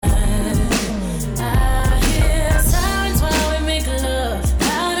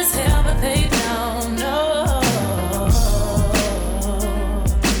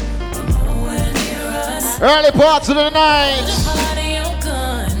Early parts of the night.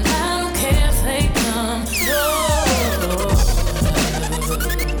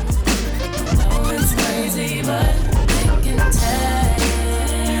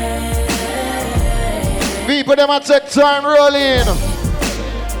 People them a take time rolling.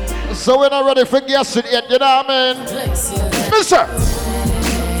 So we're not ready for guessing yet, you know what I mean? Mister!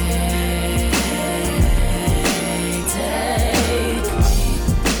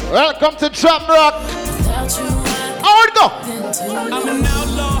 Welcome to Trap Rock. How it go? I'm an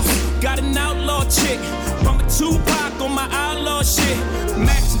outlaw, got an outlaw chick. From a Tupac on my outlaw shit.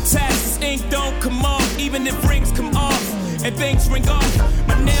 Matching taxes, ink don't come off, even if rings come off and things ring off.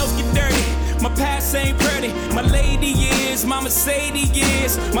 My nails get dirty, my past ain't pretty. My lady is, my Mercedes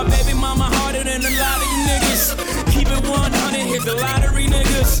is. My baby mama harder than a lot of you niggas. Keep it 100, hit the lottery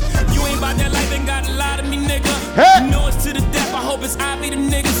niggas. You ain't about that life, ain't got a lot of me nigga. Hey. You know it's to the death, I hope it's I be the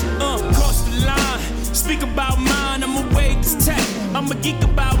niggas. Cross the line, speak about mine, I'ma wake this tech. I'm a geek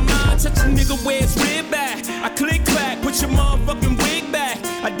about mine, touch a nigga where it's red back. I click clack, put your motherfucking wig back.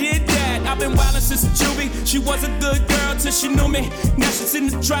 I did that, I've been wildin' since a juvie. She was a good girl till she knew me. Now she's in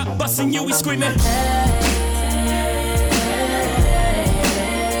the drop, bustin' you, we screaming.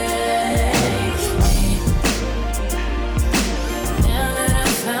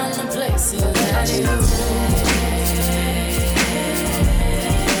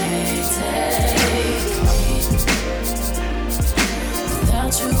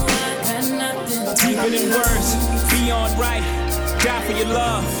 Deeper than words, beyond right. Die for your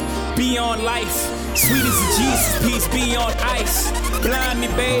love, beyond life. Sweet as a Jesus piece, beyond ice. Blind me,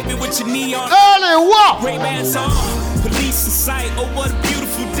 baby, with your neon. Early walk. Ray-Bans on, police in sight. Oh, what a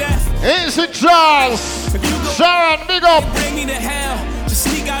beautiful death. Easy Charles. Sharon, big up. Bring me to hell, just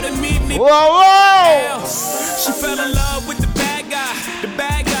sneak out and meet me. Whoa, whoa. She fell in love with the bad guy. The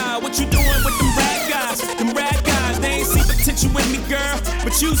bad guy, what you doing with them rad guys? Them rad guys, they ain't see potential with me, girl.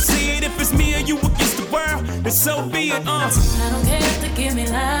 But you see it, if it's me or you against the world, then so be it, I don't care if they give me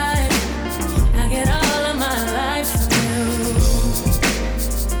life. I get all of my life from you.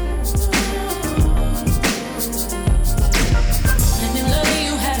 And in love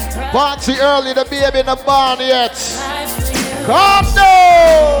you had a price. Party early, the baby in the barn yet. Calm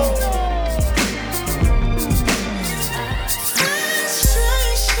down.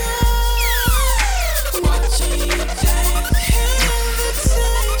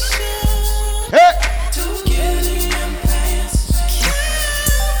 Hey.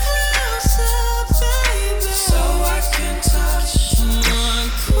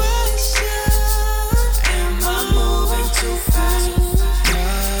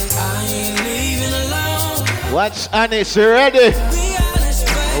 Watch Annie, she ready?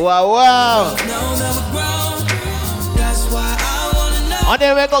 Wow, wow. And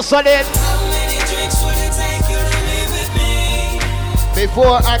then we go solid.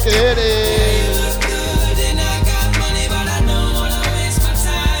 Before I can hit it.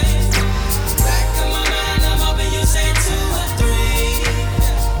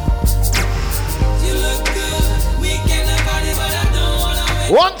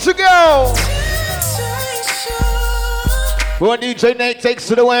 One to go. When DJ Nate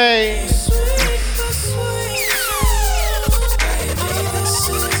takes it away.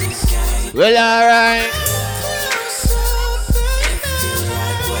 Well, alright.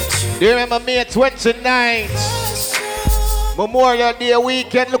 Do you remember May 29th? Memorial Day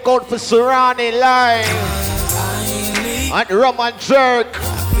weekend. Look out for Serrani live at Rum and Jerk.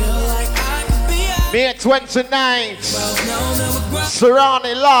 May 29th.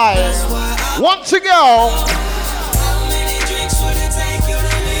 Serrani live. One to go.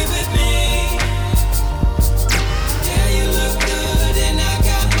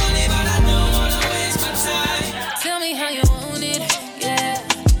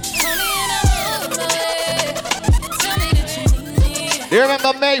 You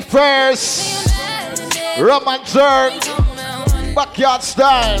remember May 1st, Rum and Jerk, backyard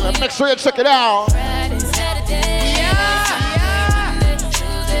style. Make sure you check it out.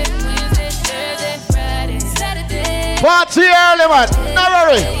 Party early, man. No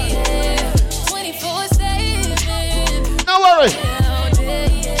worry. No worry.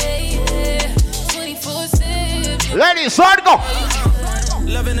 Ladies, hard go.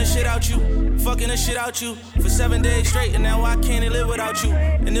 Loving the shit out you. Fucking the shit out you for 7 days straight, and now I can't live without you.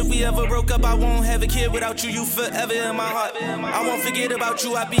 And if we ever broke up, I won't have a kid without you. You forever in my heart. I won't forget about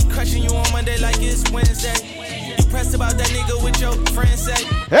you. I be crushing you on Monday like it's Wednesday. You pressed about that nigga with your friends say.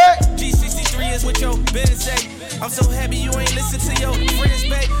 Hey. G63 is what your business say. I'm so happy you ain't listen to your friends,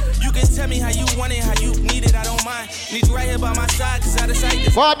 babe. You can tell me how you want it, how you need it, I don't mind. Need you right here by my side, cause out of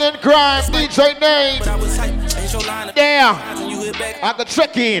sight. Modern crime, DJ Nate. But I was hype, ain't your line. There. You hit back. I can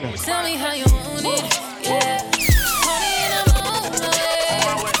check in. Tell me how you want it, yeah. Honey, and I'm on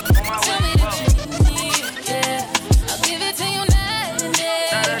my way. Tell me that you need it, yeah. I'll give it to you night and day.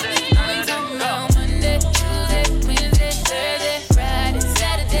 I'm talking about Monday, Tuesday, Wednesday, Thursday, Friday,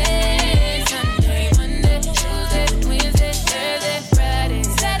 Saturday, Sunday, Monday, Tuesday, Wednesday, Thursday, Friday,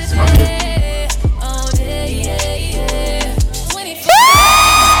 Saturday, all day, yeah, yeah. 24.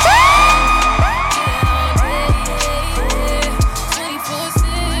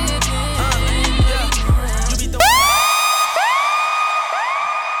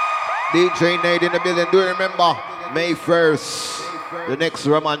 DJ Nate in the building. Do you remember May 1st, the next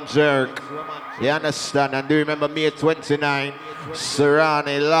Roman Jerk? You understand? And do you remember May 29,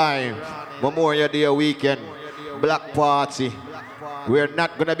 Serrani Live, Memorial Day weekend, Black Party. We're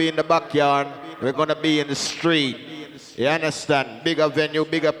not going to be in the backyard. We're going to be in the street. You understand? Bigger venue,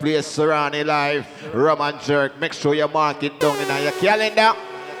 bigger place, Serrani Live, Roman Jerk. Make sure you mark it down in your calendar.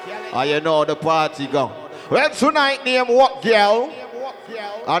 Or you know the party go. Well, tonight name What Girl?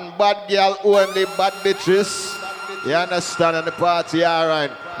 And bad girl only, bad bitches. You understand? And the party,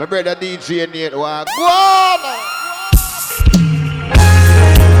 alright. My brother DJ Nate, go on.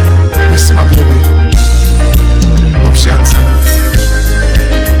 Miss my baby, options.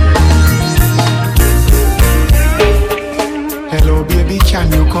 Hello baby,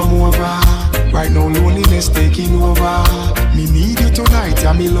 can you come over? Right now loneliness taking over. Me need you tonight,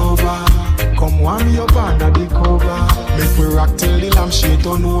 I'm me lover. Come warm me up under the cover. Make me rock till the lampshade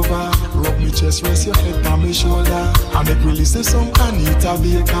turn over. Rub me chest, rest your head on my shoulder. And make me listen some Anita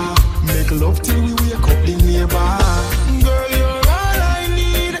Baker. Make love till we wake up the neighbor. Girl, you're all I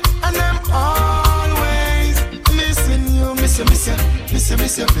need, and I'm always missing you. Miss you,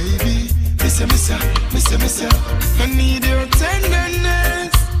 baby. Miss you. I need your tenderness.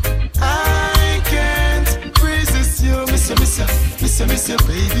 I can't resist you. Miss you,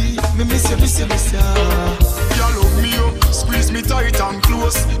 baby. Me miss you. You love me up, squeeze me tight and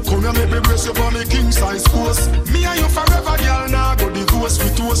close. Come here, make me brace you for me king size post. Me and you forever, girl. Now go divorce. We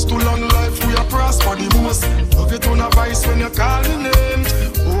toast to long life. We are prosper the most. Love it on a voice when you call me name.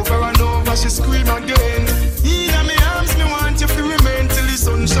 Over and over, she scream again. In my arms, me want you to remain till the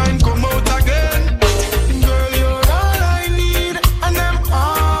sunshine come out again. Girl, you're all I need, and I'm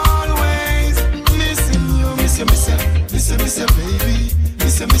always missing you. Miss you, baby.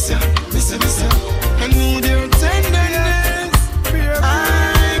 Miss you. I need your tenderness. I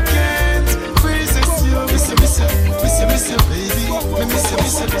can't resist you. Miss you, baby. Miss you.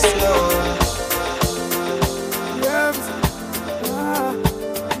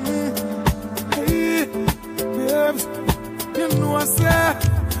 You know I say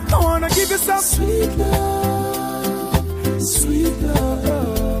I wanna give you some sweet love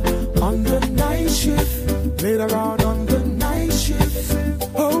on the night shift. Later on the night shift.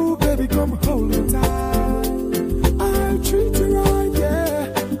 Oh baby, come hold me tight. I'll treat you right,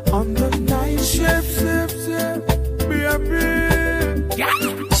 yeah. On the night shift, baby. Yeah.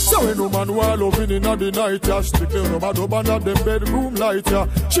 So ain't no man while loving in the night, yeah. Strictly rubber dub under them bedroom light, yeah.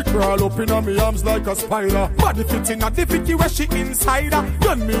 She crawl up in me arms like a spider. Body fitting at the Vicky where she inside her.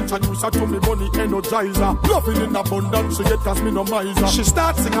 Then me introduce her to me money energizer. Loving in abundance, she get cause me no miser. She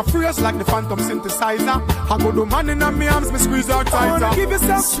starts sing a phrase like the phantom synthesizer. I go do man in me arms, me squeeze her tighter. I wanna give you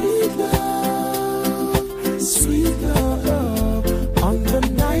some sweet love on the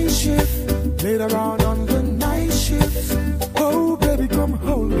night shift. Later on the night shift. Oh baby, come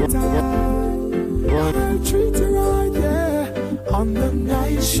hold me tight. I'll treat you right, yeah. On the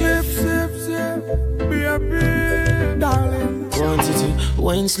night shift, baby, darling. Want you to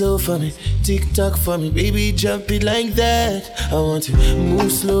wine slow for me, tick-tock for me, baby, jump it like that. I want to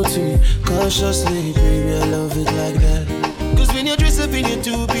move slow to me, cautiously, baby, I love it like that. Cause when you dress up in your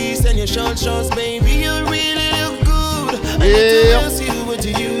two-piece and your shorts, baby, you really look good. I need to ask you what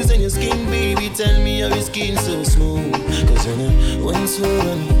you use on your skin, baby, tell me how your skin so smooth. Cause when you wine slow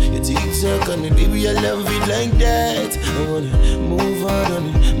on me, your tick-tock on me, baby, I love it like that. I wanna move hard on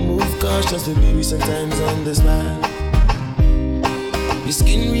me, move cautiously, baby, sometimes on the spot. Your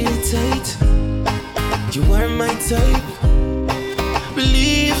skin really tight, you are my type.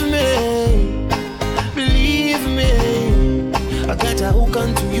 Believe me, I got a hook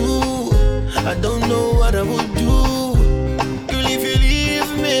onto you. I don't know what I would do. Girl, if you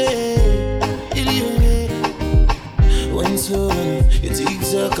leave me. When so you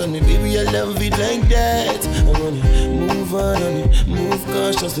tick-tock on me, baby, I love it like that. I wanna move move on me, move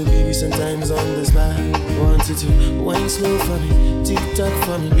cautiously, baby. Sometimes on the spot, want you to wine slow for me, tick tock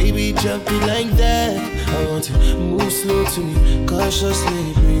for me, baby. Jump it like that. I want to move slow to me,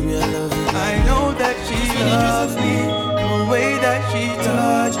 cautiously, baby. I love it. I know that she loves me, the way that she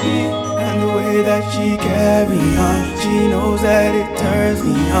touch me, and the way that she carry on. She knows that it turns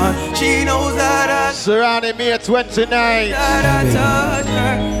me on. She knows that I surrounding me at 29. That I touch her,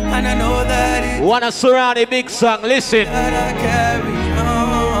 and I know that it Wanna surround a big song, listen. That I carry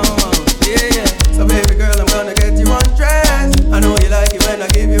on. Yeah. So baby girl, I'm gonna get you undressed. I know you like it when I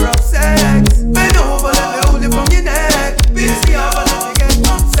give you rough sex. Bend over, let me hold it from your neck. Piss me off and let me get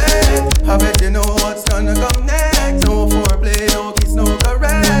upset. I bet you know what's gonna come next. No foreplay, no kiss, no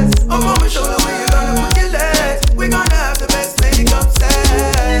caress. Oh mama, show the way you're gonna put your legs. We're gonna have the best make-up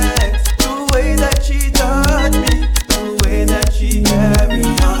sex. The way that she touch me, the way that she carry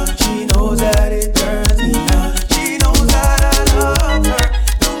on. She knows that it turns me on. She knows that I love her.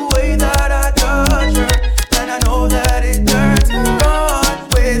 The way that I touch her, and I know that it turns me on.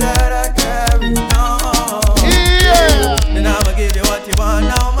 The way that I carry on. Yeah. Then I'ma give you what you want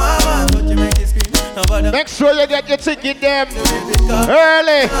now, mama. But you make it scream. Make sure you get your ticket them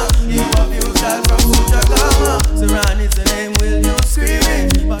early. You abuse that from Chicago. Saran is the name, will you scream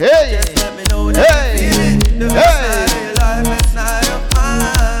it? But Hey. just let me know that you feel it. The best night of your life, best night of mine.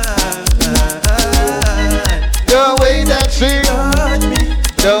 The way that she, Touch me,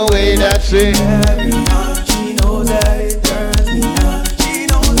 the way that she. carry on. She knows that it turns me on. She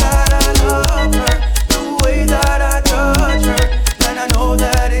knows that I love her. The way that I touch her, and I know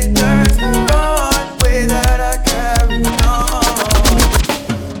that it turns me on. The way that I carry on.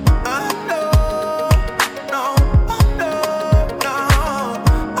 I know, no.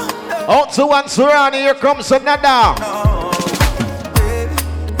 Out to one surround, here comes another. Baby,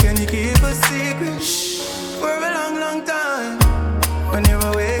 can you keep a secret for a long, long time? When you're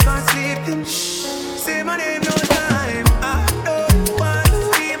awake or sleeping, say my name no time. I know you want to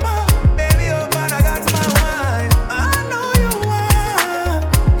be my baby, oh, but I got my wife. I know you want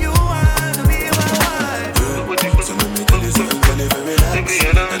to be my wife. So let me tell you something, girl, if you relax. And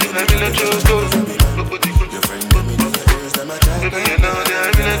your friend give me the ears that my child.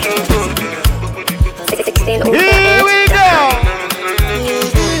 Here we go.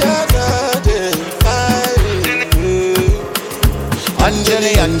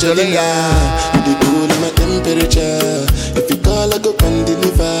 Angelina, you the cool in my temperature. If you call, I go come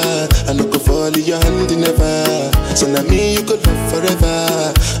deliver. I no go fall in your hand never. So now me you could love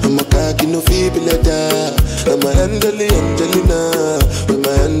forever. I'm a cocky no feeble letter. I'm a Angelina, I'm a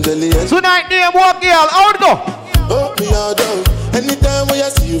Angelina. Tonight, name what girl? Out go. Oh me all down. Anytime when I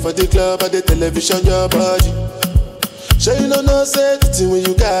see you for the club or the television, your body. Sure you know no safety when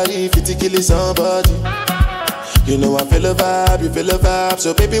you carry 50 kill somebody. You know I feel a vibe, you feel a vibe,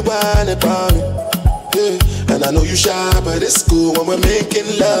 so baby whine about me. Yeah. And I know you shy, but it's cool when we're making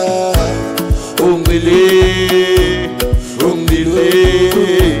love.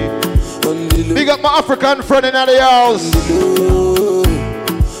 Big up my African friend in the house.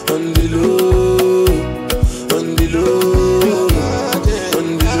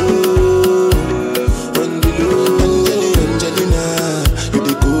 Angelina, you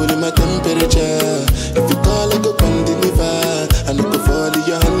the cool in my temperature. If you call, I go come deliver. I no go fall in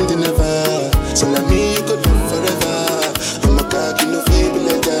your hand never. So now me you could live forever. I'm a cocky no feeble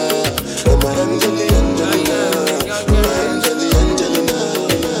letter. I'm a Angelina, I'm a Angelina.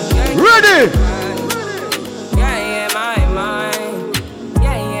 Ready? Yeah, my mind.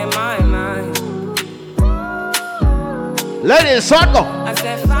 Yeah, my mind. Ladies, son, go. I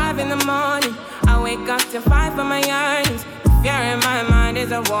said 5 in the morning. I wake up to 5 for my eyes. Fear in my mind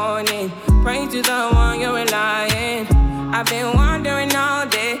is a warning. Pray to the one you're relying. I've been wandering all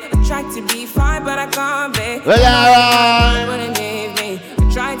day. I tried to be fine, but I can't be. Well, alright. Wouldn't leave me. I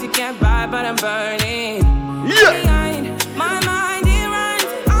tried to get by, but I'm burning. Yeah. Behind my mind, it runs.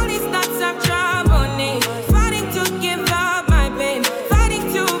 All these thoughts of trouble me. Fighting to give up my pain. Fighting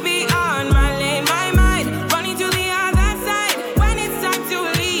to be on my lane. My mind running to the other side. When it's time to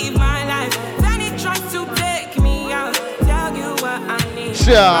leave my life, then it tries to take me out. Tell you what I need.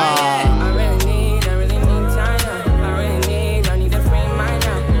 Sure. I really need time now. I need to free my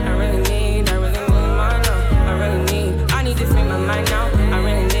now. I really need my now. I need to free my mind now. I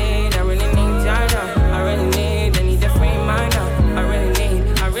really need time now. I need to free my now. I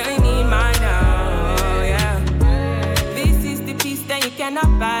really need my now, yeah. This is the peace that you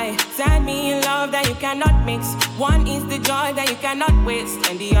cannot buy. Send me love that you cannot mix. One is the joy that you cannot waste,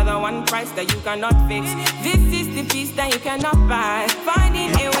 and the other one price that you cannot fix. This is the peace that you cannot buy. Finding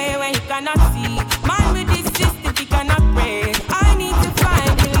a way where you cannot see. Man with this system you cannot break.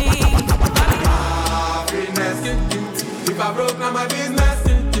 I broke, now my business.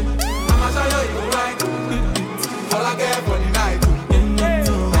 I'ma show you, you go right. All I care for the night.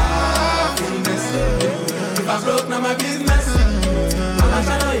 If I broke, now my business. I'ma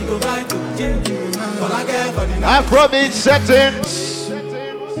show you, you go right. All I care for the night. Afrobeat settings.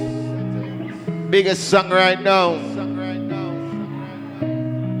 Biggest song right now.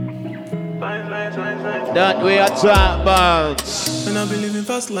 That we are talking about. And I've been living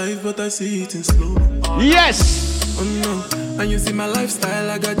fast life, but I see it in slow. Yes. Oh no, and you see my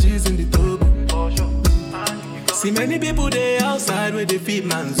lifestyle, I got G's in the tub. See many people there outside where they feed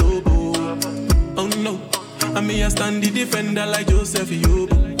man's oboe. Oh no, and me I stand the defender like Joseph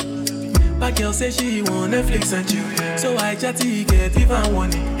Yobo. My girl say she want Netflix and chill, so I chatty get even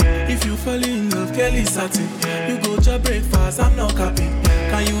one. If you fall in love, Kelly satin. You go to breakfast, I'm not capping.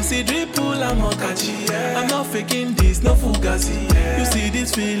 Can you see drip pull, I'm not catching. I'm not faking this, no fugazi. You see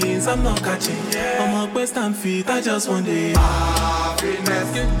these feelings, I'm not catching. I'm a quest and fit, I just want it.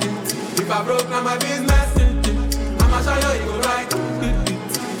 Happiness. If I broke, now my business. I'ma show you, you go right.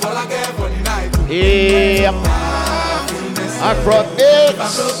 All I care for the night. Yeah. Afrobeat. If I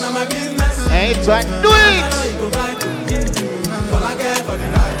broke, now my business. Ain't like do it. All I care for the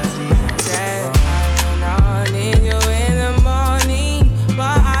night.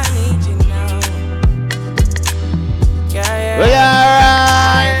 We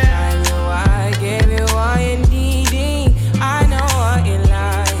alright. I gave you all you needing. I know what you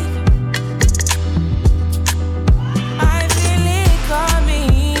like. I feel it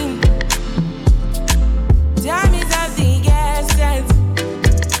coming. Time is of the essence.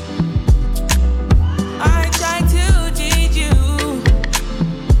 I try to teach you,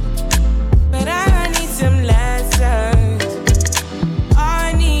 but I need some lessons.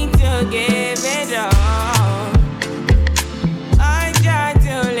 I need to give it up.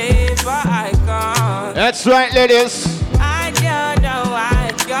 That's right, ladies. I don't know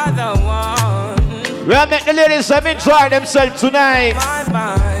why you're the one. We'll make the ladies have enjoy themselves tonight. My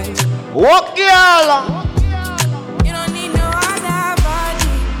mind. Walk, girl. You don't need no other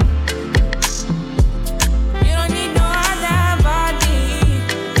body. You don't need no other body.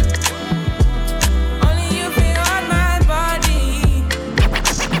 Only you feel on my body.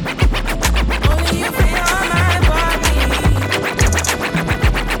 Only you feel on my body.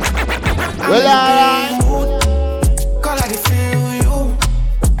 Well, alright.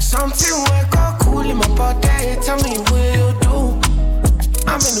 Something wake up cool in my body. Tell me what you do.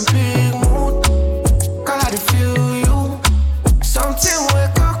 I'm in a big mood. Call I feel you. Something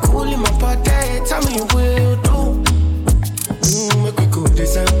wake up cool in my body. Tell me what you do. Make we go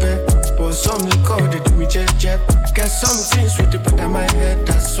December. But some liquor they do me jet. Get some things with the put on my head.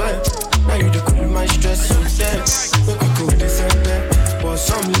 That's why. Now you the cool my stress. Make we go December. But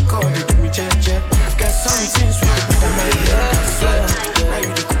some liquor they do me jet. Get some things with the put on my head. That's why. Now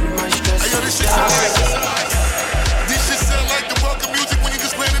you the cool my stress. This shit sound like the welcome music when you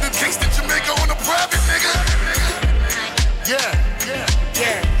just landed in Kingston, Jamaica on a private, nigga. Yeah.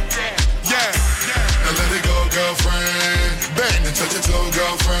 Now let it go, girlfriend. Bang and touch your toe,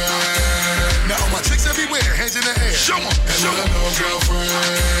 girlfriend. Now all my chicks everywhere, hands in the air. Show 'em. And let her know, girlfriend.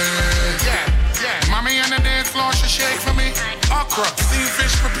 Yeah. Mommy on the dance floor, she shake for me. Okra, steamed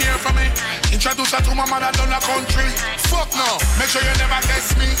fish, prepare for me. Introduce her to my mother down the country. Fuck no, make sure you never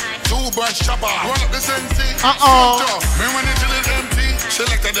guess me. Two-bunch chopper, run up the sensei. Me run it till it's empty.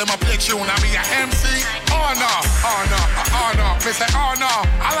 Selected them a play tune, I be a MC. Oh no. Me say oh no.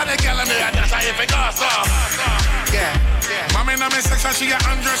 All of the girl in there, that's how you think so. Yeah. Mommy in my section, she got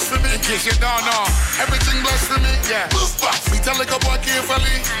undressed for me. In case you don't know, everything blessed for me. Yeah. Poof puff, me tell like a boy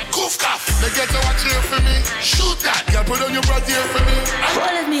carefully. Goof cough, they get to watch here for me. Shoot that, yeah, put on your breath here for me.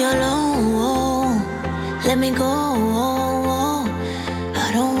 Let me alone, let me go.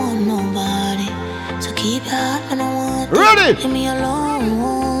 I don't want nobody, so keep your heart on the one. Ready? Leave me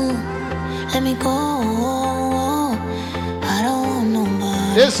alone, let me go. I don't want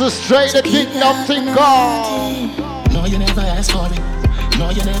nobody. This is straight so the kingdom thing call. No, you never ask for it. No,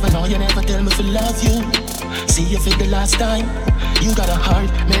 you never tell me to love you. See you for the last time. You got a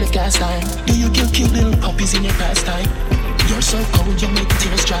heart made of gas time. Do you kill cute little puppies in your pastime? You're so cold, you make the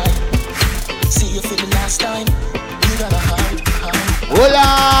tears dry. See you for the last time. You got a heart. Hola!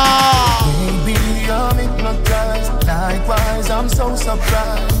 Baby, I'm hypnotized. Likewise, I'm so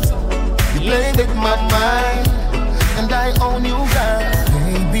surprised. You play with my mind, and I own you, girl.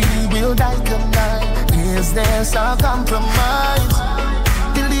 Baby, we'll die tonight. Is there some compromise?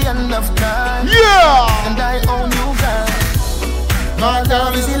 Till the end of time. Yeah! And I own you, girl. My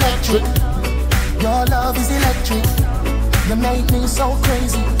love is electric. Your love is electric. You make me so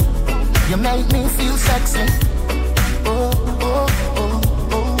crazy. You make me feel sexy. Oh.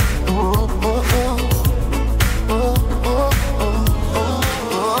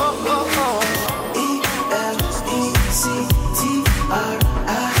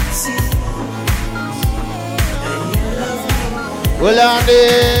 Well, on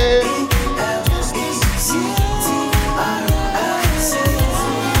it.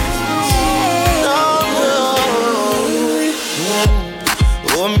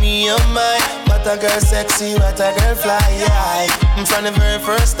 Oh, me, oh my, what a girl sexy, what a girl fly, yeah. From the very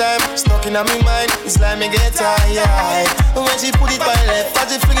first time, stuck in my mind, it's like me get tired. When she put it on the left, I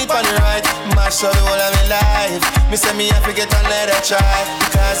just fling it on the right. Mash up the whole of my life. Me say me have to get another try,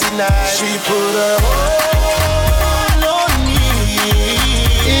 because it's nice. She put her all on me.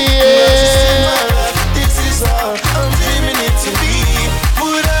 Yeah. This is all I'm dreaming it to be.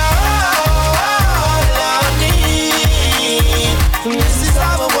 Put her all on me. This is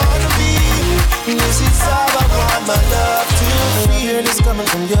how I wanna be. This is how I want my love to be. Hear this coming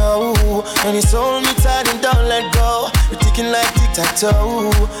from you, and it's hold me tight and don't let go. We're ticking like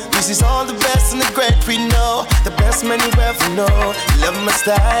tic-tac-toe. This is all the best and the great we know. The best man you ever know. Love my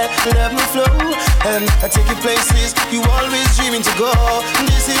style, love my flow, and I take you places you always dreaming to go.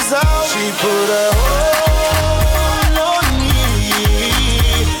 This is how she put her all on me.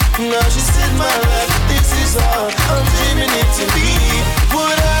 Now she said my life. This is all I'm dreaming it to be.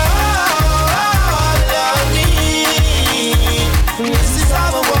 Put her all on me. This is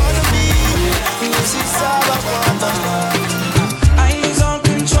how I wanna be. This is how I wanna be. I lose all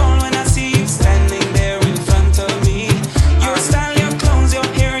control when I see you standing there in front of me. Your style, your clothes, your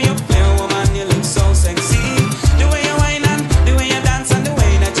hair, your fair woman, you look so sexy. The way you whine and the way you dance and the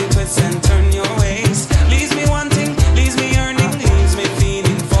way that you twist and turn your waist leaves me wanting, leaves me yearning, leaves me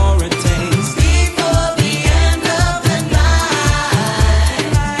feeling for a taste. Before the end of the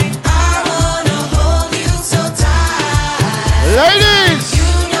night, I wanna hold you so tight. Ladies! You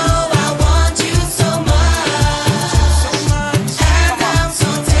know I want you so much, and I'm so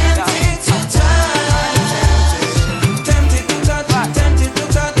tempted to touch. Tempted to touch, tempted to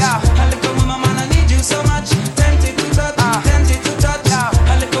touch. A little woman, man, I need you so much. Tempted to touch, tempted to touch.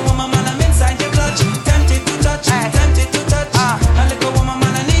 A little woman, man, I'm inside your clutch. Tempted to touch, tempted to touch. A little woman,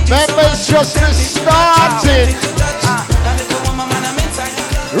 man, I need you so much. Members just started. A little woman, man, I'm inside your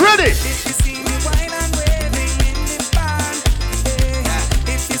clutch. Ready? If you see me wine and waving in the band,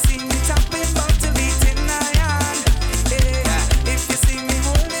 if you see me tapping bottle beat in my hand, if you see me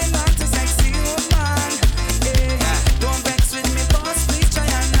holding on to sexy woman, don't vex with me, boss, please try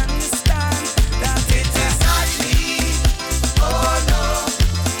and understand that it is not me. Oh no,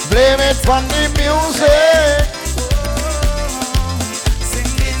 Blame it on the music.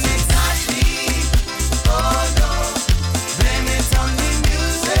 singing it's not me. Oh no, blame it on the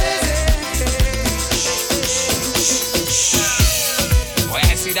music. Boy,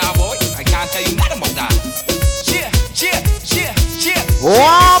 I see that boy. I can't tell you nothing about that. Yeah.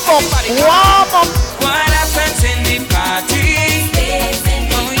 Warm up, warm up. What happens in the party?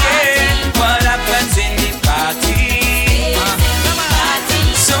 Oh yeah. What happens in the party?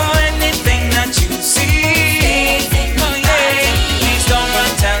 So anything that you see, oh yeah, please don't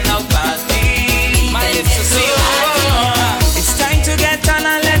run tell nobody. My lips are sealed. It's time to get on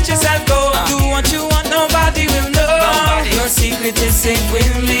and let yourself go. Do what you want, nobody will know. Your secret is safe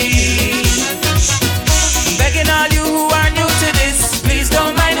with me. Begging all you who are new to this, please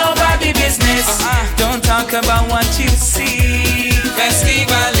don't mind nobody business. Don't talk about what you see.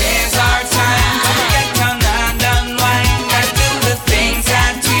 Festival is our time to get on and unwind and do the things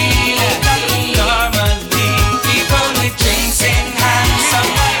that we normally. People with drinks in hand,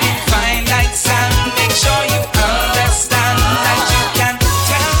 somebody fine like sand. Make sure you understand that you can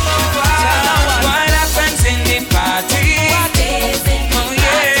tell nobody what happens in the party. Oh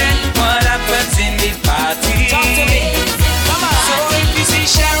yeah, what happens in the party? Talk to me. So if you see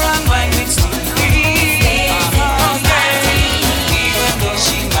Sharon wine with Stevie, oh yeah, even though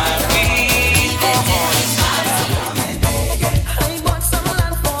she married, I bought some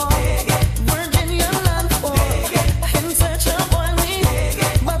land for Virginia land for in search of oil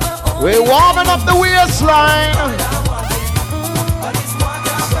but the only We're warming up the waistline.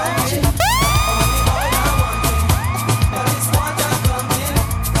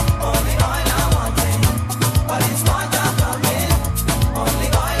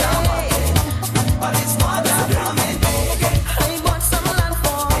 I bought some land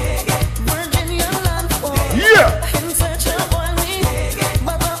for Virginia land for Yeah. in search of oil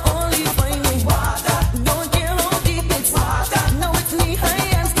but the only find me don't care how deep it's now it's knee high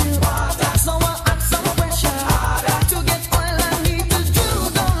and still so I add some pressure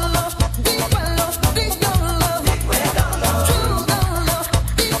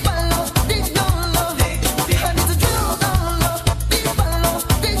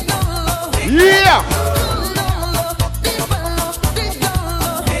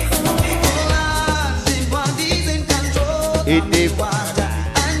In the water.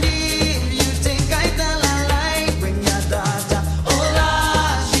 And if you think I tell a lie, bring your daughter. Oh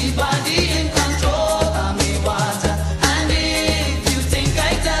Lord, she body in control of me water. And if you think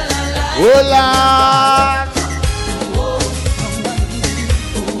I tell a lie, oh Lord.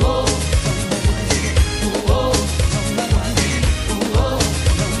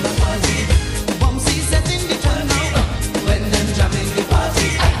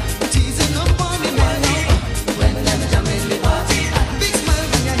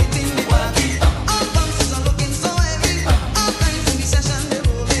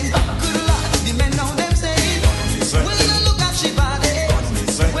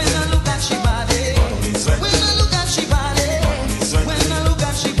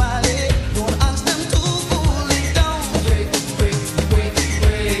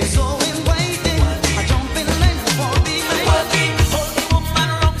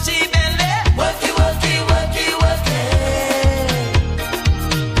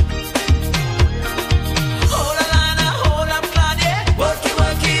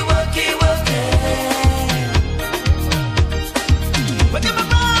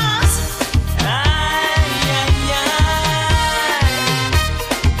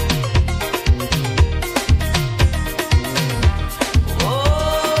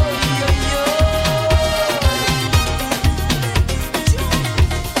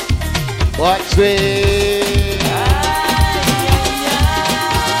 Watch me.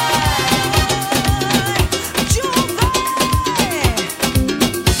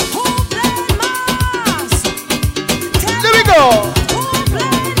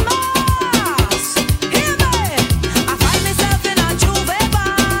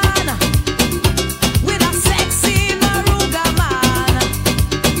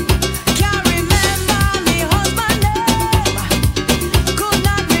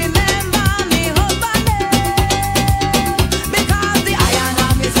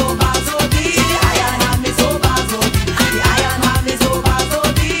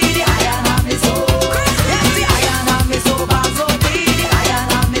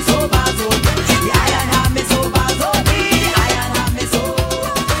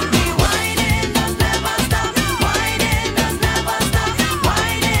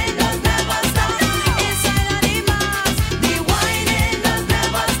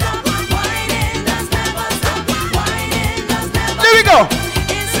 There we go.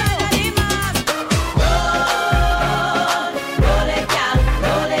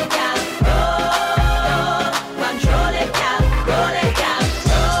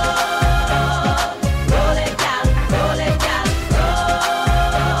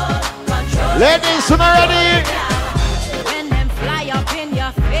 Ladies, who are ready? When them fly up in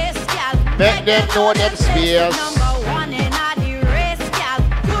your face, gal, make them know them space. Number one in the race, gal.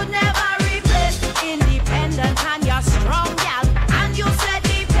 Could never replace independent and you're strong, gal. And you said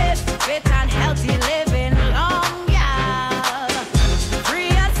the pace, fit and healthy living long, gal. Free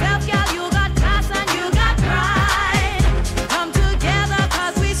yourself, gal. You got class and you got pride. Come together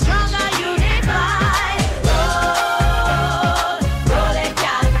 'cause we stronger, unified. Roll it,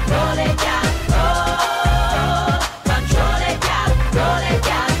 gal. Roll it, gal. Control it, gal. Roll it,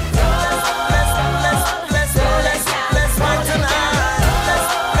 gal.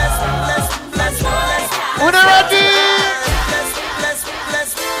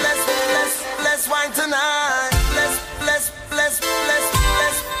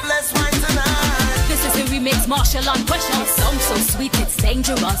 Martial on pressure, sound so sweet it's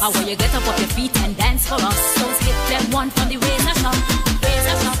dangerous. How will you get up off your feet and dance for us? So hit them one from the razor shop,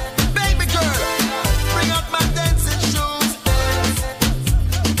 razor shop. Baby girl, bring out my dancing shoes.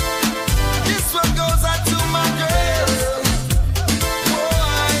 This one goes out to my girls.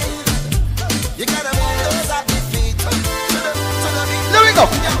 Boy, you gotta move those happy feet to the beat. There we go.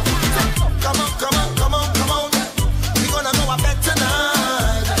 Come on, come on, come on, come on. We gonna go a bed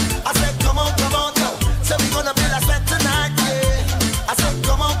tonight. I said, come on, come on. So we gonna build a sweat tonight, yeah. I said,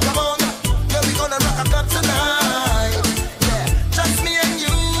 come on, yeah, we gonna rock a club tonight, yeah. Just me and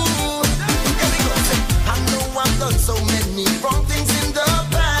you. Here we go. I know I've done so many wrong things in the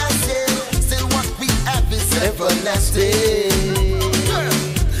past, yeah. Still what we have is everlasting. Girl,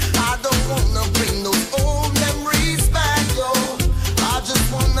 I don't wanna bring those old memories back, yo. I just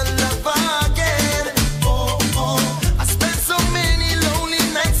wanna love again. Oh, oh. I spent so many lonely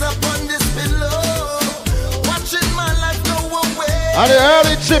nights upon this pillow. And the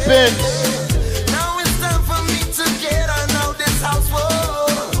early chippings. Now it's time for me to get out of this house.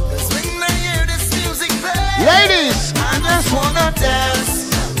 When I hear this music play, ladies, I just wanna dance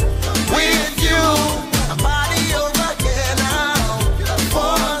with you. A party over here now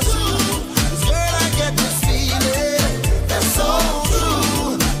for two. 'Cause girl, I get this feeling. There's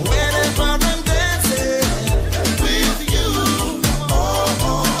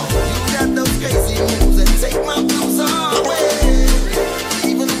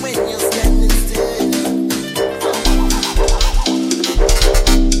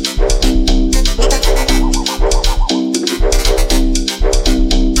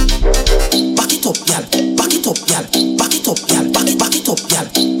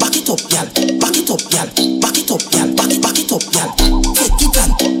y'all. Back it up, y'all. Back it up, y'all. Back it up, y'all. Take it on,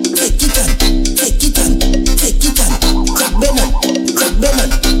 take it on, take it on, take it on. Crack Benon, crack Benon,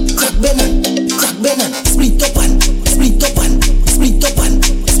 crack Benon, crack Benon. Split up and, split up and, split up and,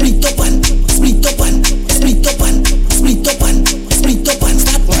 split up and, split up and, split up and, split up and, split up and.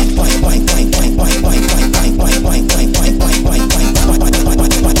 Start wine, wine, wine, wine, wine, wine, wine, wine, wine, wine, wine, wine, wine, wine, wine,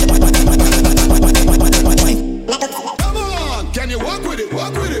 wine. Come on, can you walk with it?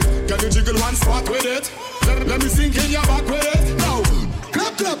 Walk with it. Can you jiggle one spot with it? Let me sink in your back with it. Now,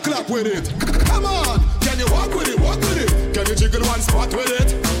 clap, clap, clap with it. Come on, can you walk with it? Walk with it. Can you jiggle one spot with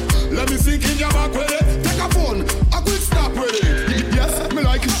it? Let me sink in your back with it. Take a phone, a quick stop with it. Yes, me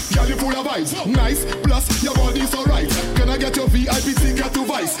like it. Girl, you full of vibes. Nice, plus your body's alright. Can I get your VIP ticket to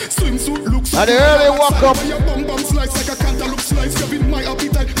Vice? Swimsuit looks. And the early walk up. Your bum bum slice like a cantaloupe slice. Giving my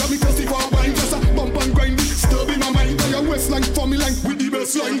appetite. Got me thirsty for a wine. Just a bump and grind. Disturbing my mind. By your waistline, for me line with the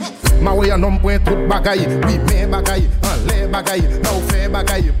best line. Ma way an point tout bagay, oui mais bagay, an les bagay, now fait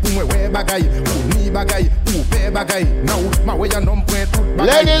bagay, pour moi ouais bagay, pour ni bagay, pour fait bagay, now ma way an point tout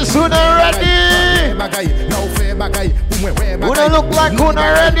bagay. Ladies who not ready, bagay, now fait bagay, pour moi ouais bagay. Who don't look like who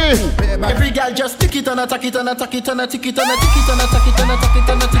not ready? Every girl just tick it and attack it and attack it and attack it and attack it and attack it and attack it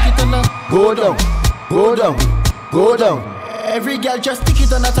and attack it and go down, go down, go down. Every girl just tick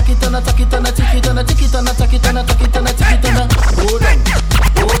it and attack it and attack it and attack it and attack it and attack it and attack it and attack it and go down,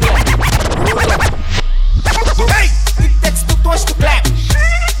 go down, go down. Hey! It takes two touch to clap.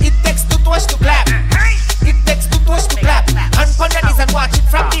 It takes two touch to clap. It takes two touch to clap. And on your knees and watch it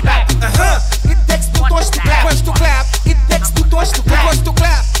from the back. It takes two touch to clap. Touch to clap. It takes two touch to clap. Touch to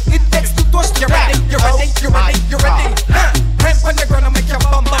clap. It takes two touch to clap. You're ready. You're ready. You're ready. Ramp on the ground and make your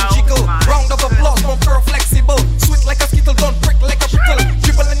bum bum jiggle. Round of applause, more girl flexible. Sweet like a skittle, don't prick like a prickle.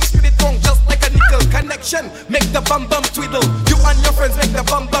 Dribble and you spin it wrong just like a nickel. Connection, make the bum bum twiddle. You and your friends make the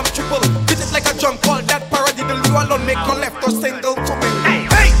bum bum triple. Hit it like a drum, call that paradiddle. You alone make a left or single to me.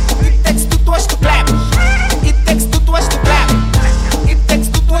 Hey! It takes two touch to clap. It takes two touch to clap. It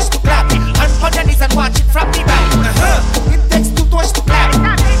takes two touch to clap. And on your knees and watch it from the back. It takes two touch to clap.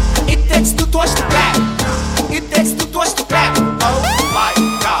 It takes two touch to clap. It takes two touch to clap. Oh my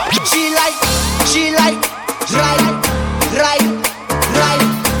God. She like, ride.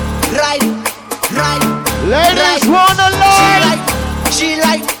 Ladies wanna lie. She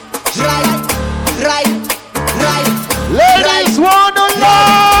like, ride. Ladies wanna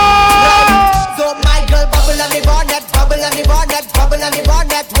lie. So my girl bubble on the bonnet, bubble on the bonnet, bubble on the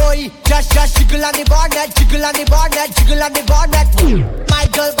bonnet, boy. Just jiggle on the bonnet, jiggle on the bonnet, jiggle on the bonnet. My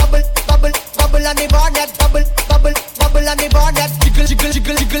girl bubble on the bonnet, bubble on the bonnet, jiggle.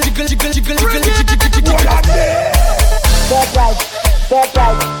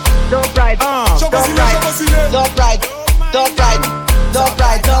 Don't ride.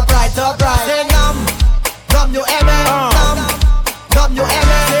 Say nom you aime, nom you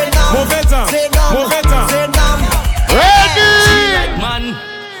aime. Say nom, Mauvais temps. say nom. Ready.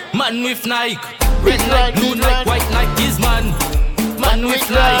 Man with Nike, red Nike, blue Nike, white Nike is man. Man with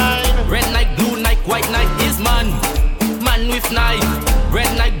Nike, red Nike, blue Nike, white Nike is man. Man with Nike,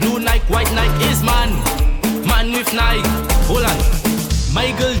 red Nike, blue Nike, white Nike is man. Man with Nike, hold on.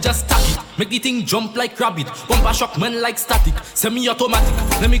 My girl just tack it, make the thing jump like rabbit. Bumper shock man like static, semi-automatic.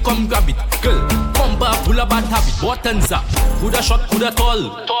 Let me come grab it, girl. Bumper full of bad habit. Buttons up, coulda short, coulda tall.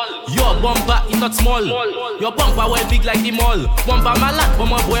 Your bumper is not small. Your bumper well big like the mall. Bumper malak, but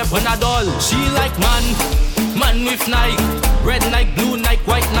my boy Panadol. She like man with Nike, red Nike, blue Nike,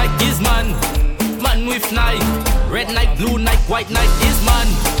 white Nike is man. Man with Nike, red Nike, blue Nike, white Nike is man.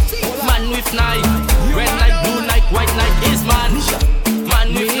 Man with Nike, red Nike, blue Nike, white Nike is man.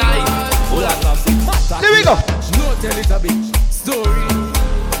 Man with Nike. There we go. No tell it a big story.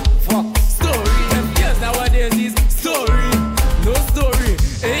 Fuck story. Them girls nowadays is story. No story.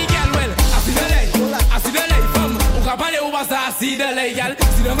 Hey girl, well, I see the light from Ukapale Ubasa, I see the light, girl.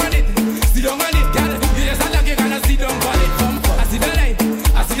 Sit down on it, girl. You just like you gonna sit down on it from. I see the light,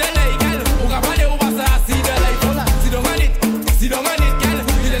 girl. Ukapale Ubasa, I see the light from. Sit down on it, girl.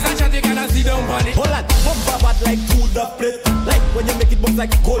 You just like you gonna sit down on it. Hold on, bumper bad like to the plate. Like when you make it bounce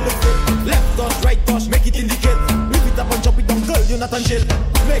like golden flip. Left touch, right touch, make it indicate. Lift it up and jump it down, girl, you're not on jail.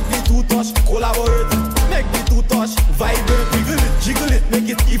 Make the two touch, collaborate. Make the two touch, vibrate. Wiggle it, jiggle it, make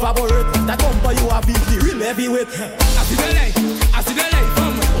it evaporate. That bumper you have is the real heavyweight. I see the light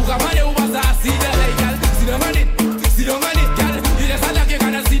from Ukapale Ubasa, I see the light, girl. Sit down on it, girl. You just like you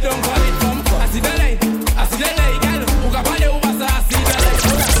gonna sit down on it from. I see the light, girl. Ukapale Ubasa, I see the light.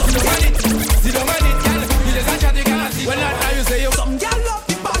 Sit down on it, girl. You just like you gonna sit down. Well, not how you say you. Some girl love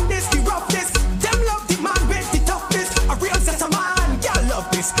the badness, the roughness. Them love the man with the toughness. A real set of man, girl love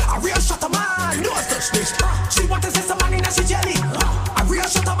the this. A real shot of man, no touch this. She want to say some man in a she jelly. A real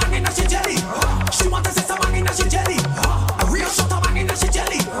shot of man in a she jelly. She want to say some man in a she jelly. A real shot of man in a she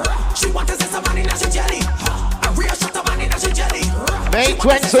jelly. She want to say some man in a she jelly. A real shot of man in a she jelly. May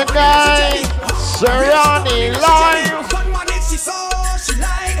 29, Serrani live. Gunman if she saw, she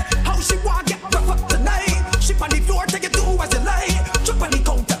lied. How she want get rough up tonight. She on the floor, take it do as you like. Jump on the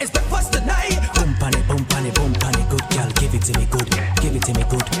counter, it's breakfast tonight. Boom panic, good girl, give it to me good, give it to me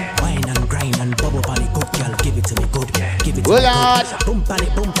good. Wine and grind and bubble panic, good girl, give it to me good, give it to me good. Boom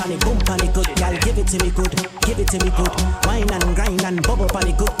panic, good girl, give it to me good, give it to me good. Wine and grind and bubble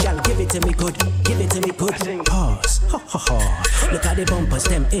panic, good girl, give it to me good, give it to me good. Pause, ha ha ha. Look at the bumpers,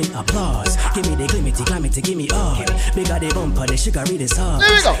 them in applause. Give me the glimity, give me all. Bigger the bumper, the sugar really soft.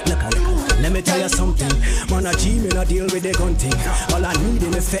 There we go. Look, let me tell you something. Man a G, me no deal with the gun thing. All I need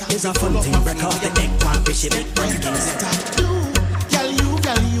in effect is a fun thing. Break off the egg, one fish, big breaking. Girl,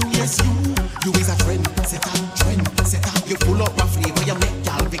 you, yes you. You is a trend setter. You pull up a flavor, you make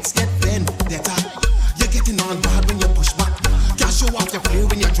y'all Vicks get bent. You're getting on bad when you push back. Can't show off your play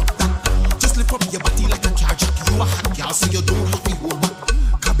when you drop that. Just lift up your body like a car jack. You a hot girl, so you don't have to hold back.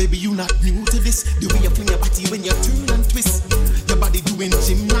 Cause baby, you not new to this. The way you fling your body when you turn and twist. Your body doing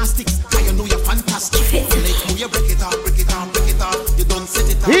gymnastics. Cause you know you're fantastic. Like how you break it off. You don't set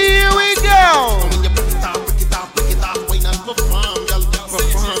it off. Here we go. When you break it off. Why not perform, girl?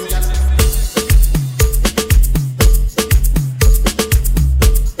 Perform, girl.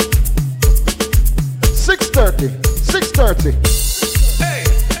 6:30. Hey,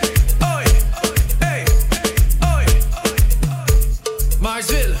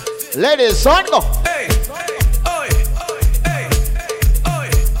 Marsville. Ladies, on go. Hey,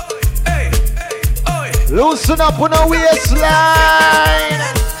 loosen up on the waistline.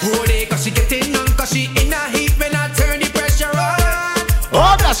 Oh, they cause she getting on, cause she in a heat when I turn the pressure on.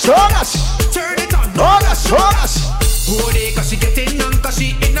 Oh gosh. Turn it on. Oh gosh. Oh, they cause she getting on, cause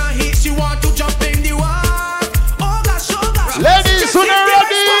she in a heat, she want to jump in the water. Oh gosh. Ladies, who are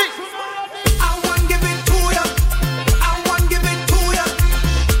ready? I want give it to ya. I want give it to ya.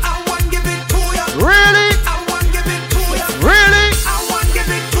 I want give it to ya. Really? I want give it to ya. Really? I want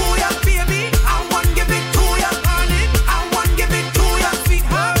give it to ya, baby. I want give it to ya, honey. I want give it to ya,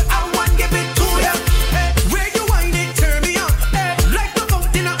 sweetheart. I want give it to ya. Hey, where you whine it, turn me on. Hey, like the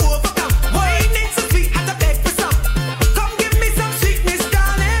fountain I overcome. Wine it so sweet, I beg for some. Come give me some sweetness,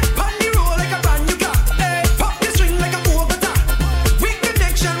 darling. Pon the roll like a brand new car. Hey, pop the string like a overtime. Weak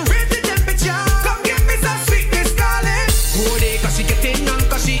connection, raise the temperature. Come give me some sweetness, darling. Oh, they cause she getting on,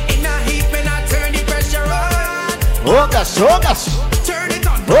 cause she in a heat when I turn the pressure on. Oh gosh. Turn it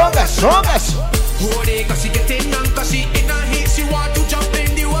on. Oh gosh. Oh, they cause she getting on, cause she in a heat, she want to jump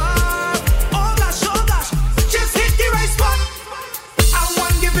in the water. Oh gosh, just hit the right spot. I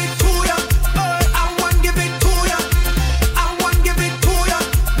want give it to ya. I want give it to ya. I want give it to ya.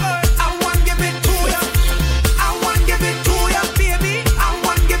 I want give it to ya. I want give it to ya, baby. I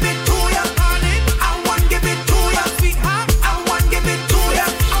want give it to ya, honey. I want give it to ya, sweetheart. I want give it to ya.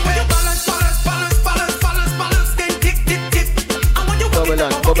 I want you balance, then tick. I want you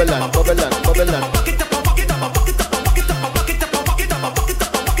Bubble on.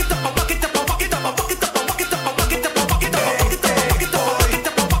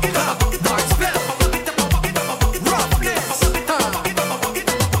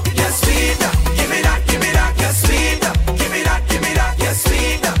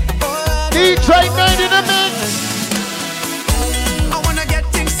 DJ Nate in the mix. I wanna get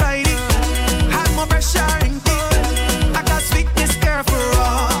excited, have more pressure in it. I got sweetness, girl, for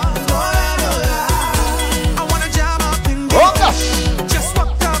all. I wanna jam up in it. Oh gosh. Just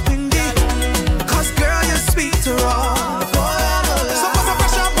walk up in it. Cause girl, you're sweet to all. So put some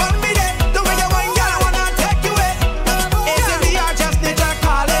pressure upon me there. The way you want, girl, I wanna take you away. Easily, I just need your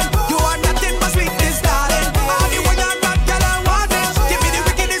calling. You are nothing but sweetness, darling. All the way I got, girl, I want it. Give me the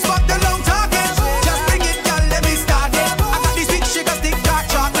wickedness, fuck the long talking. Just bring it, girl, let me start it. I got this sweet sugar stick, dark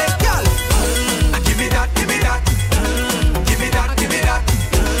chocolate, girl. Give me that. Give me that. Give me that. Give me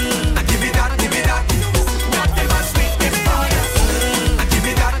that. Nothing but sweetness, darling. Give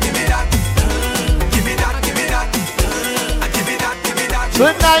me that. Give me that. Give me that. Give me that.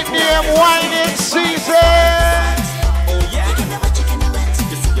 Tonight, damn whining season.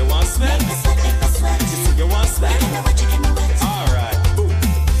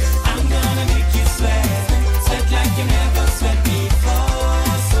 I'm gonna make you sweat like you never sweat before.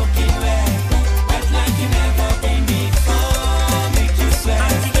 Soaking wet like you never been before. Make you sweat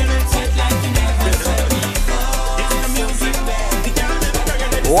like you never sweat before. It's the music,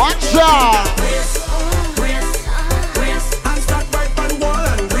 Watch out. And start right on wall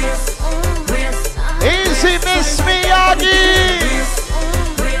and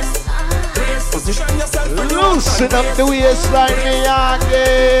loosen up the waistline, me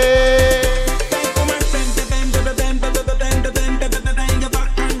again.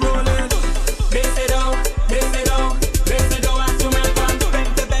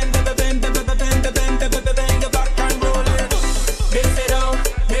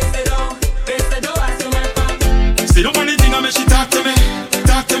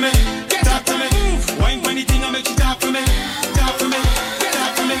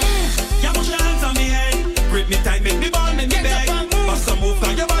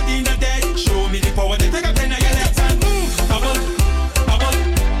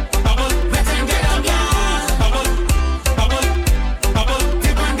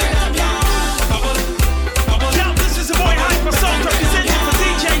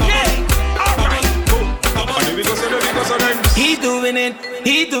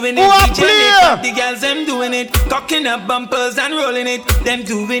 The girls, them doing it, cocking up bumpers and rolling it. Them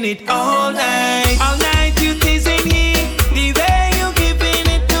doing it all night. All night you teasing me, the way you giving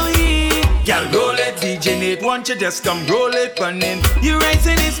it to me. Girl, roll it, DJ Nate, won't you just come roll it, running. You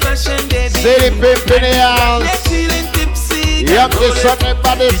rising this fashion, baby. City pimp in the house. You're feeling tipsy. Yep, this on the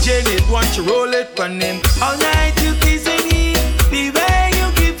body. DJ Nate, won't you roll it, running. All night you teasing me, the way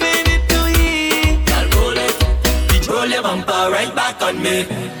you giving it to me. Girl, roll it, DJ, roll your bumper right back on me.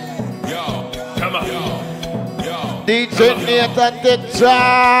 Come on. DJ Nate at the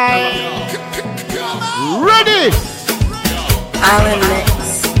time. Ready? I'm in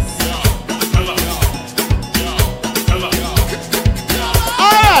mix.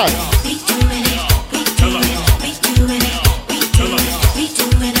 Alright. We doing it, we doing it, we doing it, we doing it, we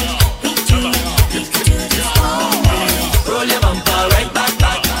doing it, we doing it, we doing it all night. Roll your bumper right back,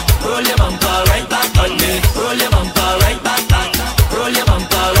 back. Roll your bumper right back on me. Roll your bumper right back, back. Roll your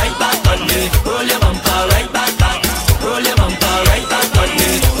bumper right back on me. Roll your bumper right back, back. Roll your bumper right back on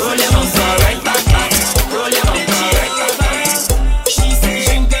me. Roll your bumper right back, back. Roll your bumper right back, back. She said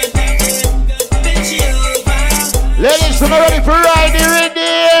she got that, then she over. Ladies, I'm ready for riding in the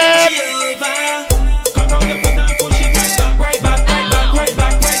air.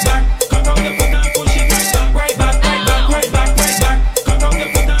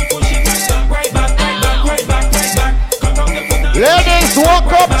 Ladies,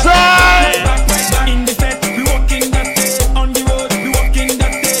 walk up time. In the bed, we walking that day. On the road, we walking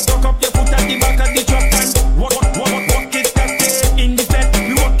that day. Tuck up your foot at the back of the truck and walk it that day. In the bed,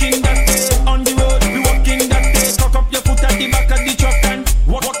 we walking that day. On the road, we walking that day. Tuck up your foot at the back of the truck and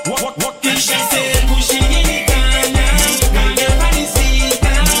walk it. She said, pushing in the corner, girl, your body seat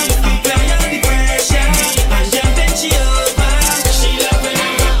down. Apply all the pressure, and then she over. She love when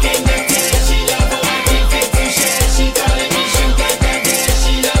I'm walking that day. She love how I give it to share. She calling me sugar daddy.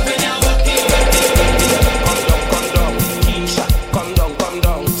 She love when I'm walking that day.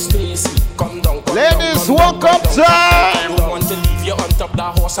 Ladies, walk up time. I don't want to leave you on top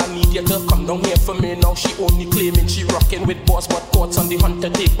that horse. I need you to come down here for me now. She only claiming she rocking with boss, but courts on the hunt to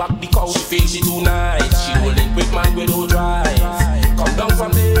take back the cow. She feels she too nice. She rolling with man with no drive. Come down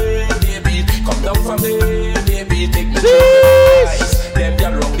from there, baby. Come down from there, baby. Take me to the ice. Them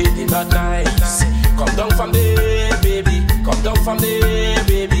girl wrong, they did not nice. Come down from there, baby. Come down from there,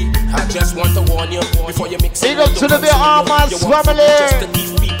 baby. I just want to warn you before you mix it. Big up to the big Armas family. Just to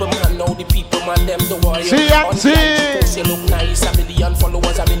give people, man, know the people, man, them the warrior. TNT. You look nice, a million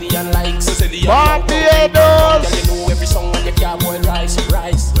followers, a million likes. Barbados. You know every song when the cowboy rise.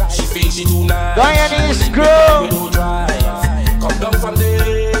 She feels she too nice. Diane's crew. Come down from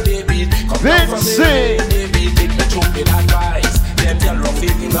there, baby. Come down from there, baby. Take me through with advice. Them girl rough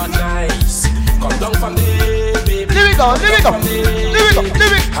it not nice. Come down from there, baby. Here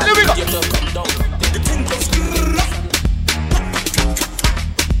we go.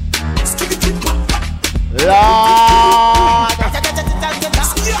 Lord.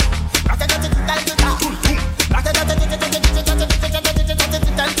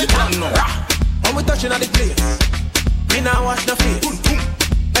 When we touching on the place, we now wash the face.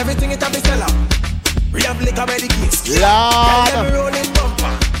 Everything it have be sell out. We have liquor by the case. Lord. Them rolling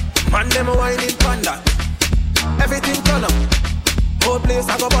bumper, man them whining panda. Everything turn up, whole place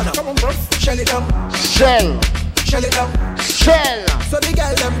I go burn up. Come on, bro, shell it down. Shell it down. So the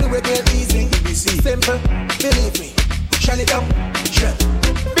girl them do it real easy. Simple, believe me. Shell it down. Shell.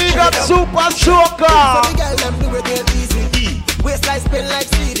 Big up Super Soka. So the girl them do it real easy. Waistline spin like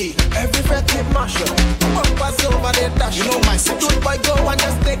CD. Every fret hit mash up. Bumpers over the dash. You know my section. Dude boy go and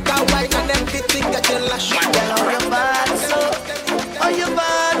just take a wine and everything get you lash. Girl, how you bad so? How you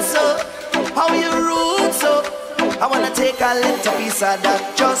bad so? How you rude so? I wanna take a little piece of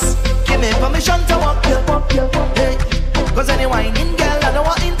that. Just give me permission to walk you. Hey, Cause any whining girl, I don't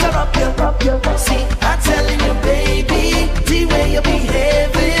want to interrupt you. See, I'm telling you, baby, the way you're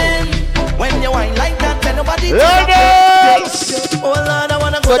behaving. When you whine like that, then nobody Ladies! Oh Lord, I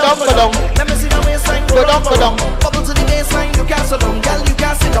wanna go down. Let me see my waistline, go down. Bubble to the baseline, you can't sit down. Girl, you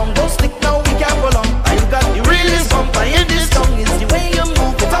can't sit down. Don't stick now, we can't prolong. And you got the realest bumper in this song. It's the way you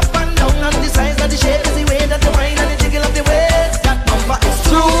move it up and down. And the size of the shape is the way that you whine and the jiggle of the waist. That bumper is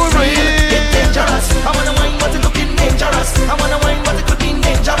too real. It's dangerous. I wanna whine, but it's looking dangerous. I wanna whine, but it could be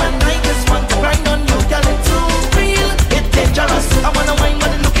danger. And I just want to grind on you, girl, it's too real. It's dangerous. I wanna whine, but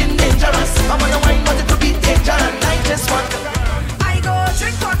it's looking dangerous. I wanna whine, but it could be danger. And I just want to. I go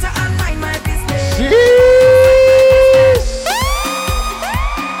drink water and mind my business.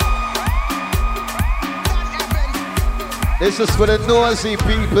 This is for the noisy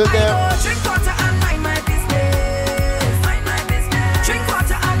people there. I go drink water and mind my business. Mind my business. Drink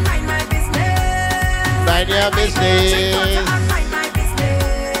water and mind my business. Mind your business. Drink water and mind my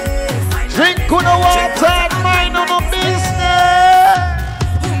business. Drink kuna water and mind your business.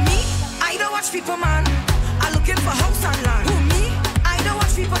 Who me? I don't watch people, man. I'm looking for house and land. Who me? I don't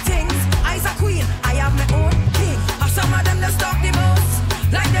watch people things. I's a queen. I have my own king. Some of them that stalk the most,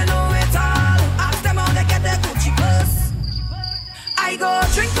 like they know it all. Ask them how they get their Gucci clothes. I go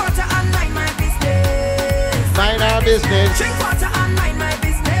drink water and mind my business. Mind our business. Drink water and mind my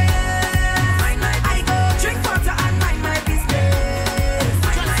business. I go drink water and mind my business.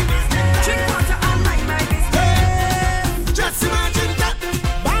 Drink water and mind my business. Just imagine that,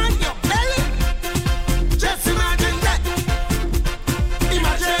 burn your belly. Just imagine that.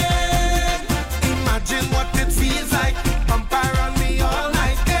 Imagine what it feels like. Vampire on me all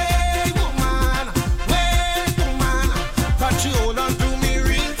night. Hey woman, wait woman, touch you hold on to me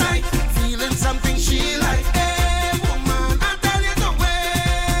real tight. Feeling something she like. Hey woman, I tell you the way.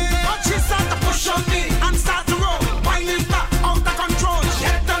 But she start to push on me and start to roll, whining back out of control.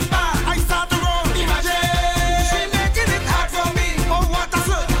 Head done bad, I start to roll. Imagine she making it hard for me. Oh what a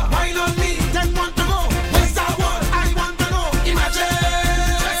slut, whine on me, then want to go. Where's that one? I want to know. Imagine,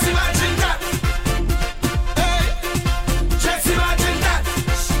 just imagine that. Hey, just imagine that.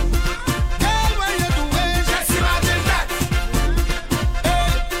 Girl, what you doing? Just imagine that.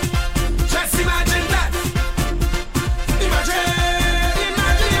 Hey, just imagine that. Imagine.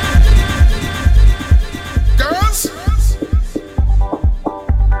 Girls,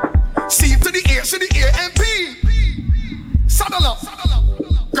 see to the ear, MP. Saddle up.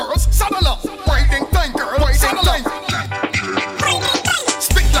 Girls, saddle up. Waiting time, girl. Waiting time.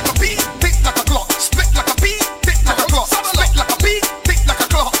 Spit like a bee, tick like a clock. Spit like a bee, tick like a clock. Spit like a bee, tick like a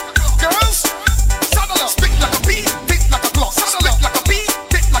clock. Girls, saddle up. Spit like a bee, tick like a clock. Spit like a bee,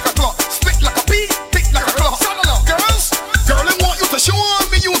 tick like a clock. Spit like a bee, tick like a clock. Saddle up. Girls, girl, I want you to show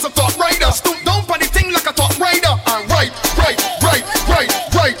me use a thought rider. Stoop down for the thing like a thought rider. And right.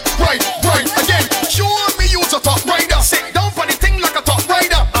 Again, show me use a thought rider. Sit down for the thing like a thought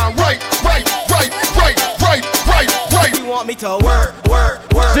rider. And right. You want me to work.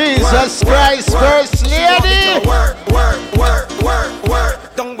 Jesus Christ, First Lady. Work.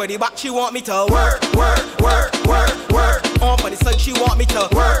 Don't worry back, she want me to work. On for the side, she want me to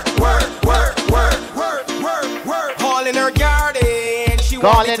work. All in her garden, she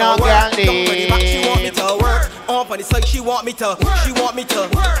want me to work. Don't worry back, she want me to work. On for the side, she want me to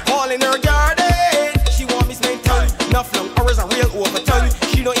work. All in her garden, she want me spend time. Enough long hours a real overtime.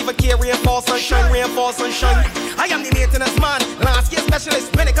 She don't even care rainfall, sunshine. I am the maintenance man, last year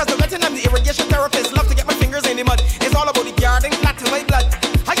specialist. When it comes to wetting, I'm the irrigation therapist. Love to get my fingers in the mud. It's all about the garden, not in my blood.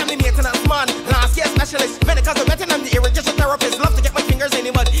 I am the maintenance man, last year specialist. When it comes to wetting, I'm the irrigation therapist. Love to get my fingers in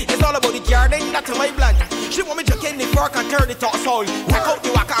the mud. It's all about the garden, not in my blood. She want me to get in the fork and turn it to a soul. Whack out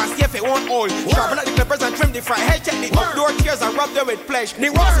the whacker and see if it won't all. Sharpen up the clippers and trim the front head. Check the outdoor tears and rub them with flesh. The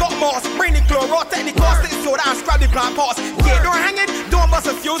rocks got moss, bring the chloro, take the caustic soda and scrub the plant pots. Yeah, don't hang it, don't bust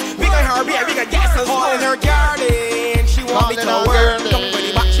a fuse. We can hurry, we can get some all in her garden. She want me to work. Don't put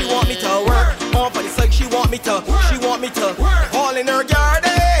it back, she want me to work. On for the side, she want me to work. All in her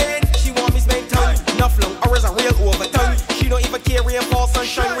garden. She want me spend time. Enough long hours a real overtime. She don't even care rainfall,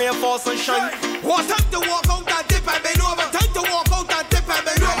 sunshine. Want time to walk out and dip and bend over. Time to walk out and dip and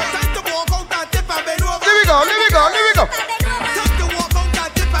bend over. Time to walk out and dip and bend over. Here we go. Time to walk out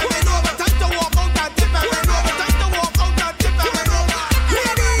and dip and bend over. Time to walk out and dip and bend over. Time to walk out and dip and bend over.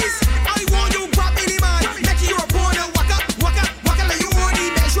 Ladies, I want you pop any man. Make your opponent walk up like you want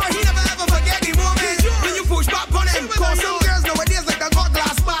it.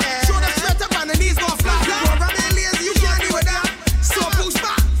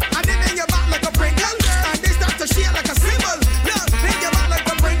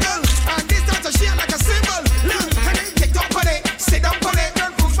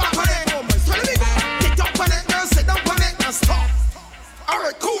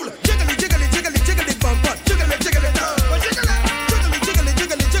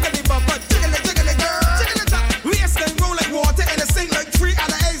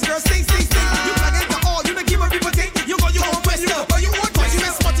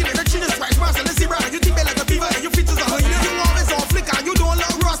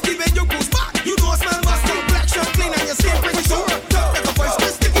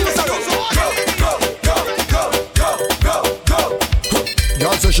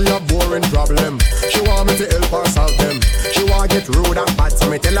 it rude and bad. So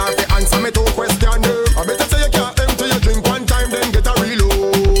me tell her to answer me two questions. I better say you can't empty your drink one time, then get a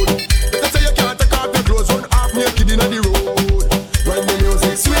reload. Better say you can't take off your clothes, run half naked in the road. When the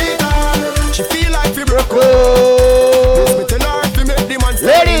music sweeter, she feel like she broke out. Me tell her to make the man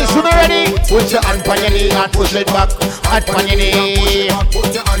stand. Ladies, you ready? Put your hand on your knee and push it back. Hand on your knee.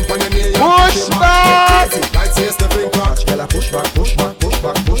 Put your hand on your knee. Push back. Like say Stephen Crouch. Girl, push back, push back, push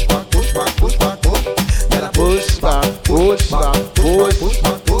back, push back, push back, push back, push. Girl, push back, push back, push, push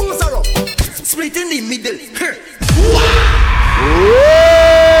back, push her up. Split in the middle.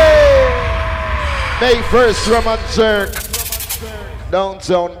 May 1st, Rum and Jerk.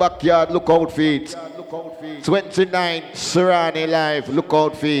 Downtown backyard, lookout feet. 29, Serrani live,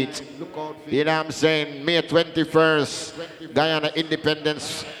 lookout feet. You know what I'm saying? May 21st, Guyana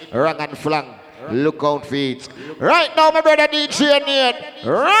Independence, rang and flang, lookout feet. Right now, my brother DJ Nate,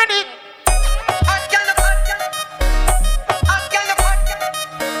 run it.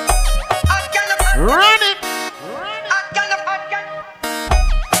 Run it.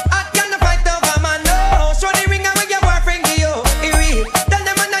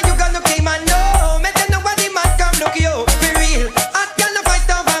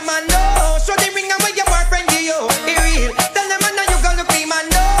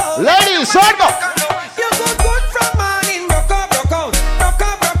 Ladies, son, go. You go good from morning, broke out, broke out, broke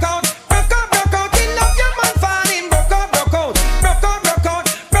out, broke out, broke out, broke out. In love your man falling, broke out, broke out, broke out, broke out,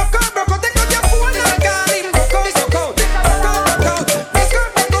 broke out, broke out. Take out your phone and call him, broke out, broke out, broke out, broke out, broke out,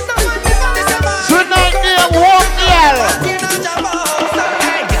 broke out. No man never this a man. Tonight, dear, walk, girl.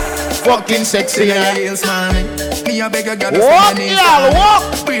 Fucking sexy in heels, mommy. Me a beg a girl to walk, spend girl, walk.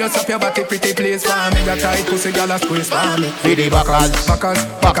 Brace up your body, pretty place for me. Got tight pussy, girl a squeeze for me. For the backers,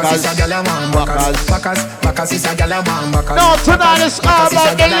 backers is a girl a man. Backers is a girl a man. No, tonight is all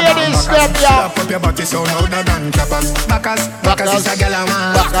about the ladies, them, yeah. Slap up your body so louder than clappers. Backers is a girl a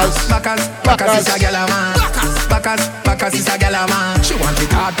man. Backers is a girl a man. Backers is a girl a man. She want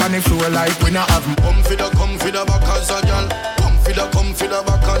it hard on the floor like we not have. Come for the backers a girl. Come for the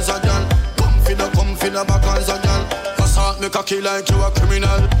backers a girl. Come for the backers a girl. Assault me cocky like you a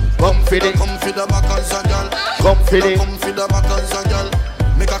criminal. Come for the backers a girl. Come for the backers a girl.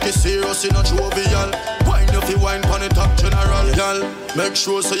 Make a kiss serious in a jovial. Wine if you wine pon the top general. Girl, make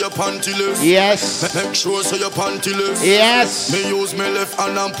sure so your pantyless. Yes. Make sure so your pantyless. Yes. Me use me left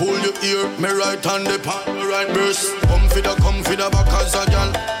hand and pull your ear. Me right hand the pan, me right breast. Come for the backers a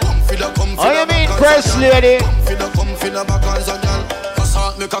girl. Come for the Oh, you mean press lady? Come for the backers a girl.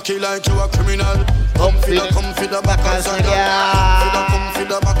 Assault me cocky like you a criminal. Come for the backers a girl. Come for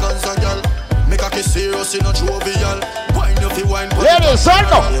the backers a girl. Make a kiss serious in a jovial. Wine if you wine. Ladies, son,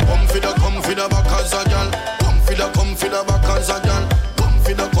 go. Come for the backers a girl. Come for the backers a girl. Come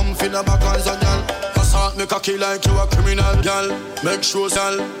for the backers a girl. Assault me cocky like you a criminal, girl. Make sure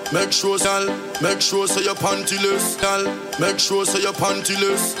so your pantyless, girl. Make sure so your pantyless, girl. Make sure so your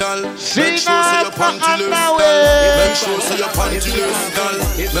pantyless, girl. Make sure so your pantyless, girl.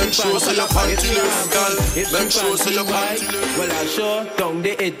 Make sure so your pantyless, girl. Make sure so your pantyless. Well, I sure don't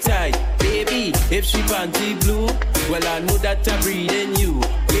they it tight, baby. If she panty blue, well I know that I'm breathing you.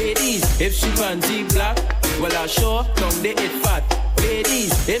 Ladies, if she panty black, well I sure don't they it fat.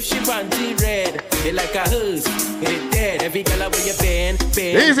 Ladies, if she panty red, it like a hearse, it dead. Every girl with your band.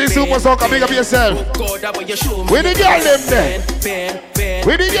 Easy Super Soca, big up yourself. We the girl them there.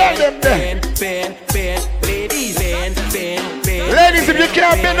 We the girl them there. Ladies, if you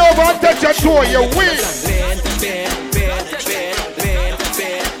can't bend over and touch your toe, you win.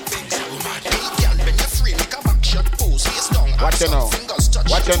 Watch you now.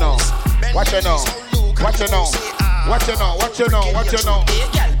 Watch you now. Watch you now. Watch you now. Watch you now, watch you now, watch you now. Hey,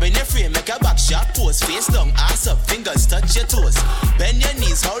 girl, bend your frame, make a back shot pose. Face down, ass up, fingers touch your toes. Bend your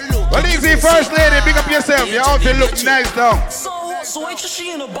knees, how low? Well, easy, first lady, big up yourself. Your outfit look nice now. So wait till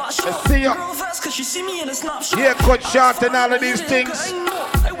she in a box shop. Let's see ya. Cause she see me in a snapshot. Yeah, cut short and all of these things.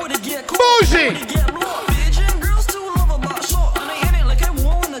 Bougie.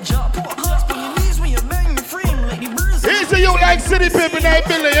 Easy, you like city people in that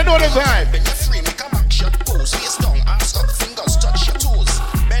building, you know the vibe.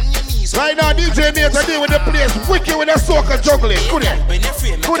 Right now, DJ Nate are dealing with the place wicked with a soca juggling. Good there. Good there.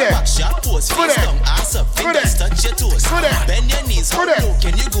 Good there. Good there. Bend your knees, how low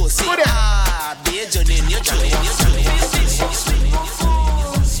can you go? Say,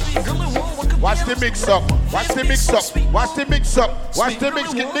 watch the mix up. Watch the mix up. Watch the mix up. Watch the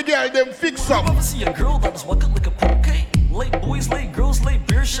mix. Get the girl them fix up. See a girl that was walking like a poke. Late boys, late girls, late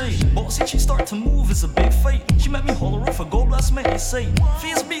beer shade. Bossy, she start to move, it's a big fight. She met me holler off a gold blast, make me say,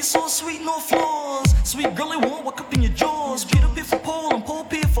 face beat so sweet, no flaws. Sweet girl, it won't walk up in your jaws. Peter pit for pole and pole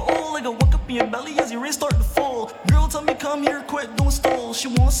pit for all. Like a walk up in your belly as your rain start to fall. Girl, tell me come here, quick, don't stall. She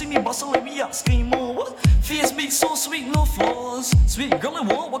wanna see me bustle like me out, scheme on what? Face beat so sweet, no flaws. Sweet girl, it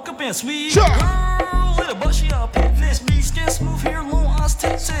won't walk up in sweet girl. Little butt, she out pit face beat, skin smooth hair, long ass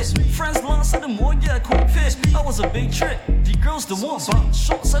tits. Friends lost at the more, yeah, quick fish. That was a big trick. The girls the one bop.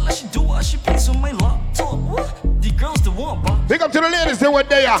 Shorts, I let she do what she pays on my laptop. What? The girls the one bop. Big up to the ladies, they what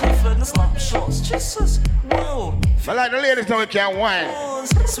they are. Shorts, Jesus, whoa. I like the ladies know we can't whine.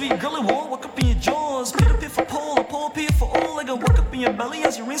 Sweet girl, it won't walk up in your jaws. Peter pit for pole, a pole pit for all. Like a walk up in your belly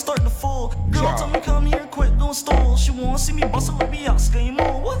as your rain start to fall. Girl, tell me come here, quick, don't stall. She wanna see me bustle like me out, scheme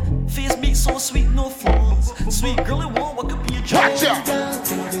on what? Face beat so sweet, no flaws. Sweet girl, it won't walk up in your jaws.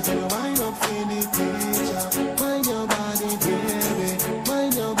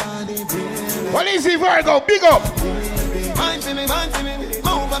 Well, easy Virgo, big up. Mind for me,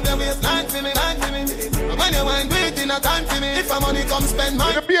 move up your waistline for me, mind for me. When you mind, wait in a time for me. If my money come spend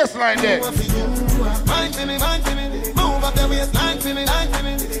mine. The baseline there. Mind for me, move up your waistline for me, line for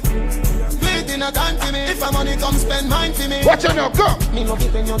me. Wait in a time for me. If my money come spend mine for me. Watch out now, go. Me love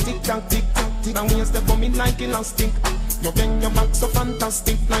it when you tick tock, and when you step on me like elastic. You bend your back so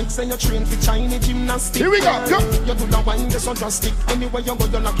fantastic, like say you train for Chinese gymnastics. Here we go, go. You do the wine, just so drastic. Anywhere you go,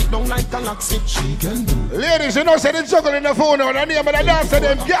 you knock it down like a lock stick. She can do. Ladies, you know, say they juggle in the phone now. The name of the dancer,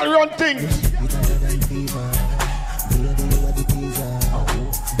 them girl run things.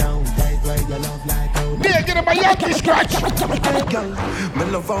 Yeah, get him a Yankee scratch. Me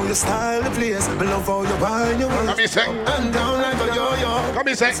love how you style the place. Me love how you wine your waist. Come here, say. And down like a yo-yo. Come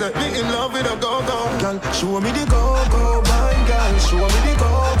here, say. Me in love with a go-go. Girl, show me the go-go wine, girl. Show me the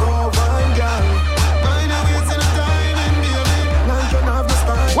go-go wine, girl. Find a way to the diamond, baby. Like you have the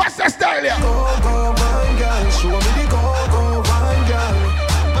spine. What's the style here? Go-go wine, girl. Show me the go-go wine, girl.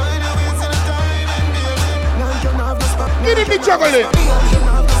 Find a way to the diamond, baby. Like you have the spine. Get him the juggling.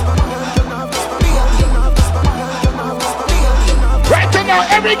 Now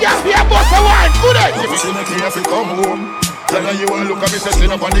every girl be a boss of wine, good day. If you see me clear, if you come home. Tell her you want look at me, say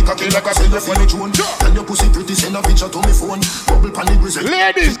sit up on the cocky like I say you funny tune. Tell your pussy pretty, send a picture to me phone. Bubble pan the grizzly.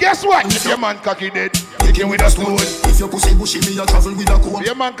 Ladies, guess what? If your man cocky dead, lick him with a stone. If your pussy bushy, me a travel with a comb.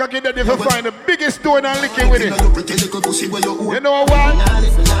 Your man cocky dead, if you find the biggest stone and lick him with it. You pretty little pussy where you own. You know what?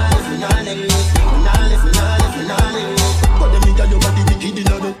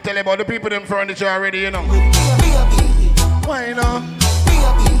 Tell about the people in furniture already, you know. Why not?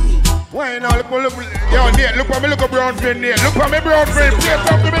 Why now? Look, yo, Nate, look at me, look at brown friend, Nate. Look at me, brown friend. Play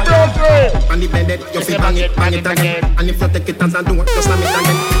something to me, brown friend. And the bed, you feel bang it again. And if you take it as a do, just slam it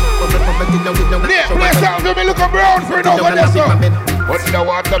again. Nate, play something to me, look at brown friend over there, so.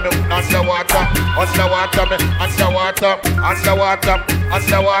 Underwater, me, underwater, underwater, me, underwater, underwater,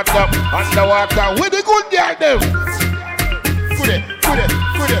 underwater, underwater. Where the good girl, them? Good, good,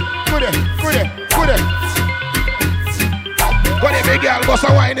 good, good, good, good. Go the big girl, bust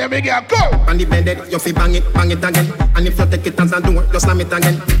a wine, the big girl, go! And the bed, you feel bang it again. And if you take it as a do, just slam it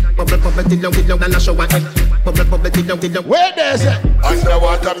again. Bubble, bubble, till you, and I show what head. Bubble, bubble, till you. Where there's it?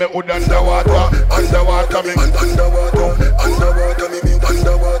 Underwater, me wood underwater. Underwater, me underwater. Underwater, me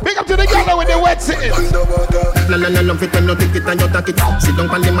underwater. Big up to the girl with the wet city. Underwater. No, love it when you take it and you take it. Sit down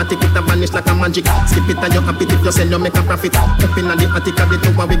on the mat, take it and vanish like a magic. Skip it and you happy if you sell, you make a profit. Up in the attic, of the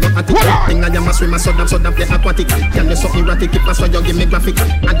two, we go at it. Thing I am a swimmer, so that play aquatic. Can you so erratic, keep us so you give me graphic.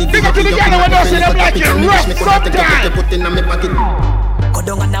 Big up to the girl with us in the black and rough sometime. Put in my pocket. Go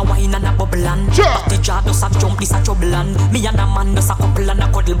down and a wine and a bubble and the jar does a jump, this a trouble and me and a man does a couple and a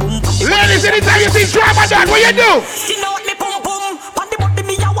cuddle boom. Ladies, anytime you see drama done, what you do? You know what me boom boom, pan the body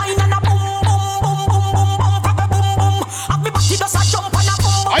me a wine and a boom boom boom boom boom boom boom boom. Have me body does a jump and a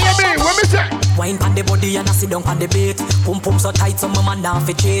boom. I mean, what me say? Wine pan the body and a sit down pan the bait. Pum pum so tight so my man now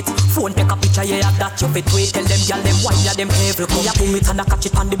fit cheat. Phone take a picture yeah that you fit wait. Tell them girl them wine ya them every come. Me a pull it and a catch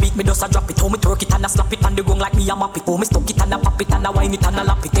it on the beat me does a drop it. How me twerk it and a slap it on the gong like me a map it. How me stuck it and a pop it and a wine it and a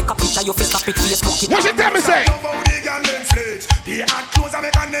lap it. Take a picture you fit slap it Facebook it. What's it tell me say? Love how the girl them flex. The hot clothes I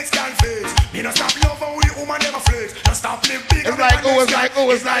make a next girl face. Me no stop love how the woman never flex. No stop live big. It's like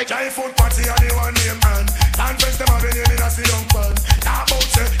it's like. Giant foot party and the one name man. Land friends them have been in a sit down pan. Talk about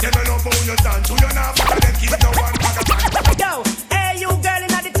say you no love how you dance. You not fuck them keep no one bag of man. Yo, hey you girl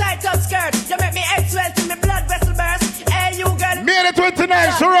in the tight up skirt. You make me head swell to me blood vessel burst. Hey you girl. May the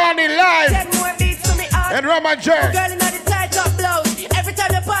 29th surrounding live. Take more beats to me heart. And Roman Jerk. Girl in the tight up blouse. Every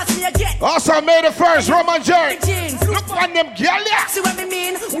time you pass me Also made the first Roman jerk. Look on them girl, yeah. See what me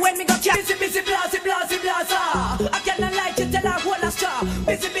mean? When me got busy, busy, blase, blase, blase. I cannot like you tell her hold a straw.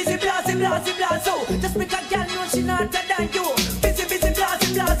 Busy, busy, blase, blase, blase. Just make a girl know she not better than you. Busy, busy,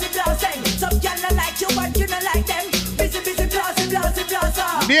 blase, blase, blase. Some girl not like you, but you not like them. Busy, busy, blase, blase,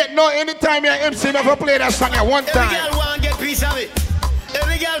 blase. Didn't know anytime your MC never play that song at one time. Every girl want get piece of it.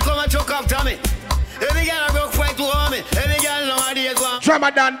 Every girl come and choke up to me. Every girl I broke fight to harm me. Every girl nowadays want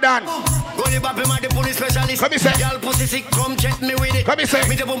drama done. Go the bap him at the police specialist. Come say. Girl pussy sick, come check me with it. Come say.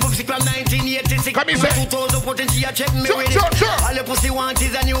 Me the bump sick from 1986. Come say. 2014 she a check me with it. All the pussy want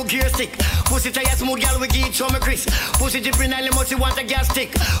is a new gear stick. Pussy tire smooth girl we give show me Chris. Pussy dripping and must want a gas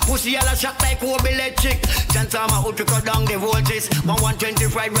stick. Pussy all a shot like Kobe electric. Chance I'm out to cut down the voltage.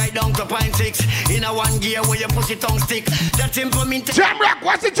 125 right down to 0.6. In a one gear where your pussy tongue stick. That's simple mean. Jam rock,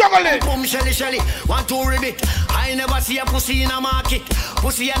 what's the juggling? Boom shelly shelly. Want to ribbit. I never see a pussy in a market.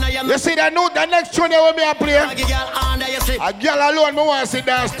 Pussy and I am. You see that note, the next tune with me I play? A girl alone, me want to sit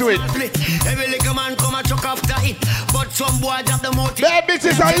dance to it. Every little man come and chuck after it. But some boy drop the mouth. That bitch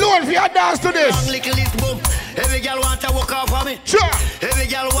is alone for your dance to this. Little list boom. Every girl want to walk off on me. Sure. Every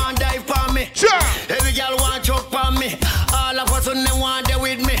girl want dive on me. Sure. Every girl want choke on me. All of us on them want there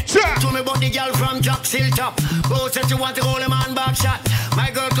with me. Sure. To me about the girl from Jack Hilltop. Go said you want the goalie man back shot.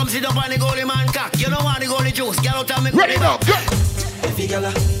 My girl come sit up on the goalie man cock. You don't want the goalie juice. Girl out of me. Ready now, go. Every girl,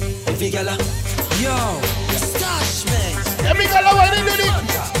 yo, stash man. Every girl, what you do this?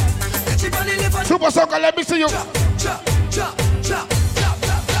 Super Soka, let me see you.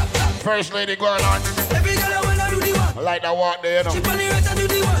 First lady going on. Every girl wanna do the one. I like that walk there, you know.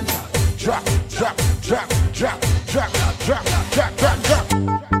 Drop.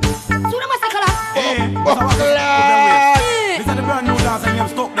 This is the brand new dance and you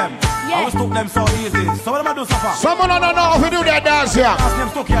stuck them. I will stuck them so easy. So what am I do so far? Someone don't know if we do that dance here. Them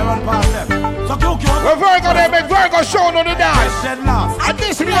stuck here run past them. So cute. When Virgo they make Virgo show on the dance. And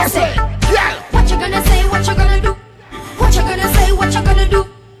this me I say, yeah. What you gonna say? What you gonna do? What you gonna say? What you gonna do?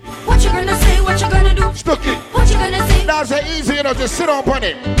 What you gonna say? What you gonna do? Stuck it. What you gonna say? That's easy, you know, just sit on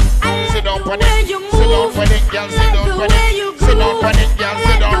it. Sit down on it. Sit down on it, girl. Sit down on it. Sit down on it, girl.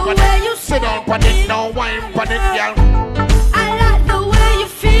 Sit down on it. Sit down on it. Now wine on it, girl. I like the way you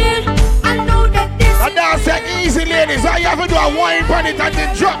feel. I know that this. And that's easy, ladies. All you have to do a wine on it and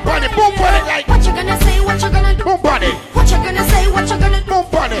then drop on it. Boom on it like. What you gonna say? What you gonna do? Boom on it. What you gonna say? What you gonna do?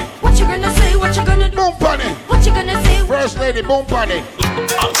 Boom on it. What you gonna say? What you gonna do? Boom on it. What you gonna say? First lady, boom on it.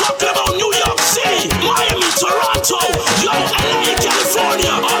 I'm talking about New York City, Miami, Toronto, yo, LA,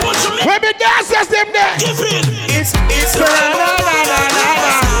 California, all what you mean. Where the dancers them there? Give it. It's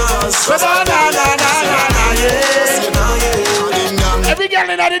every girl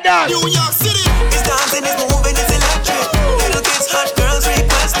in the dance. New York City. It's dancing, it's moving, it's electric. Little kids, hot girls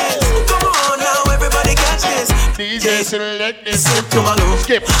requesting. Come on now, everybody catch this. DJ select this. Skip to my loop.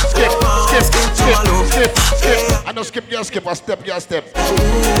 Skip. I don't skip your skip, I step your step.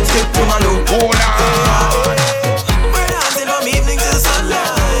 Skip to my loop. Hold on. We're dancing from evening till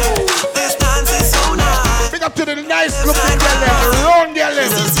sunlight. This dance is so nice. Big up to the nice looking girl, round girl.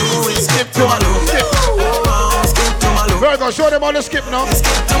 Skip to my loop. Skip to my loop. Virgo, show them all the skip now.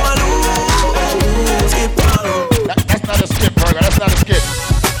 Skip to my loop. Skip to my loop. That's not a skip, Virgo. That's not a skip.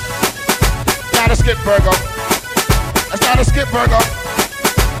 Not a skip, Virgo. That's not a skip, Virgo.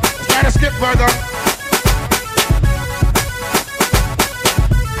 It's not a skip, Virgo.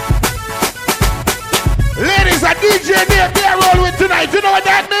 Ladies, a DJ near me roll with tonight. You know what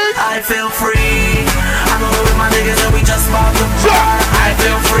that means? I feel free. I'm over with my niggas and we just bought the bar. I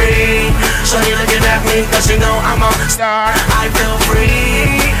feel free. Shorty looking at me cause she know I'm a star. I feel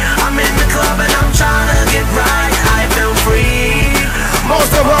free. I'm in the club and I'm trying to get right. I feel free. Most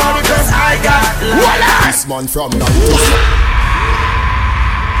of all because I got life. This man from now.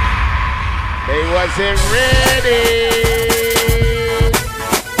 They wasn't ready.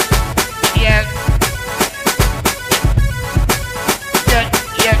 Yeah.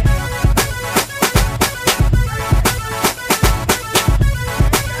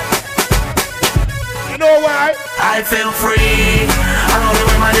 You know why? I feel free. I'm over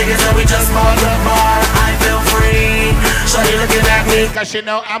with my niggas and we just bought the bar. I feel free. Shorty looking at me cause she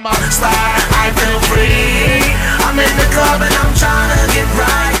know I'm a star. I feel free. I'm in the club and I'm trying to get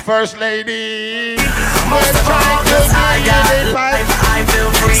right. First lady. Most of all cause I got life. I feel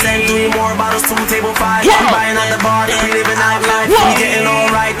free. Send 3 more bottles to table 5. We buying on the bar, we living nightlife. We getting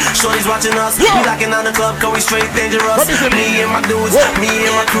alright. Shorty's watching us. We locking on the club cause we straight dangerous. Me and my dudes, me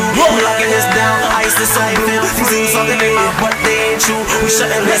and my crew. We locking this down. Ice is so blue. These dudes talking in my butt, they ain't true. We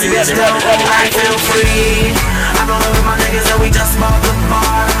shutting this bitch down. I feel free. I'm rolling with my niggas and we just bought the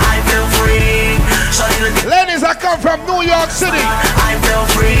bar. I come from New York City. I feel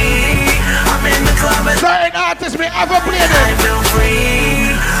free. I'm in the club and certain artists may ever play them. I feel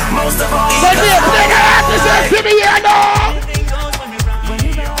free. Most of all, but me a play the artists, give me here now.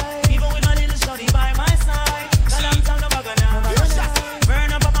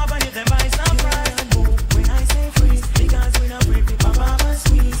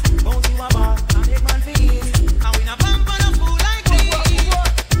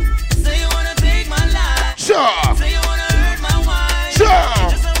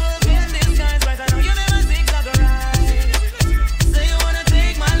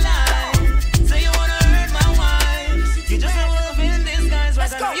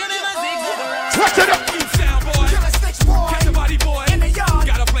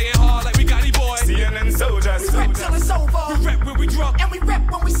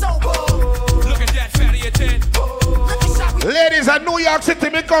 Ladies at New York City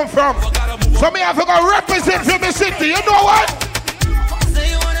me come from. So me have to go represent for me city. You know what?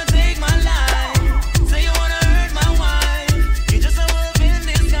 Say you wanna take my life. Say you wanna hurt my wife. You just a wolf in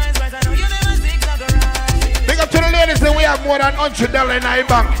disguise, right? I know you never zigzag around. Big up to the ladies that we have more than $100 in our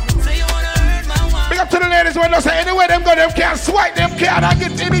bank. Say you wanna hurt my wife. Big up to the ladies when they say anywhere them go, them can't swipe, them can't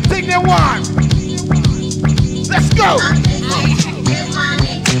get anything they want. Let's go.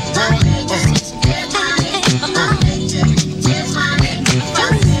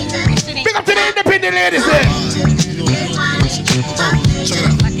 Big up to the independent ladies there.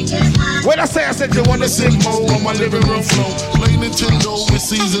 When I said you wanna sit more on my living room floor. Play Nintendo with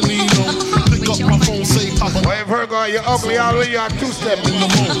Seasonino. Pick up my phone, say Papa. Well, Virgo, you're ugly, all you are two-step in the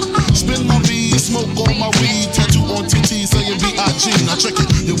moon. Spin my V, smoke all my weed. Tattoo on TT, saying B.I.G. Now check it.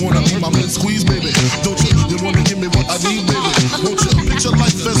 You wanna be my man squeeze, baby? Don't you? You wanna give me what I need, baby? Won't you? Picture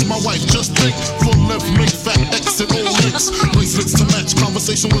life as my wife. Just think. Full left, make fat X and all links. Bracelets to match.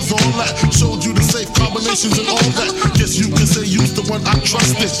 Conversation was all that. Showed you the safe combinations and all that. Guess you can say you's the one I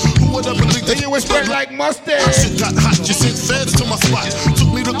trusted. Who would ever think that you was spread like mustard? Shit got hot. You sent feds to my spot.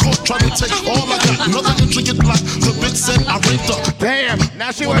 Took me to court, tried to take all I got. Another intricate plot. The bitch said I raped her. Damn.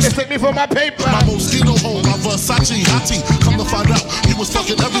 Now she wanna stick me for my paper. My Moschino home, my Versace hottie. Come to find out, he was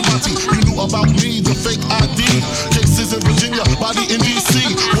fucking everybody. You knew about me, the fake ID. Cases in Virginia, body in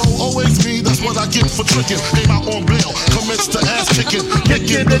DC. Won't always me, that's what I get for tricking. Came out on bail, commenced to ass kicking.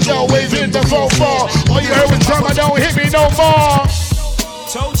 Kicking the door, waving the 4-4. All you heard was drama, don't hit me no more.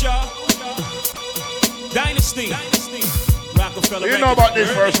 Told y'all. Dynasty. Rockefeller. You know about this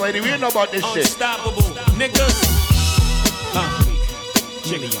first lady, we know about this shit. Unstoppable, niggas.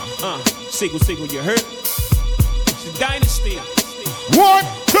 Jiggy, Sickle, you hurt? It's a dynasty. 1,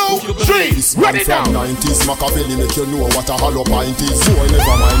 2, 3, run it down. 90s Machiavelli make you know what a hollow pint is. So I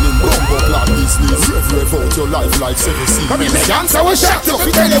never mind him, bumbo clad business. Rev out your life like 7 seas. Come in, the dancer was shot to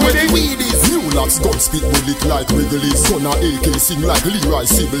tell you where the weed is. New locks gun spit bullet like Wrigley's. Gonna AK sing like Leroy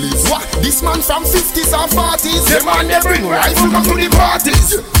Sibbles. What? This man from 50s and 40s. The man they bring rifle come to the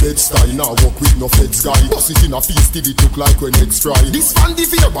parties. Dead style now walk with no feds guy. Bust it in a feast till it look like when eggs fry. This fan the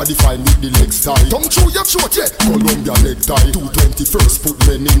fear body fine with the legs tie. Tongue through your throat, yeah. Columbia leg tie. 221st put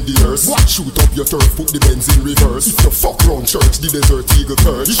men in the earth. What? Shoot up your turf, put the Benz in reverse. If you fuck round church, the desert eagle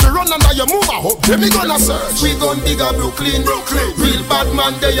curse. If you run under your move, I hope then we gonna search. We gon' dig a Brooklyn. Real bad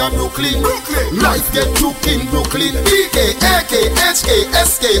man, they are Brooklyn. Life get took in Brooklyn. BK, AK, HK,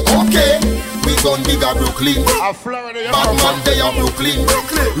 SK, okay. We gon' dig a Brooklyn. Bad man, they are Brooklyn.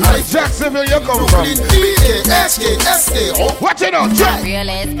 Life Jacksonville, you come from. BK, HK, SK, oh. Watch it out, Jack. Real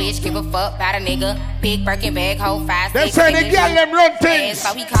ass bitch, give a fuck about a nigga. Big Birkin bag, hold 5, 6. Them say the girl them run things.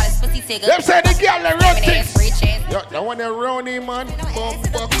 So he call his pussy tigger. Them say the girl them run things. Rich ass. Yo, that one that Ronnie man. Drop a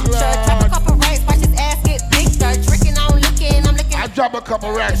couple racks, watch his ass get big. Start tricking, I'm looking. I drop a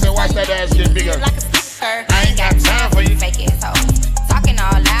couple racks and watch that ass get bigger. Like a sticker. I ain't got time for you fake ass hoes. Talking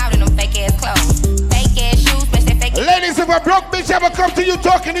all loud in them fake ass clothes. Fake ass shoes, bitch, they fake. Ladies, if a broke bitch ever come to you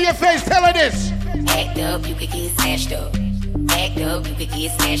talking to your face, tell her this. Act up, you could get snatched up. Act up, you could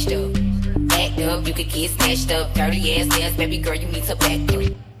get snatched up. Act up, you could get snatched up. Dirty ass ass, baby girl, you need to back up.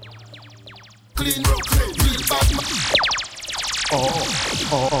 Clean, real bad man.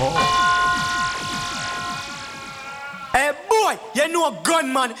 Hey boy, you know a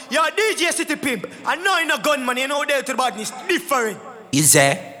gunman. You're a DJ City Pimp. I know you're a gunman, you know there to the badness. Different. Is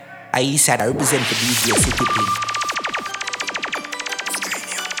there? I said I represent the DJ City Pimp.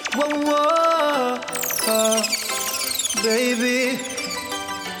 Whoa, baby.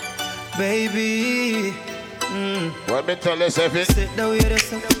 What me tell you, Sefi? Sit down with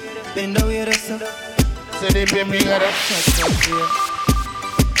us, bend down with us. City Pimp,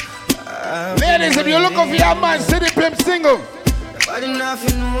 Ladies, if you're looking for your man, City Pimp single. Nobody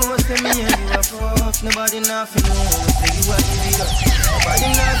nothing knows, say me and you are fuck. Nobody nothing knows, say you are the leader.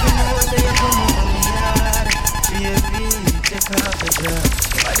 Nobody nothing knows, say you come over me yard. Baby, take off the job.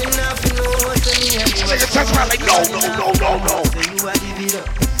 Nobody nothing knows, say me and you are fuck. Like, no. Say you are the leader.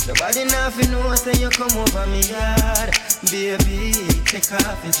 Nobody nothing knows, say you come over me yard. Baby, take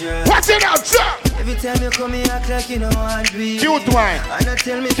off the job. Watch it out, sir. Every time you come here, act like you know I do it. Cute wine. And I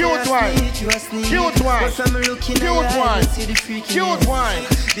tell me Cute wine. Cute wine. But from looking Cute at wine. you, see the freaky. Cute wine.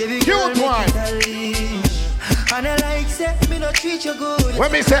 Baby Cute girl, wine. make it a leash. And I like say, me no treat you good.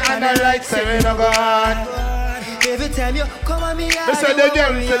 When me say and I like say me no good. Every time you come on me yard, me say the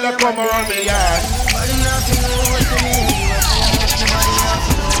girl till you come around me yard. Nobody nothing knows to me.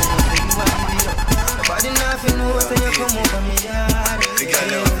 Nobody nothing knows till you come over me yard.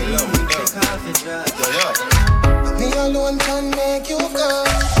 Me alone can make you go.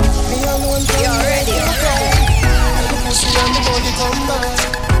 Me alone can make you go. The pussy and the body come back.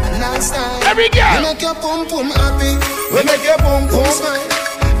 Nice time. Every girl. We make your pum pum happy. We make your pum pum smile.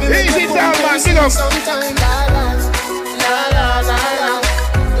 Easy down, man. Big up. Sometime la la la la la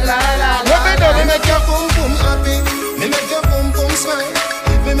la la la. We make your pum pum happy. We make your pum pum smile.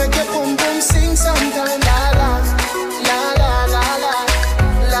 We make your pum pum sing sometime la la la la la la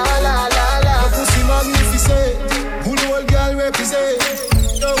la la la la. Pussy magnificent. Good old girl represent.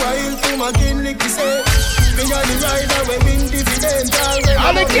 The wild to my kin lick say. Me and the rider we win dividend.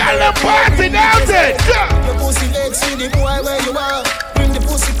 All the girl are party now then. Your pussy legs see the boy where you are. Bring the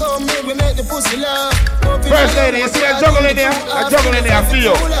pussy come here, we make the pussy laugh. First lady, you see a juggle in there? A juggle in there for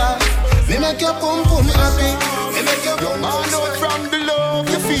you. We make your pum pum happy. We make your pum pum out from the love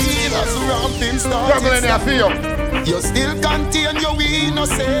you feel as the ramping starts. Juggle in there for you. You still contain your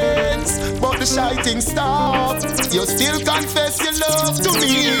innocence, but the shouting stops. You still confess your love to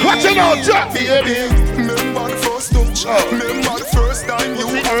me. Watch it out, Jack, baby. Remember the first touch. Remember the first time you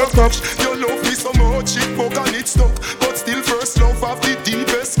ever touched. You love me so much, it broke and it stuck. But still first love of the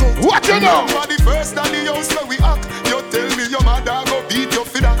deepest cut. Watch it out. Remember the first time the house where we act. You tell me your mother go beat your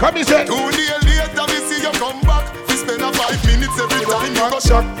for that. Come, he said. 2 days later, we see you come back. We spend a 5 minutes every time you go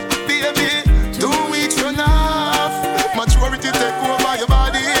shot. Baby, 2 weeks run off. Maturity take over your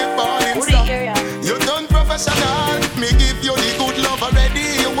body, falling stop. You done professional. Me give you the good love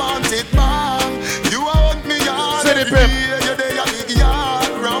already. You want it back. You want me yard. Say the pimp. You're there, you big yard.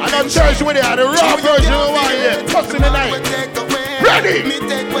 I don't church with it. The raw version of one here. Toss in the night. Ready. Me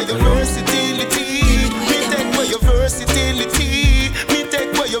take away your versatility. Me take away your versatility. Me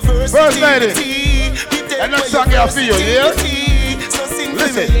take away your versatility. First lady. And that song you feel, yeah? So sing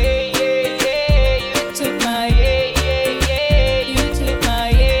listen.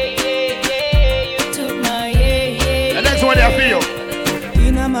 What I feel.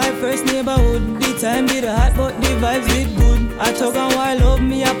 In my first neighborhood, the time did hot, but the vibes did good. I talk and while love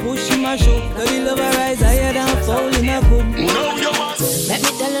me, I push in my show. Cause the love I rise higher than fall in a good. Let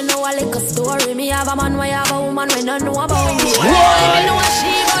me tell you now a little story. Me have a man, why have a woman when I know about me. I know what she,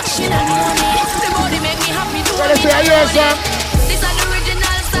 but she don't know me. The body make me happy, do me. This is the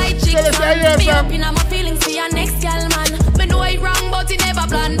original side chick. Me up in my feelings for your next girl, man. Me know it wrong, but it never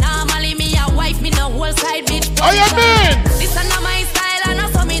plan. Normally me a wife, me no whole side bitch. Oh, you mean? This is not my style and I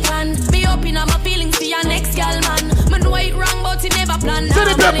saw me done. Me up in my feelings for your next girl, man. Me know it wrong, but it never plan. So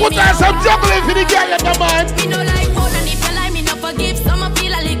the people put on some juggling for the girl, the man. Me no like more than if you like me, no forgive. Some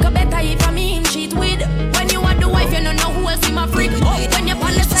feel a little better if I mean cheat with. When you are the wife, you don't know who else in my freak. When you're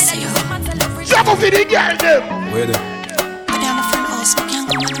on the side, you say man celebrate. Juggle for the girl, them. Where them? I am a friend house, but can't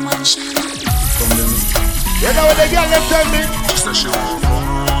come on the mansion. You know what the girl them tell me? She said she won't come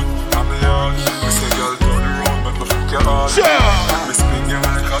around, I'm the yard. Me say girl turn around, make me fuck your heart. Sure. Me spin you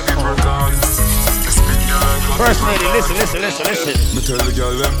like a hypocrite. Me spin you like a First lady, listen. Me tell the girl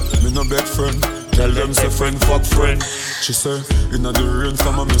them, me no beg friend. Tell them say friend fuck friend. She say, inna the rain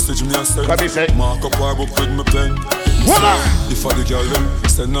from a message me a send. What he say? Mark up our book with me pen. What up? If I the girl them,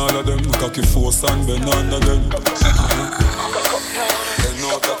 send all of them. Cocky force and bend under them.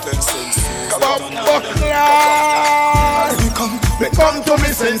 Come on, we come to me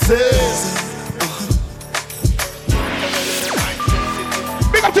senses.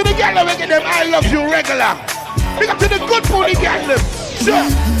 Big up to the girl we get them I love you regular. Big up to the good pony girl them. Sure.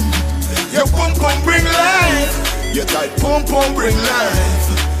 Your pum pum bring life. Your tight pum pum bring life.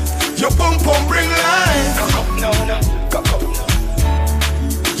 Your pum pum bring life.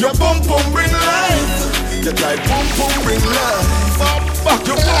 Your pum pum bring life. Your tight pum pum bring life.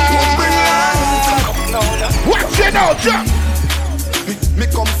 Your pum pum bring life. Watch it out, Jack. Me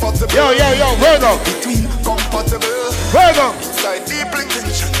comfortable. Yo, Virgo. Between comfortable. Virgo. Inside deep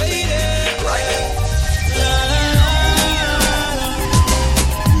tension. Right.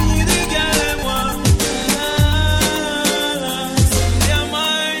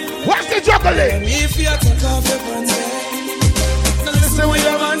 it. If you take off your pants, now listen what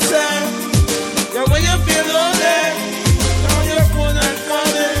your man say. Yeah, when you feel lonely, on your phone and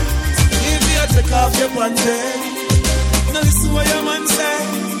calling. If you take off your pants, now listen what your man say.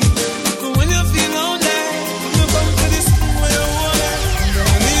 But when you feel lonely, you come to this where you want it.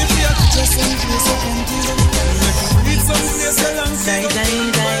 And if you just some place up and deal, need some place along. Die,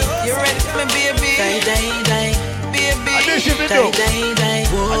 die, die. You ready for me, baby? Die, die, die. Baby, die.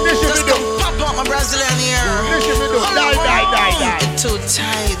 Just come pop up my Brazilian here. Die. Too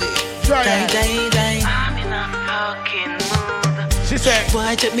tidy. Die. I'm in a fucking mood. She said,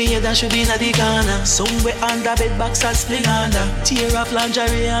 boy, take me here, that should be in the corner. Somewhere under bed box and sling under. Tear off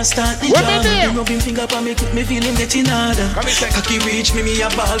lingerie and start the drama. Bring up him finger pa me, me feeling getting harder. Cocky reach me a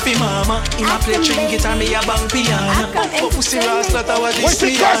ball fi mama. In a play string guitar, me a bang piano. But pussy rasta, that was this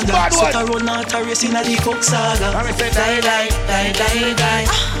me under. So I run out a race in a the coke saga.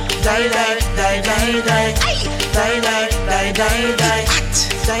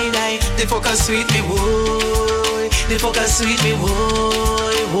 Die. The fucker sweet me, boy. The fucker sweet me,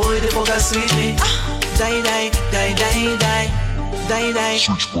 boy. The fucker sweet me. Die.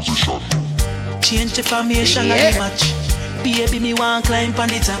 Switch position. Change the formation and the match. Baby, me want climb on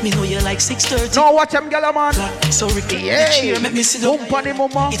the top. Me know you like 6:30. No, watch them, gyal, man. So recline the chair, make me sit up. Bump on the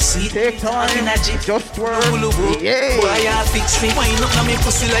mama. It's sweet. Take time. Just work. Yeah. Boy, I fix me. Wine up on me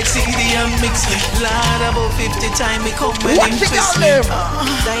pussy like CD and mix me. Lord, about 50 times me come when him twist me.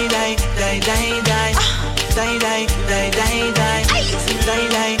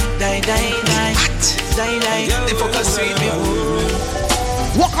 Die. The fucker sweet me.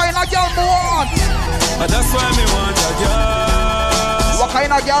 What kind of girl me want? That's why me want a girl. What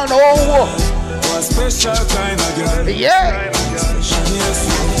kind of girl no? One special kind of girl. Yeah. A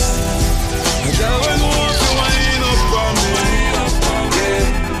girl when want to wind up on me.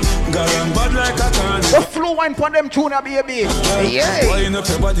 Yeah. Girl I'm bad like a carnival. The flow wine for them tuna, baby. Yeah. Wind up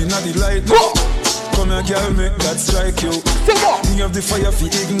your body, not the light. Come here, girl, make that strike you. Me have the fire fi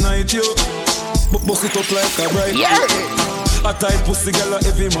ignite you. But bust it up like a bright. Yeah. A tight pussy girl a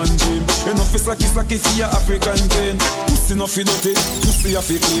every man dream. Enough is like for your African pain. Pussy no fi dirty, pussy a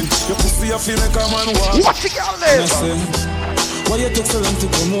fi clean. Your pussy a fi like a man walk. What the girl is? Why you took so long to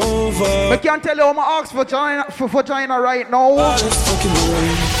come over? I can't tell you how I ask for vagina right now. Just fucking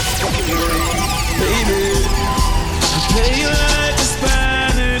baby. Play you like the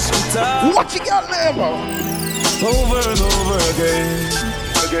Spanish guitar. What the girl name? Over and over again.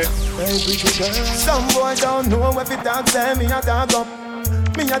 Some boy don't know if it dog say me a dog up.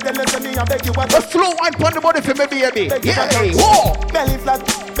 Me a tell them me a beg you what. The slow wine pon the body for me, baby. Yeah. Whoa. Belly flat,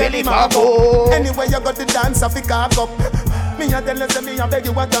 belly marble. Anyway you got the dance of the cock up. Me a tell them me a beg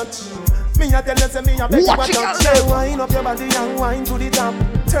you what touch. Me a tell them me a beg you what touch. Say wine up your body and wine to the top.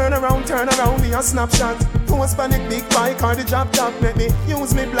 Turn around, me a snapshot. Post panic big bike or the drop top. Let me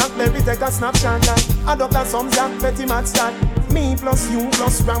use me BlackBerry take a snapshot. Adopt a some Jack Petty match that. Me plus you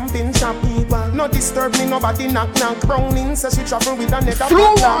plus ramping shop people. No disturb me, nobody knock. Browning says she travel with a net of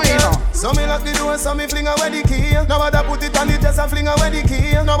black. So me lock the door, so me fling away the key. Nobody put it on the chest and fling away the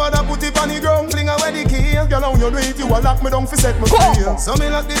key. Nobody put it on the ground, fling away the key. Girl, how you do it, you a lock me down for set me free. So me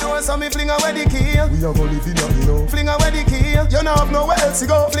lock the door, so me fling away the key. We are gonna live in here, you know. Fling away the key. You know have nowhere else to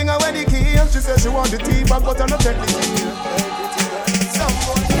go. Fling away the key. She says she want the tea bag, but I not take the key.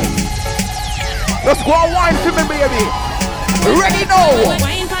 Let's go and wine to me, baby. Ready now.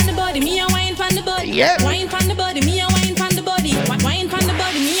 Wine from the body, me a wine from the body. Yeah. Wine from the body, me a wine from the body. Wine from the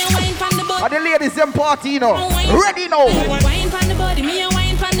body, me a wine from the body. And the ladies them party, you know. Ready now. Wine from the body, me a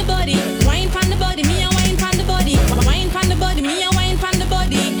wine from the body. Wine from the body, me a wine from the body. Wine from the body, me a wine from the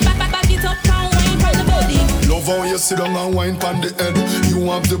body. Back it up, down, wine from the body. Love how you sit down and wine pon the head. You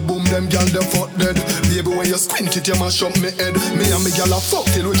have the boom, them gyal them fuck dead. Baby when you squint it, you mash up me head. Me and me gyal a fuck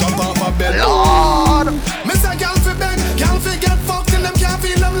till we jump off my bed. Lord, me say gyal fi beg, gyal fi get fucked till them can't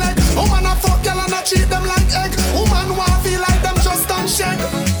feel them leg. Woman a fuck gyal and a treat them like egg. Woman want feel like them just don't shake.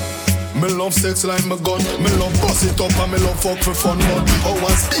 Me love sex like my gun. Me love bust it up and me love fuck for fun. But how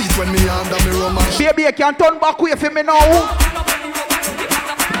I speed when me under me romance. Baby, you can't turn back way for me now.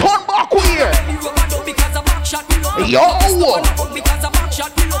 Turn back way. Yo.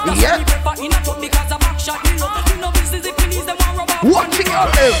 Yeah. Watch it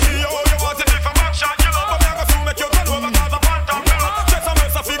out there.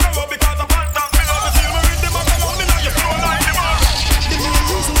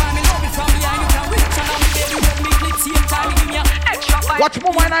 Watch me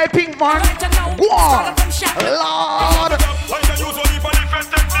when I pink, man. Go on. Lord.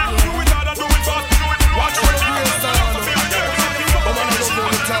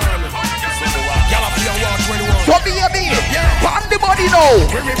 Everybody know.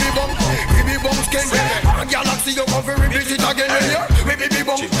 We be bum skin. Galaxy you come very visit again here. We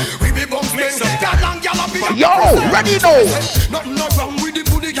be bum skin. Yo, ready now. Nothing not wrong with the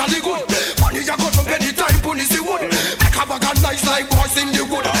booty, girl, the good. Money you got from any time, police the wood. Make a bag of nice like boys in the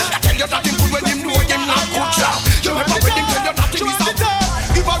wood. I tell you that him good when him know him not good job. You remember when him tell you that him is not good.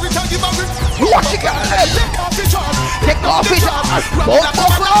 Give a return, give a return. Watch it, girl. Take off the jaws. Take off the jaws.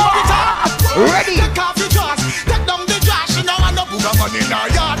 Ready. Take off the jaws. Take down the jaws. You know I know put a man in our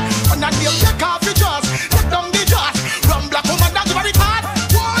yard. And then you take off the jaws. Take down the jaws. Run black woman, that's very hard.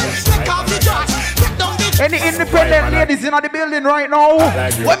 Take off the jaws. Take down the jaws. Any independent ladies in the building right now?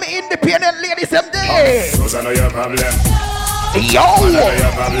 When me independent ladies them there. Those are not your problem. Yo. I know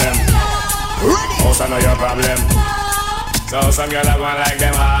your problem. Those are not your problem. So some girl that want like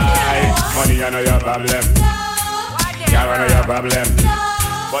them high. Money, I know your problem. Girl, I know your problem.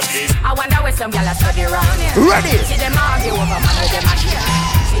 But this I wonder where some gyal study around here. Ready. See them argue over man with them a share.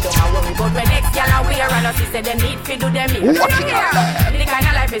 She don't worry about when next gyal are wear and she say they need to do them here. Watch it out. The kind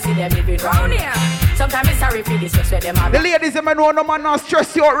of life you see them living round here. Sometimes it's sorry for this where them are. The ladies them know no man not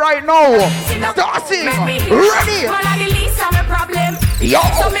stress you out right now. Start sing. Ready. Man are the least of my problem. Yo.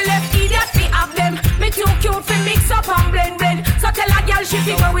 So me left idiot fi have them. Me too cute fi mix up and blend. So tell a gyal she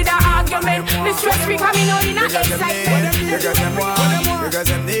fi go with her argument. Me stress free coming out in a excitement. Because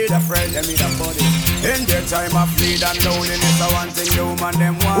them need a friend, them need a buddy. In their time of need and loneliness, I want thing the woman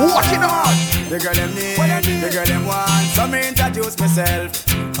them want. Watch it out. The girl them need, the girl them want. So me introduce myself.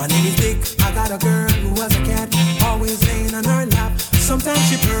 My name is Dick. I got a girl who was a cat, always laying on her lap. Sometimes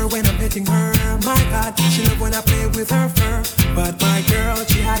she purr when I'm petting her. My God, she love when I play with her fur. But my girl,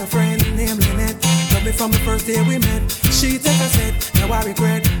 she had a friend named Lynette. Love me from the first day we met. She take a set, now I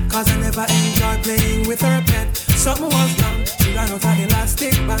regret, cause I never enjoyed playing with her pet. Something was wrong, she ran out of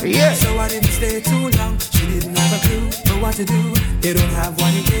elastic band. Yeah. So I didn't stay too long. She didn't have a clue for what to do. They don't have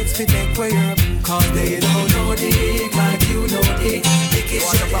what it takes to take way up, cause they don't know Dick like you know Dick. Dick is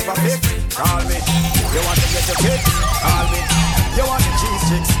your proper fix, call me. You want to get your kicks, call me. You want the cheese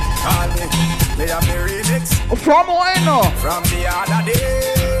chicks, call me. They have the remix. From when? From the other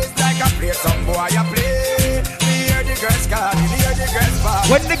days, like I play some boy I play. Me hear the girls call me, hear the girls call.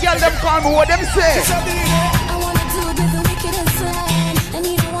 When the girl them call me, what them say? I wanna do it with the wicked and slang. I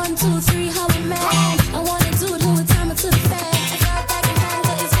need a 1, 2, 3, how we man. I wanna do it with time to the fan. I got back in hand,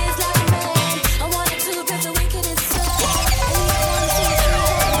 but his face like a man. I wanna do it with the wicked and slang.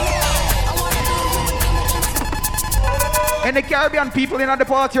 I wanna do it with And the Caribbean people in the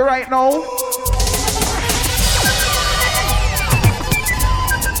party right now.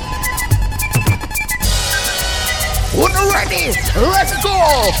 When ready, let's go.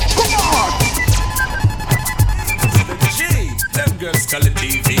 Come on. G, them girls call it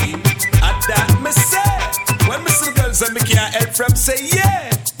TV. At that me say, when me see the girls and me can't help from say yeah.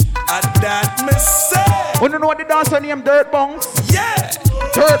 At that me say. When you know what the dancer name Dirt Bongs? Yeah.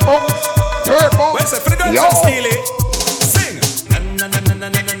 Dirt Bongs. Dirt Bongs. Where's it for the girls Yo. and steal it? Sing. Na na na na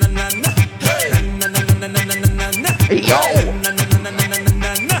na na na na na. Hey. Na na na na na na na na na. Yo. Na na na na na na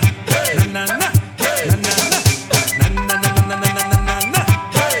na na. Hey. Na na na.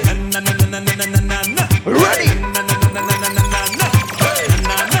 Ready.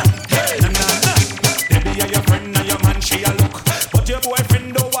 Baby, are your friend or your man? She a look, but your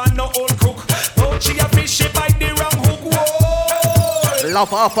boyfriend don't want no old crook. Oh, she a fish, she bite the wrong hook. Whoa.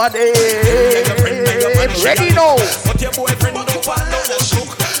 Love off a day. Ready now. But your boyfriend don't want no old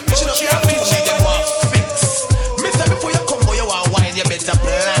crook. Oh, she a fish, she don't want fix. Mister, before you come, boy, you want wine, you better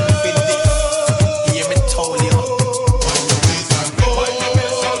plan for this. Hear me tell you.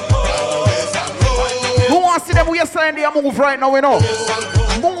 See them we are saying they move right now, you know.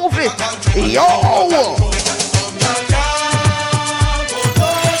 Move it. Yo.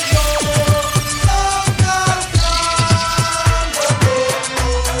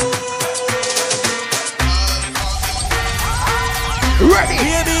 Ready.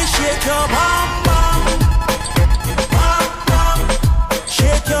 Baby, shake your bum bum. Bum bum.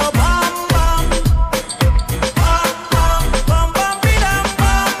 Shake your bum bum. Bum bum. Bum bum. Bidam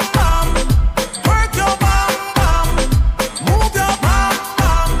bum bum. Work your bum bum. Move your bum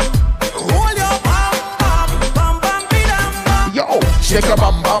bum. Roll your bum bum. Bum bum. Bidam bum. Yo, shake your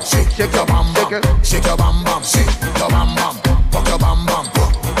bum bum. Shake your bum bum. Shake your bum bum, shake your bum bum, fuck your bum bum,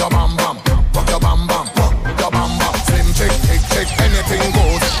 your bum bum, fuck your bum bum, your bum bum. Slim chick, tick, anything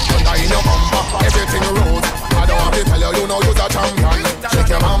goes. Under in your bumper, everything rolls. I don't have to tell you, you know you're a champion.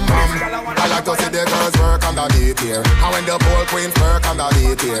 Shake your bum bum. I like to see the girls work on the lead here, and when the ball queens work on the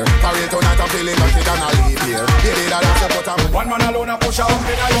lead here. For real tonight I'm feeling like it and I leave here. Baby, that has to put on. One man alone a push a hump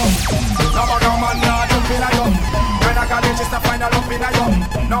in a yum. No bag of man nah jump in a yum. When I call it just a find a in a you.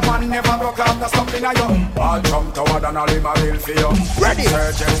 No man never broke off the stuff in a you. All jump toward and all him a real for you. Ready.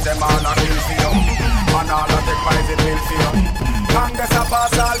 Surgeons them all a real for you. And all a take prize it real for you. Congress a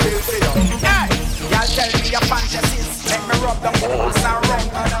pass all real for you. Hey, y'all tell me your fantasies. Let me rub the walls and run.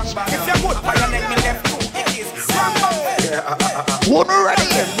 If you're good for your neck, me left two ickies. One ready.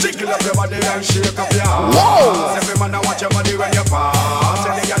 Jiggle up your body and shake up your ass. Whoa. Every man I watch your body when you pass.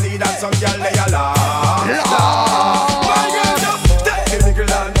 Tell you lead and some girl lay a laugh. My girl just take the wiggle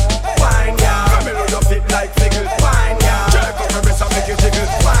and wine, yeah. Come here, you fit like figgle. Wine, yeah. Jerk up your breast and make you jiggle.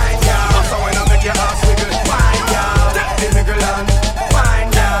 Wine, yeah. Also when I make your ass wiggle. Wine, yeah. Take the wiggle and wine,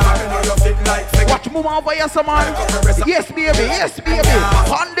 yeah. Come here, you fit like figgle. Watch move over here, some man. Yes, baby. Yes, baby.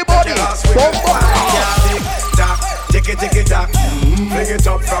 On the body. Boom, boom. Tick it, tack. Fling it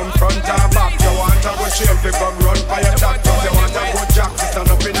up from front and back. You want a good shape, you come run by your jack. You want a good jack, stand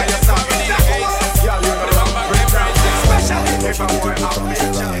up in your sack. Girl, you know I'm great right. Especially if I'm more happy.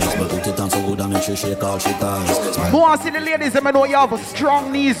 But put it on so good and make sure shake all she ties. Who wants to see the ladies? I know you have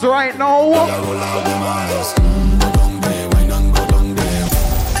strong knees right now. Roll out them eyes.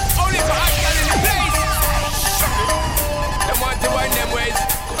 Only for hot girl in the place. Them want to wind them ways.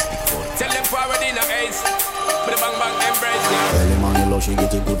 Tell them forward in the ace. But the bang bang embrace now. Early morning love, she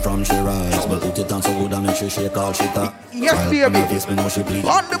get it good from she rise. But put it on so good and make sure shake all she ties. Yes, baby.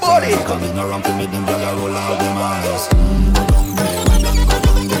 On the body. Coming around to me, them girl roll out them eyes.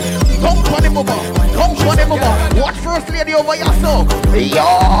 Come for the mama. Come for the mama. Watch first lady over here, so. Yo!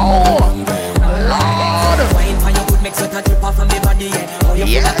 Lord! Wine for your good, make sweat drip off of me body, yeah.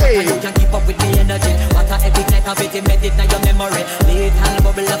 You can keep up with me energy. What a epic like a bit embedded in your memory. Little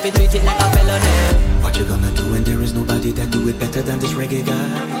bubble up and treat it like a felony. What you gonna do when there is nobody that do it better than this reggae guy?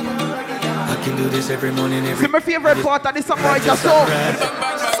 I can do this every morning, every... See my favorite part of this song right here, so.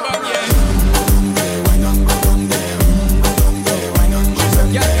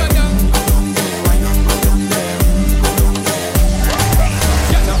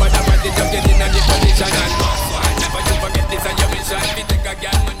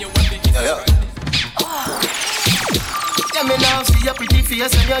 Me now see your pretty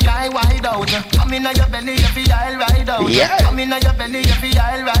face and your eye wide out. Come in your belly, your feel I'll ride out. Yeah. Come in your belly, your feel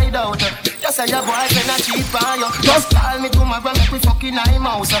I'll ride out. Just say your boyfriend a cheap on you. Just call me tomorrow, make we fucking eye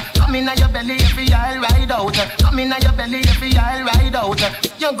mouse. Come in your belly, your feel I'll ride out. Come in your belly, your feel I'll ride out.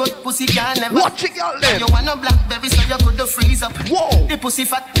 Your good pussy can never. Watch it, y'all. You want a blackberry so you could freeze up. Whoa. The pussy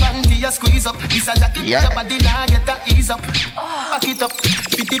fat panty you squeeze up. This a jacket, your body now get a ease up. Back it up,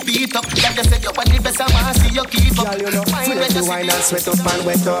 fit the beat up. Yeah, just say your body best I want see you keep up. You wine and sweat up and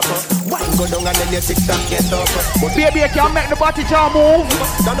wet up. Wine go down and then you tick-tock get up. But baby, you can't make the body jaw move.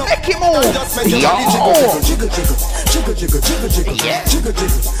 Make it move. Yo! Jiggle, jiggle, jiggle, jiggle, jiggle, jiggle, yeah. Jiggle,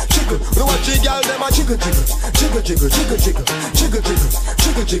 jiggle, jiggle. We want the girl them a jiggle, jiggle, jiggle, jiggle, jiggle, jiggle, jiggle, jiggle,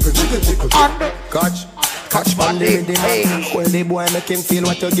 jiggle, jiggle, jiggle, jiggle. Catch Monday, hey. Well, the boy make him feel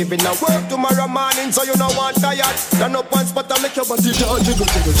what you're giving now. Work tomorrow morning, so you know want tired. Stand up one spot and make your body jiggle, jiggle,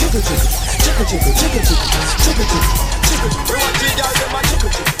 jiggle, jiggle, jiggle, jiggle, jiggle, jiggle, jiggle, jiggle, jiggle. We want the girl them a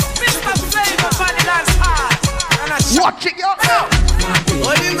jiggle, jiggle. Mr. Flavor, funny dance hard. Watch it, yo!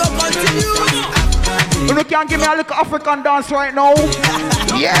 Oh, you go continue. You can't give me a little African dance right now.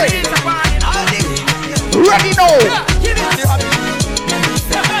 Yeah! Ready now!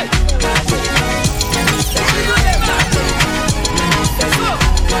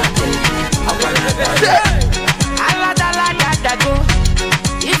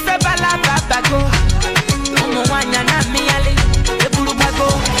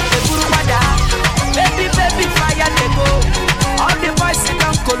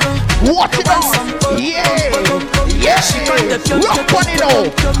 Watch it out! Yeah! Yeah! Rock on it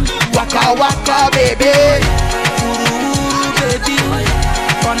out! Waka waka baby! Ooh, baby,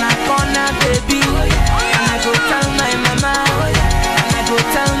 corner, baby. And I go tell my mama, and I go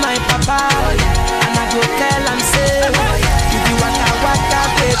tell my papa, and I go tell and say, you be waka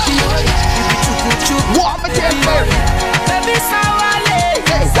baby, you be chuku chuku. What me tell you? Baby sawale,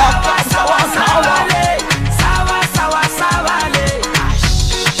 sawa sawale, sawa sawale.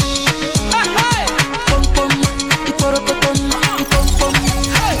 Pom pom, iporokotom, ipom pom,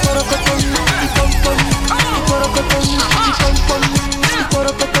 iporokotom, ipom pom, iporokotom, ipom pom,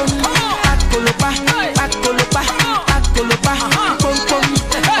 iporokotom. Pakolopa, ipom pom.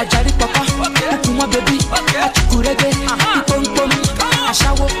 Ajari papa, ukuma baby, achukurege, ipom pom.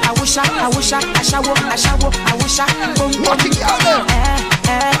 Ashawo, awusha, ipom pom. Watch it out!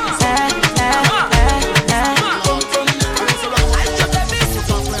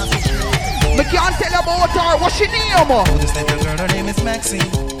 Me can't tell about at her. What's she name? Oh, this little girl, her name is Maxine.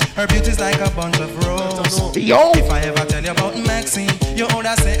 Her beauty's like a bunch of roses. Yo. If I ever tell you about Maxine, you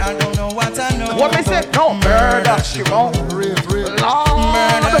older say I don't know what I know. What me say? No, murder she wrote.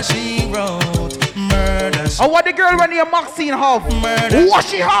 Murder she wrote. Murder she. And what the girl when you Maxine have? Murder. What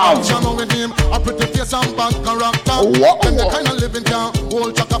she have? Jam with him, a pretty face and bad character. What? Them the kind of living can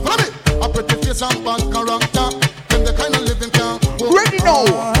hold chaka. Follow me. A pretty face and bad character. Them the kind of living can hold. Ready now.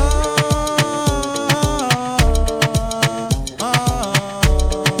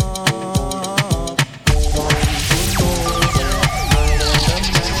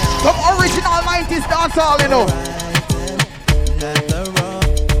 Some original 90s dancehall, you know.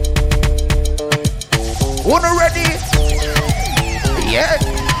 Wanna ready? Yeah.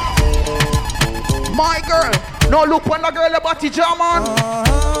 My girl. No look on the girl about the jam on.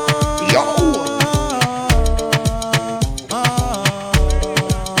 Yo.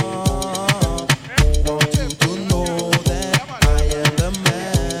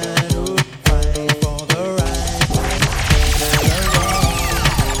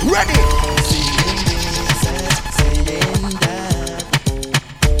 Ready?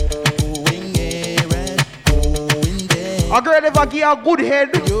 A girl never give a good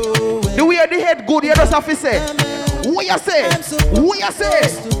head. The way the head good, you just have to say. What you say? What you say?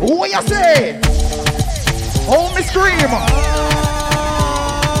 What you say? Oh, me scream.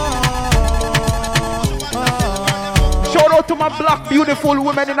 Shout out to my black beautiful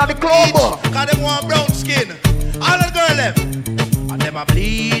women in the club. Cause them want brown skin. All the girl them. And them a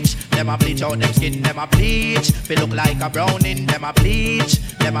bleach out them skin, them a bleach. They look like a browning, them a bleach.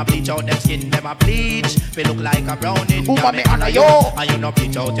 Them a bleach out them skin, them a bleach. They look like a browning. Girl, me honor you. And you no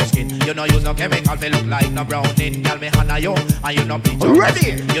bleach out your skin. You no use no chemical, they look like no browning. Girl, me honor you. And you no bleach out your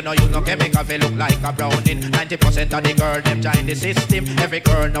skin. You no use no chemical, they look like a browning. 90% of the girl, them join the system. Every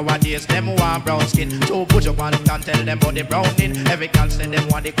girl nowadays, them want brown skin. So put your one and tell them about the browning. Every girl send them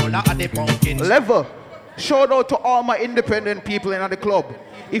want the color of the pumpkin. Level. Shout out to all my independent people in the club.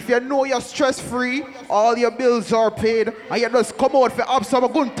 If you know you're stress-free, all your bills are paid, and you just come out for have some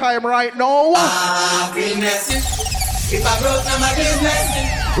good time right now. Happiness. If I broke down my business.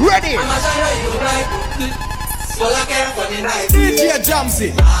 Ready? I'ma show you right. All I care for the night. DJ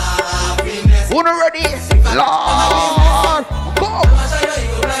Jamsey. Happiness. Wanna ready? Lord, come. I'ma show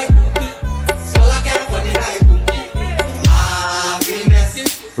you right. All I care for the night. Happiness.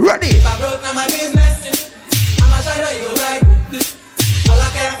 Ready? If I broke down my business. I'ma show you right.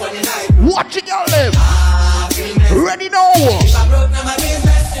 Watch it, y'all live. Ready now.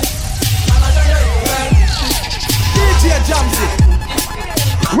 DJ Jamsey.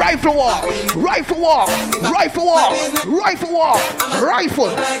 Rifle walk, rifle walk, rifle walk, rifle walk,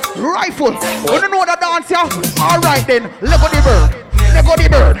 rifle. You don't know the dance, yeah? Alright then, let go the bird. Let go the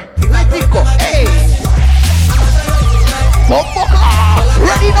bird. Let it go. Hey. Bumbuka.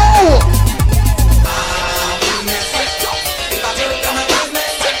 Ready now.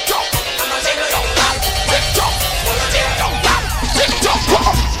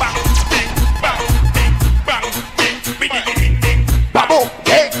 Babo,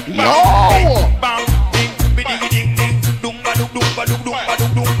 hey, yo!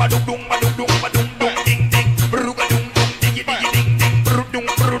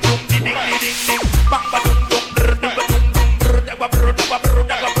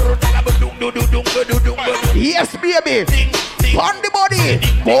 Yes, baby! On the body!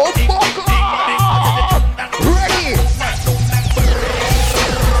 Bumbuka! Ready!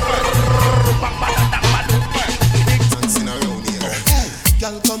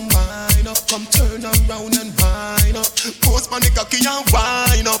 Girl, come wine up, come turn around and wine up. Post my cocky and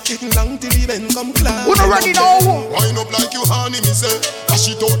wine up. Long till the men come climb. Who not ready now? Wine up like you honey, me say. Dash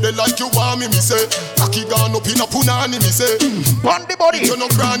it out there like you want me say. Cocky gone up in a punani, me say. On the body. You no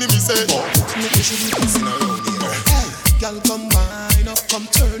granny, me say. Make me should be dancing around here. Girl, come wine up, come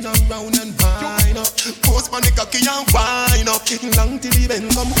turn around and wine up. Post my cocky and wine up. Long till the men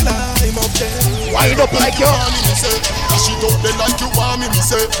come climb up there. Wind up like you. Dash it out there like you want me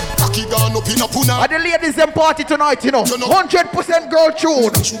say. Cocky gone up in a punani. And the ladies them party tonight, you know. 100% girl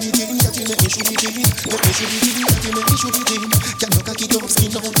tune.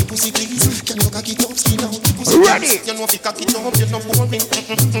 Ready? You know if you cock it up, you're not boring.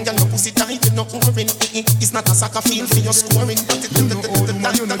 You know pussy tight, you're not boring. It's not a soccer field for your scoring.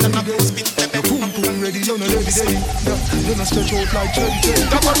 Ready, you're not ready, day. You're not stretch out like cherry.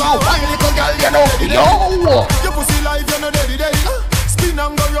 Come on, wine little girl, you know. Yo! Your pussy life, you're not ready, day. Spin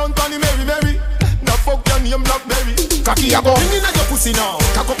and go round, funny, merry. No fuck your name Blackberry. Cocky a go in inna your pussy now.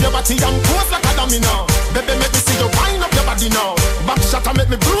 Cock up your body and pose like a dummy now. Baby, make me see you wind up your body now. Back shot and make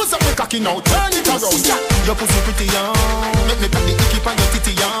me bruise up your cocky now. Turn it around, yeah. Your pussy pretty young. Make me put the icky on your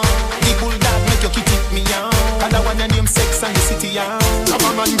titty young. The bulldog make your kitty me young. Cause I want your name Sex and the City young. Come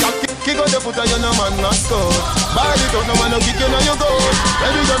on man, Jack. Kick out the foot of your no man mascot. Body don't no man no kick you know you go.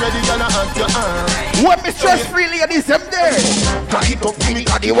 Ready you ready gonna act your arm. When me stress free ladies them there. Cock it up to me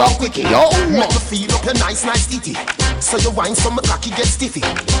cause you walk quickie. Yo, make me feel up your nice titty. So you wine so my cocky get stiffy.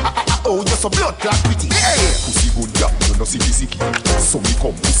 Oh, you're so blood clot pretty. Yeah. Pussy good girl, you know sicky. So me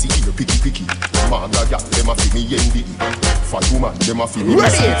come pussy in your picky. Man a girl, them a feel me yendy. Fat woman, them a feel me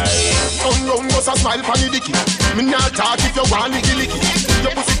ready. Turn round, must a smile pon the dicky. Me not talk if you want licky.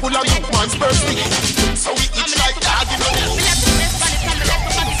 Your pussy full of you, man's first sticky. So we each like dog, you know.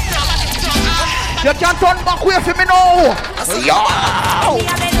 You can't turn back away from me now. Yo.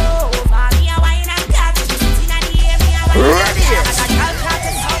 Ready.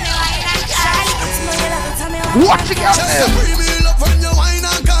 Watch it out. Bring me up when you wine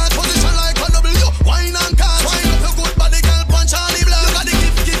and cut. Position like a W. Wine and cut. Wine up your good body, girl. Punch on the block. You got the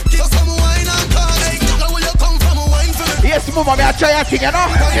gift. Just come wine and cut. Hey, girl, where you come from? Wine for me. Yes, mama, me a try a thing, you know.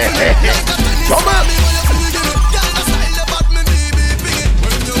 Come on.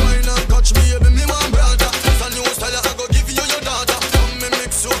 When you wine and touch me, baby, me want brother. It's a new style, I go give you your daughter. Come me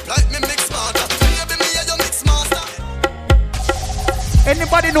mix up like me mix smarter. Baby, me a your mix master.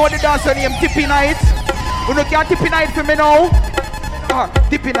 Anybody know the dancer named Tippy Night? You know can't Tippy Night for me now?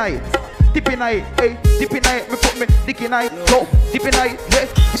 Tippy Night. Tippy Night, hey, Tippy Night, me put me Dicky Night, go, Tippy Night, yes,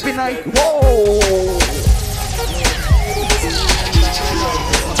 Tippy Night, whoa.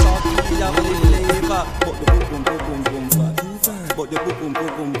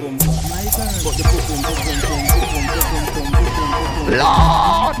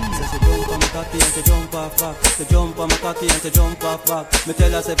 Lord! To jump off back, to jump on my cocky and to jump off back. Me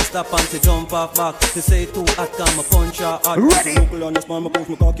tell her say to stop and to jump off back. To say too hot, come a punch her hot. Ready? Local on the spine, me push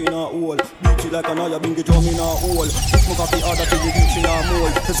my cocky in a hole. Beat it like an eye, bring the drum in a hole. Push my cocky harder till you reach in a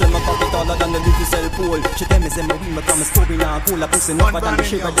mole. To send my cocky taller than the little cell pole. She tell me say me win, me come and scoop in a hole. I pussy enough than the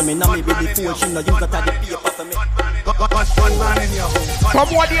shape of them in a me with the fool. She no use that as the paper for me. One man in your hole. From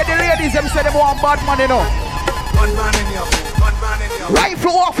what day the ladies them say them want bad man, you know. One man in your hole. One man in your hole.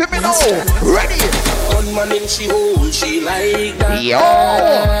 Rifle off him, you know. Ready? One man in she hole, she like that. Yo!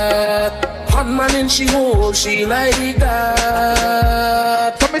 One man in she hole, she like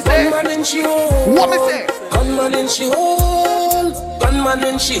that. What me say? One man in she hole. What me say? One man in she hole. One man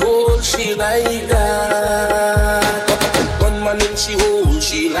in she hole, she like that. One man in she hole,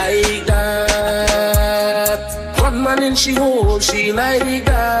 she like that. One man in she hole, she like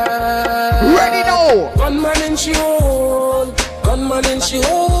that. Ready now? One man in she hole. One man in she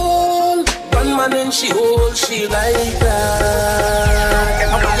hole. One man in she hole, she like that.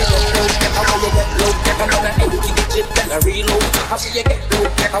 How you get low? How you get low? I'm on a empty the clip and I reload. How you get low?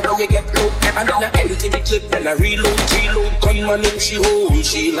 How you get low? I'm on a empty the clip and I reload. One man in she hole,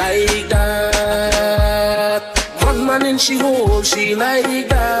 she like that. One man in she hole, she like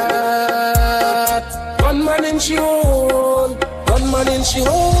that. One man in she hole. One man in she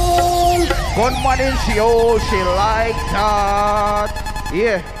hole. One man in she hole, she like that.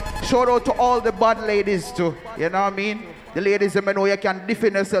 Yeah. Shout out to all the bad ladies too. You know what I mean? The ladies that know you can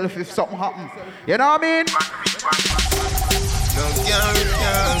defend yourself if something happens. You know what I mean?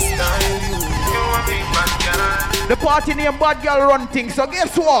 The party named Bad Girl Run things. So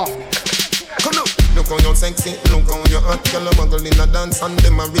guess what? Come on. Look how you sexy, look how you hot. Girl a muggle in a dance and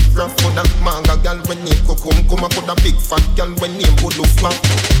them a rip rap for that manga. Girl when name come a put a big fat girl when name go look flat.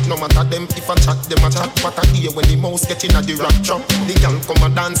 No matter them if I chat, them a chat. What I hear when the mouse get in a the rap trap. The girl come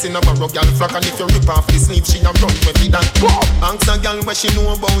a dance in a barrow girl flock. And if you rip off the sleeve, she a run with it that. Ask a girl what she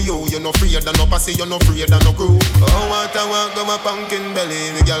know about you. You no afraid of no pussy, you no afraid of no crew. Oh what I want go a pumpkin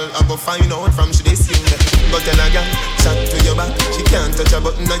belly. The girl I go find out from she this you. But tell a girl, chat to your back. She can't touch a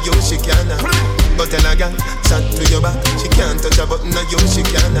button of you, she can't. But tell a girl, chat to your back. She can't touch a button of you, she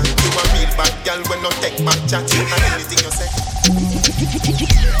can't. You a real bad girl when no take back chat. And anything you say.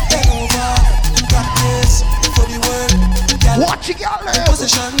 Bend over, practice for the world. Watch it, girl.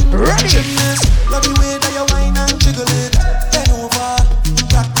 Position, ready. gymnast. Love the way that you whine and jiggle it. Bend over,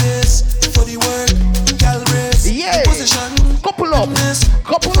 practice for the world. Girl brace, yeah. Position, couple up,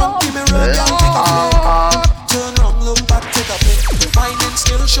 couple up. Turn around, look back, take a pic. Finding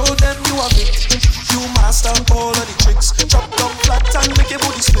skill, show them you are it. You master all of the tricks. Drop down flat and make your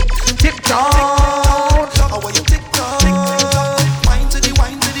booty split. Tick tock. How are you tick tock? Wine to the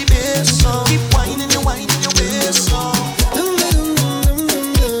bass. Keep whining your waist.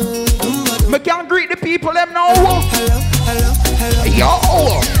 Me can't greet the people them now. Hello, hello, hello. Yo.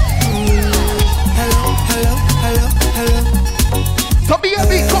 Hello, hello, hello, hello. So be a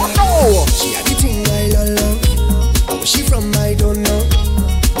big gun now. She had the thing I love. Where she from I don't know.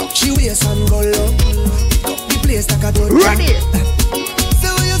 She wears and go low. The place like a don't. Ready.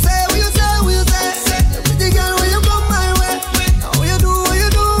 So what you say, what you say, what you say? Pretty girl, when you come my way. What you do, what you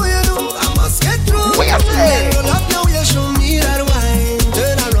do, what you do? I must get through. What you say? Roll up now, you show me that wine.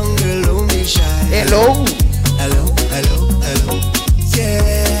 Turn around, girl, don't be shy. Hello. Hello, hello, hello.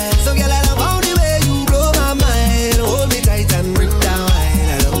 Yeah. So girl, I love how the way you blow my mind. Hold me tight and bring down wine.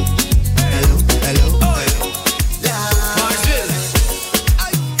 Hello, hello, hello, hello. Marshall.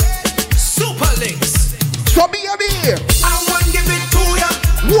 Super links. So be a big. I want give it to ya.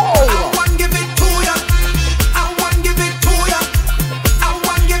 Whoa. I want give it to ya. I want give it to ya. I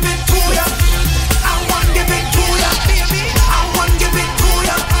want give it to ya. I want give it to ya, baby. I want give it to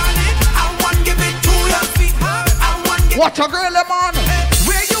ya. I want give it to ya. I want give. Watch a girl, them on.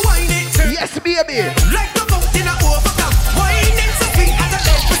 Where you whine it to? Yes, baby. Like the boat in a overcome. Whining so sweet at the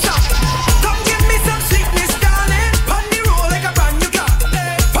left for stop. Come give me some sweetness, darling. Pon the roll like a brand new car.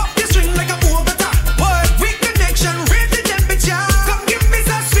 Pop the string like a Bogota. What? Weak connection, raise the temperature. Come give me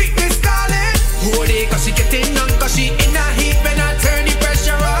some sweetness, darling. Hold it, cause she getting on, cause she in a heat when I turn the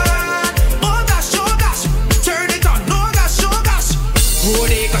pressure on. Oh gosh, turn it on. Oh gosh, hold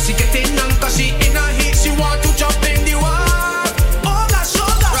it, cause she getting on, cause she in a heat. She want to jump in the water. Oh gosh,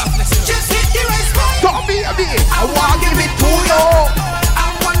 just hit the right spot. Don't be a big. I want to give it to you. I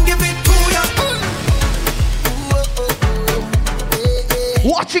want to give it to you.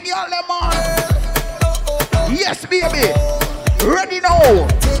 Watch it, y'all, them on. Yes, baby. Ready now.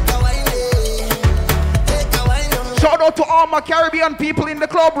 Shout out to all my Caribbean people in the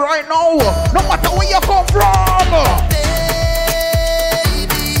club right now. No matter where you come from.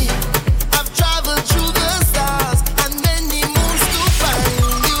 Baby, I've traveled through the stars and many moons to find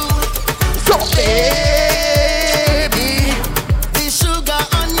you. So baby, the sugar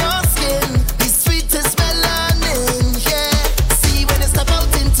on your skin, the sweetest melanin, yeah. See when you step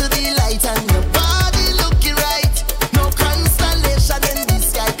out into the light and your body looking right. No constellation in the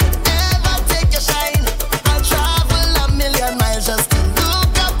sky could ever take your shine. I'll travel a million miles just to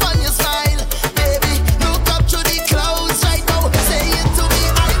look up on your smile. Baby, look up to the clouds right now. Say it to me,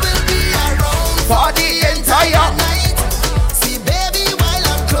 I will be around for the entire night. See, baby, while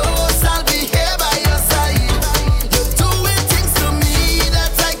I'm close, I'll be here by your side. You're doing things to me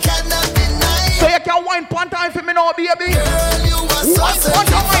that I cannot deny. So you can wine one time for me now, baby. Girl, you are so One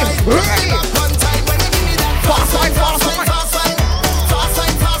time. Ready. One time when you give me that Fast wine, fast wine. fast wine, fast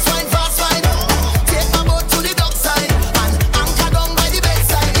wine, fast wine, fast wine. Take my boat to the dockside and anchor down by the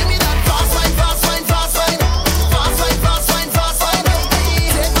bedside. Give me that fast wine, fast wine, fast wine, fast wine, fast wine, fast wine.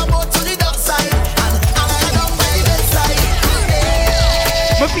 Take my boat to the dockside and anchor down by the bedside.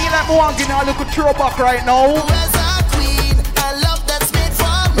 I feel like I want to give you a little throwback right now. Where's our queen? A love that's made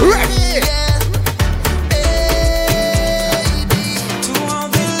for me. Ready. Yeah. To all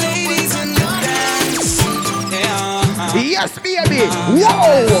the ladies in the dance. Yeah. Yes, baby.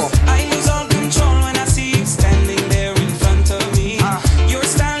 Whoa. I lose all control when I see you standing there in front of me. Your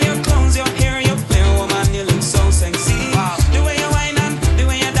style, your clothes, your hair, your fair woman, you look so sexy. The way you whine and the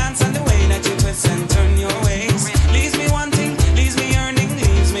way you dance and the way that you twist and turn your waist leaves me wanting, leaves me yearning,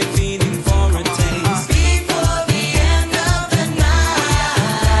 leaves me feeling for a taste. Before the end of the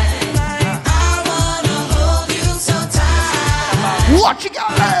night, I wanna hold you so tight. Watch it, y'all.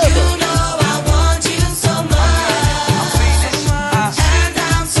 You know I want you so much, and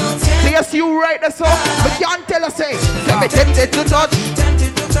I'm so tempted. Yes, you right there, so but can't tell us, say, me tempted to touch.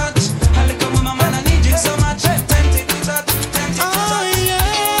 Tempted to touch. I look at my man, I need you so much. Tempted to touch, tempted to touch.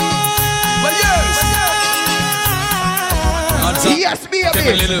 Yes, baby.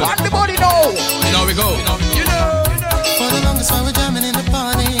 On the body now. You know we go. You know. For the longest while we're jamming in the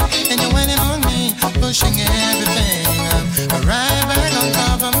party, and you're waiting on me, pushing everything right back on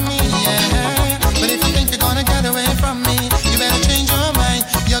top of me, yeah. But if you think you're gonna get away from me, you better change your mind.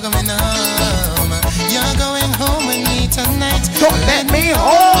 You're going home. You're going home with me tonight. Don't let me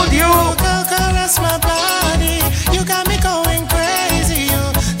hold you. Go caress my body. You got me going crazy. You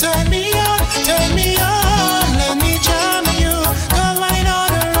turn me on, turn me on. Let me charm you. Go right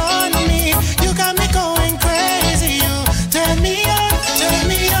on around me. You got me going crazy. You turn me on, turn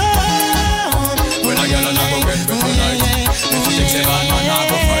me on. When I get on, I go get tonight. If you think say man, I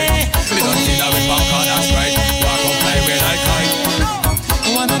go fight. We don't see that with back on us right. Walk up play with I kite.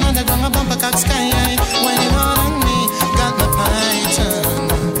 One another down a bumper cock sky. When you on me, got my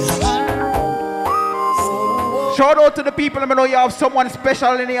python. the people, I know you have someone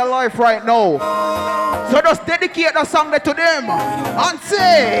special in your life right now. So just dedicate the song to them and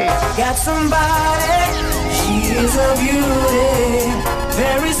say, got somebody, she is a beauty,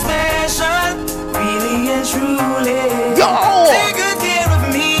 very special, really and truly. Yo! Take good care of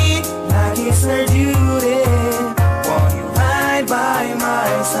me, like it's her duty. Want you right by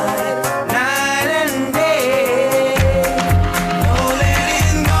my side, night and day. No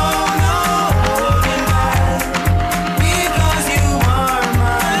letting go, no holding back, because you are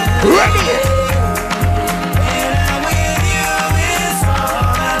mine. Ready? When I'm with you, it's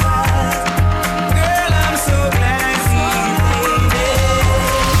all I want. Girl, I'm so glad you made it.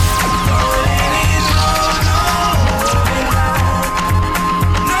 No letting go, no holding back,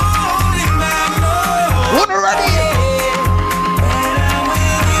 no holding back, no holding back. Ready? When I'm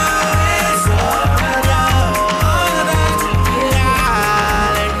with you, it's all I want. All of that,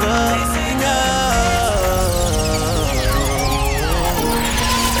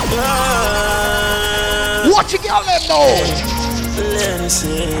 What you got them know? Let me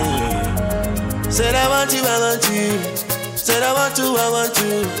say, said I want you, said I want to,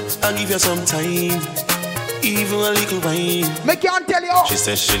 I'll give you some time, even a little wine. Make you tell you. She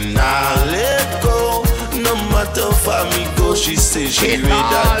said she not let go, no matter for me go. She said she read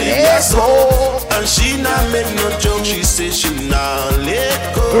that day so, and she not make no joke. She said she not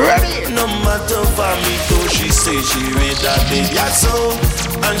let go, no matter for me go. She said she read that day so,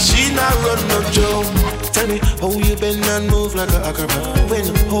 and she not run no joke. Tell me how you bend and move like a acrobat. When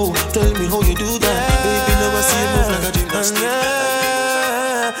oh, tell me how you do that. Baby, never see you move like a gymnastic.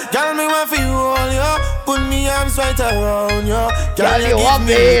 Girl, me want for you all, yo. Put me arms right around you. Girl, you want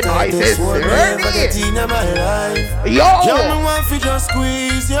me nice and ready. In my life. Yo. Girl, me want for just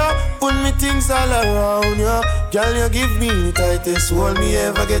squeeze you. Put me things all around you. Girl, you give me the tightest hold me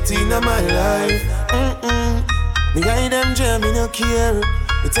ever get in my life. Me guide them jam, me no care.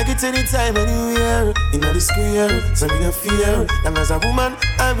 You take it anytime, anywhere. In the square, so me no fear. And as a woman,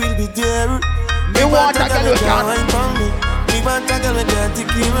 I will be there. Me want a girl who can. Me want a girl who can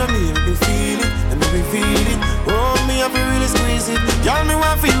take care of me. Let me feel it, let me feel it. Oh, me have to really squeeze it. Girl, me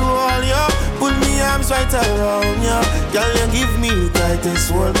want for you all, yo. Put me arms right around you. Girl, you give me the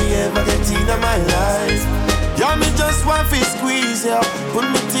tightest hold me ever get in my life. Girl, me just want to squeeze you. Put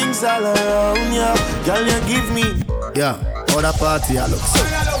me things all around you. Girl, you give me. Yeah, how the party I look so.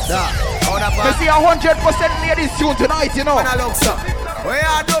 Yeah, how the You party. see 100% ladies tune tonight, you know. When I look so. Where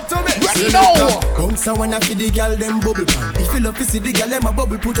you do to me? Ready now. Bounce and when I feed the girl them bubble pan. If you love to see the girl them a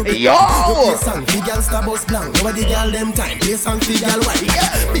bubble put up. Yo. Play song, the girl star bus blank. Now the girl them time. Play song, the girl white.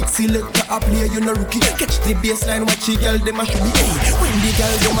 Big selector a play, you no rookie. Catch the baseline, watch the girl them a shoot me. Hey, when the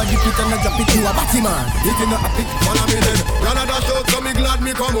girl them a dip it and a drop it, you a batty man. If you not happy, follow me then. Y'all a dash out, so me glad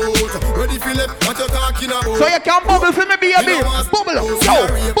me come out. Ready for left, what you talking about? So you can bubble for me, baby. Bubble, yo,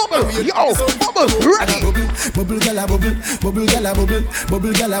 bubble, yo, bubble. Ready. Bubble gala bubble, bubble gala bubble,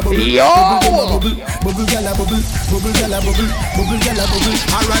 bubble gala bubble. Yo! Bubble, bubble gala bubble, bubble gala bubble, bubble gala bubble.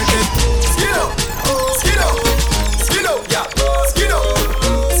 Alright then. Skiddo, skiddo, skiddo, yeah. Skiddo,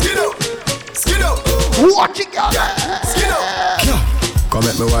 skiddo, skiddo. What you got? Skiddo. Come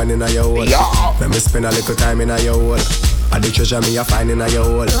at me wine in a your hole. Let me spend a little time in a your hole. And the treasure me a find in a your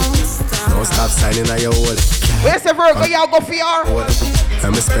hole. No stop signing a your hole. Where's the Virgo? Y'all go for your?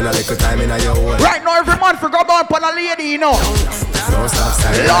 Let me spend a little time in a your hole. Right now, every man for go down on a lady, you know. No stop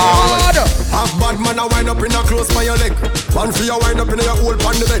signing. Lord! Have bad man a wind up in a close by your leg. One for your wind up in your hole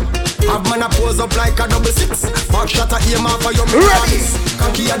on the bed. Have man a pose up like a double six. Back shot a aim off for your ready.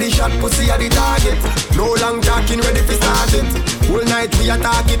 Cocky a the shot, pussy a the target. No long talking, ready for start it. Whole night we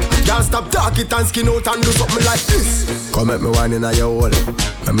attack it. Can't stop talk it and skin out and do something like this. Come at me wine in a your hole.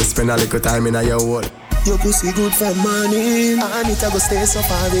 Let me spend a little time in a your hole. Your pussy good for money, and it a go stay so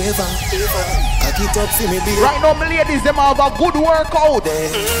forever. Cock it up for me, baby. Right now, my ladies, them have a good workout.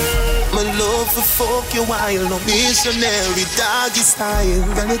 My love for fuck you while no missionary doggy style.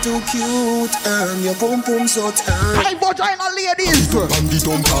 Girl, you too cute and your pum pum so tight. Hey, vagina ladies. Bandit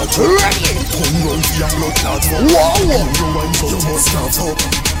on patch. Ready. Come run for your blood clot fuck. Whoa. You wine so you must stand up.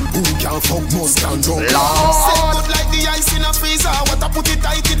 Who can fuck must stand up. Set good like the ice in a freezer. What I put it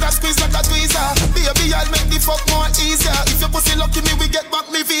tight, it a squeeze like a tweezer. Baby, I'll make the fuck more easier. If your pussy lucky me, we get back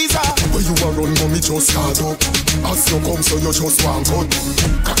me visa. When you are run, mommy just start up. As you come, so you just want cut.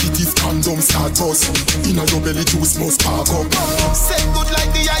 Cocky teeth condom start bust. Inna your belly juice must spark up. Set good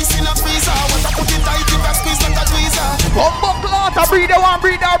like the ice in a freezer. What I put it tight, it a squeeze like a tweezer. Bumbo clot, I breathe one,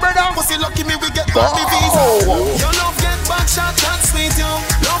 breathe out, brother. Pussy lucky me, we get back me visa. Your love get back shot, that's sweet, yo.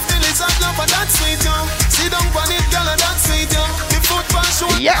 Love the lizard, love and that's sweet, yo. See them on it, girl, and that's sweet, yo. The foot pass shoot,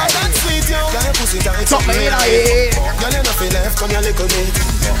 and that's sweet, yo. Got your pussy tight, something in it. Girl, you know feel left, come your little bit.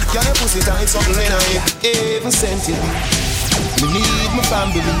 Girl, your pussy tight, something in it. Even scented. Me need my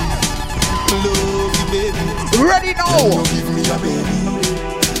family. Love you, baby. Ready now. You give me a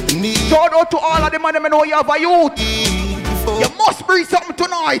baby. Shout out to all of them and them know you have a youth. You must bring something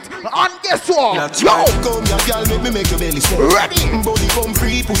tonight. And guess what? Yo! Come here, girl, make me make your belly swell. Ready? Body come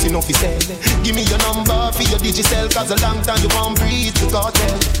free, pussy no fi sell. Give me your number for your digicel, cause a long time you won't breathe the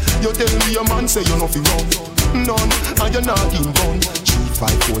cartel. You tell me your man say you no fi run. None, and you're not in gun. 3,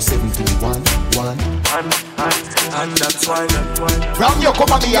 5, 4, 7, 2, 1, 1. And that's why. From your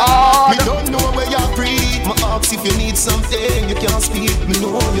come on the yard. Me don't know where you breathe. My ask if you need something, you can't speak. Me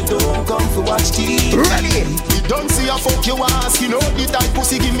know you don't come to watch TV. Ready? You don't see a fuck you ask. You know the type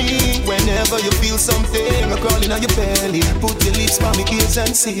pussy give me. Whenever you feel something, a crawling on your belly. Put your lips by me ears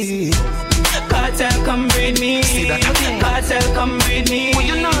and see. Cartel, come breed me. Cartel, come breed me. What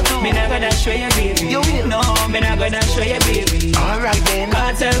you know do? Me not gonna show you, baby. You will. No, me not gonna show you, baby. Alright then.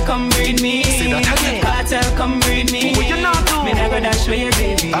 Cartel, come breed me. Cartel, come breed me. What you know do? Me not gonna show you,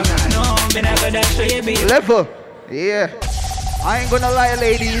 baby. Alright. No, me not gonna show you, baby. Level. Yeah. I ain't gonna lie,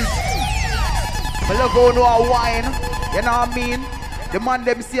 ladies. I love how no a wine. You know what I mean? The man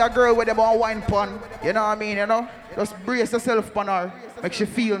them see a girl with them on wine pon. You know what I mean, you know? Just brace yourself pon her. Make she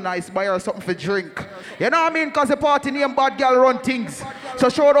feel nice, buy her something for drink. You know what I mean? Cause the party name Bad Girl Run Things. So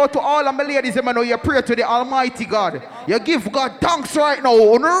shout out to all of my ladies, you know, you pray to the Almighty God. You give God thanks right now.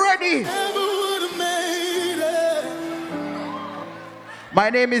 Are you ready? My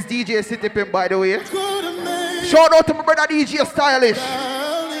name is DJ City Pimp, by the way. Shout out to my brother DJ Stylish.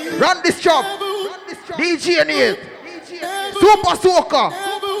 Run this job. DJ Neil. Super SOKAH.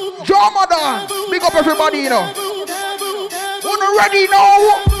 Drama Dance. Big up everybody, you know. Wanna ready now?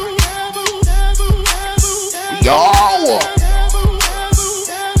 Yo!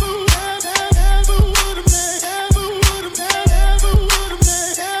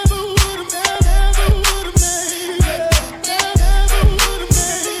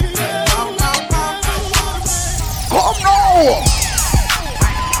 Come now!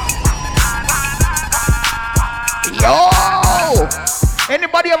 Yo!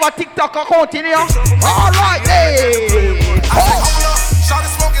 Anybody have a TikTok account in here? Alright, hey! Shawty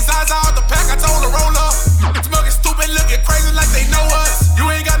smoking Zaza out the pack, I told her roll up. Smoking stupid, looking crazy like they know us. You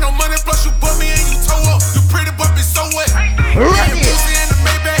ain't got no money, plus you bought me and you toe up. You pretty but be so wet. Ready? Pussy in the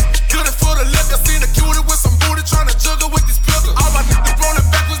Maybach, good for the lip. I seen a cutie with some booty trying to juggle with these pills. All my niggas rolling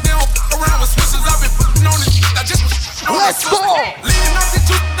backwards, they don't f*** around with switches. I've been f***ing on this shit, I just on let's this go! Leading off the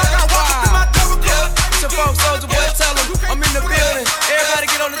juice, I got walk up in my double cup. So folks, Soldier Boy, tell them I'm in the building. Everybody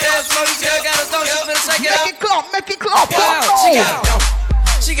get on the dance floor. This girl got a thong, she finna shake it out. Make it clap, make it clap. Wow,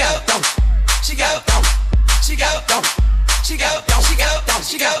 she got a thong. She got a thong. She got a thong. She got a thong. She got a thong.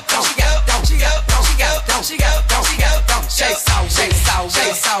 She got a thong. She got a thong. She got a thong. She got a thong. She got a thong. She got a thong. Shake soul, shake soul,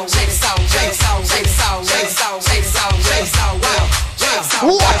 shake soul, shake soul, shake soul, shake soul, shake soul, shake soul, shake soul. Wow.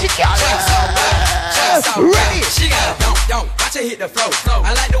 Watch it, y'all. Ready? She got a thong. Watch her hit the floor.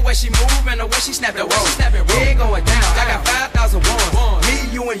 I like the way she move and the way she snap the roll. We ain't going down. I got 5,000 ones. Me,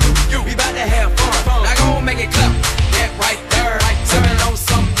 you, and you. We about to have fun. Now go make it clap. That right there. Serving on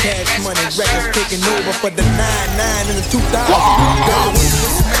some Cash Money Records taking over for the 99 and the 2000. Girl, with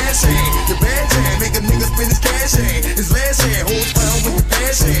smash hand, your bad jam, make a nigga spend his cash hand. His last hand, hold down with the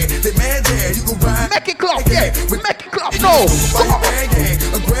cash hand. That mad jam, you can ride. Make it clap, yeah. Make it clap, no. Come on.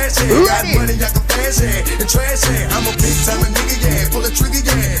 A grass hand, got money, I can flash hand. And trash hand, I'm a big time nigga, yeah. Pull a trigger,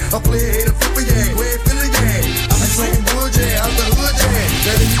 yeah. I play a hater, flipper, yeah. Go ahead, fill it, yeah. I'm slanging wood, yeah. I'm the hood, yeah.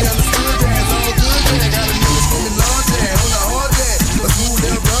 Better you down the stood, yeah. It's all good, yeah. Got a nigga screaming large, yeah. On the hard, yeah. Let's move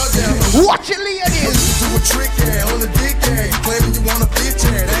down broad, yeah. Watch it, ladies. Do a trick, yeah. On the dick, yeah. You claiming you want a bitch,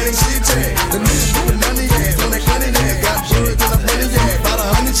 yeah. That ain't shit, yeah. The niggas with the money, yeah. On that money, yeah. Got blood, cause I'm money, yeah. About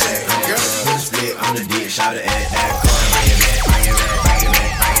 100, yeah. Girl. Split on the dick, shout it at that car. Bring it back, bring it back, bring it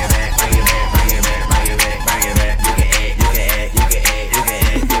back, bring it back, bring it back, bring it back, bring it back, bring it back. You can act, you can act, you can act, you can act, you can act, you can act, you can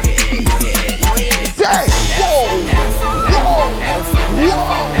act. Say,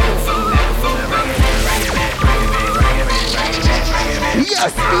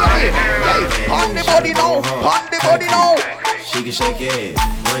 yes, baby. Hey, on the body now, on the body now. She can shake it,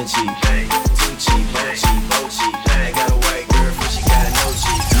 one cheek, two cheek, both cheek, both cheek. I got a white girl, but she got no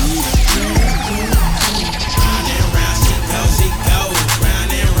cheek. Round and round she goes, she goes.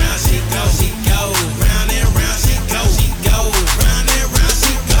 Round and round she goes, she goes. Round and round she goes, she goes. Round and round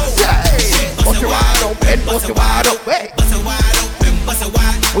she goes. Bust it wide open, bust it wide open. Bust it wide open, bust it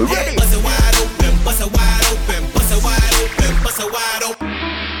wide open. We ready? Bust it wide open, bust it wide open, bust it wide open, bust it wide open.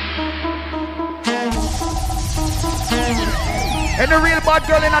 And the real bad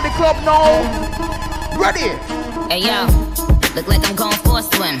girl in the club now. Ready? Hey yo, look like I'm going for a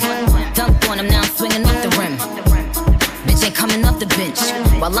swim. Dunk on him now, I'm swinging off the rim. Bitch ain't coming off the bench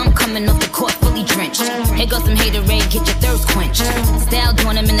while I'm coming off the court fully drenched. Here goes some haterade, get your thirst quenched. Style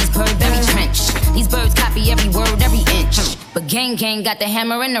doing him in this Burberry trench. These birds copy every word, every inch. But gang got the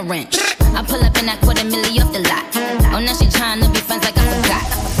hammer and the wrench. I pull up in that $250,000 off the lot. Oh, now she trying to be friends like I forgot.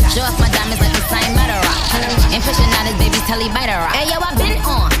 Show off my diamonds like I'm signed by the rock. Ain't pushing out his baby's telly by the rock. Hey yo, I been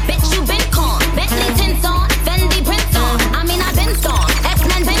on, bitch you been con. Bentley tints on, Fendi prints on. I mean I been storm,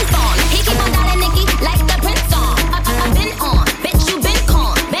 X-Men been storm. He keep on dialing Nicky like the prince on. I been on, bitch you been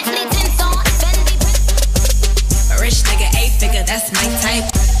con. Bentley tints on, Fendi prints on. A rich nigga, 8-figure, that's my type.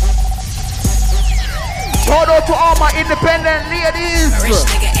 Shout out to all my independent ladies. A rich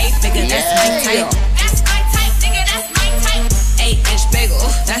nigga, 8-figure, that's my type. That's my type, nigga, that's my type. 8-inch bagel,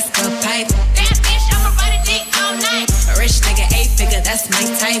 that's the pipe. That bitch, I'ma ride a dick all night. A rich nigga, 8-figure, that's my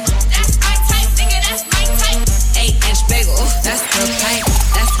type. That's my type, nigga, that's my type. 8-inch bagel, that's the pipe.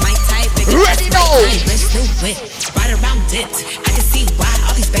 That's my type, nigga. Ready now. Let's do it. Right around it. I can see why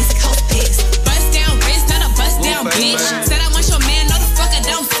all these basic hoes pissed. Bust down wrist, not a bust down bitch. Said I want your man, no the fuck I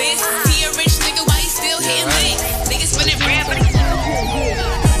don't fit. He a rich nigga, why he still hitting lit? Niggas spinning bread, but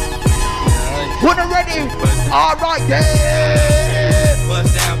when I'm ready, alright then.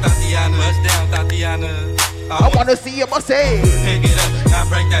 Bust down, Tatiana. Bust down, Tatiana. I wanna see you bust it. Pick it up, now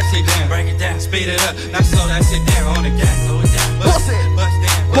break that shit down. Break it down, speed it up, now slow that shit down on the gas. Slow it down, bust it, bust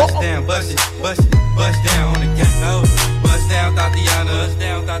down, bust down, bust it, bust it, bust down on the gas. Oh, bust down, Tatiana. Bust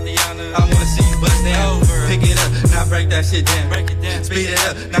down, Tatiana. I wanna see you bust down. Pick it up, now break that shit down. Break it down, speed it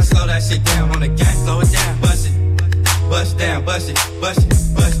up, now slow that shit down on the gas. Slow it down, bust it, bust down, bust it, bust it,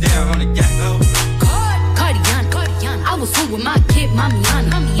 bust down on the gas. Oh. I was home with my kid,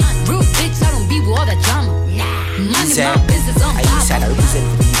 Mamiana. Real bitch, I don't be with all that drama. Money, my business on fire. I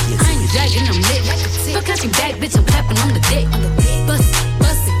ain't dragging, I'm lit. Look at your back, bitch, I'm clapping on the dick. Bust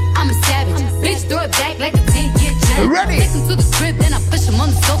it, I'm a savage. Bitch, throw it back like a 10-year challenge. Ready? Take him to the crib, then I push him on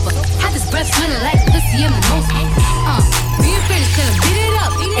the sofa. Had this breath smelling like pussy in my nose. Being finished, tell him beat it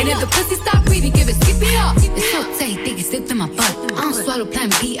up. And if the pussy stop breathing, give it, skip it up. It's so tight, think it slipped in my butt. I don't swallow plan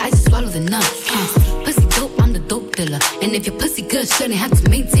B, I just swallow the nut. Pussy dope, I'm the dope dealer. And if your pussy good, shouldn't have to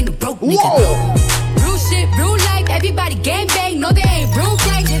maintain the broke nigga. Real shit, real life, everybody gang bang. No, they ain't real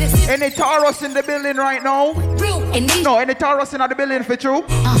gang. Any Taurus in the building right now? Real, and they no, any Taurus in the building for true?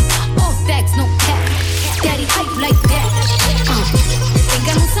 All facts, no cap. Daddy hype like that. Ain't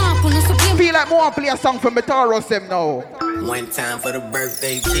got no time for no supplement. Feel like more play a song from the Taurus them now. One time for the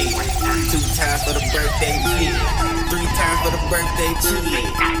birthday kid, 2 times for the birthday kid, 3 times for the birthday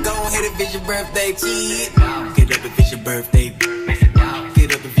kid. Go ahead and visit your birthday kid. Get up and visit your birthday.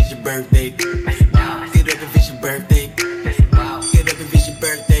 Get up and visit your birthday. Get up and visit your birthday. Get up and visit your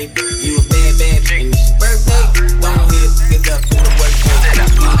birthday. You a bad and it's your birthday. Go ahead, get up in the workday.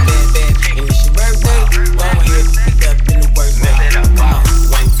 You a bad and it's your birthday. Go ahead, get up in the workday.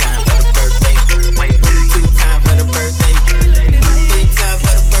 1 time for the birthday. 2 times for the birthday. 3 times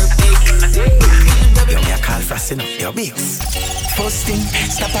for the birthday. Yo, me a call fast enough, yo, bills. First thing,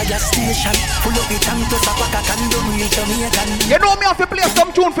 stop at your station. Pull up the tank to stop a condom, reach Jamaican. You know me have to play some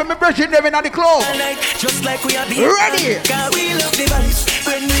tune for me virgin them in the club. Just like we are ready. Cause we love the vibes.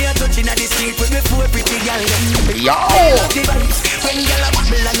 When we are touching at the street with me 4 pretty girl. Yo! We love the vibes. When girl a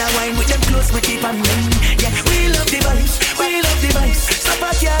bubble and a wine with them close with the pan. Yeah, we love the vibes. We love the vibes.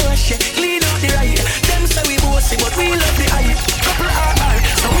 Stop at your rush, clean out the ride. Them say we bossy, but we love the hype. Couple R,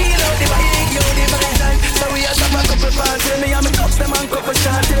 so we love the vibe. Yo, the vibe. So we are some a couple party. Me and me touch them and couple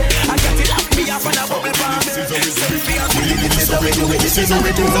shorty. I get it up, me up and a bubble party. This is how we do it. This is how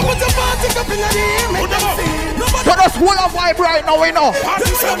we do it. So put your party up in the air. Make them see. So that's full of vibe right now, we know.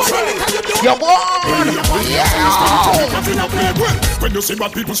 You won! Yeah! When you see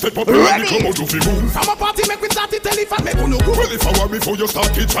bad people step up, ready? Come out to fi move. From a party make we start it, tell if I make you no good. Well, if I were before you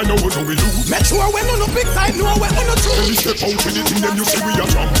start it, I know what we lose. Make sure when you no big time, know when you no true. When we step out with the thing, then you see we are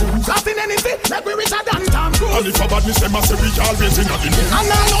shampoo. Starting anything, like we richer than Tom Cruise. And if a badness, them a say we always in the mood. And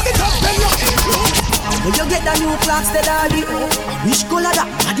I know the top, them not include. When you get the new clocks, the daddy. Which color that?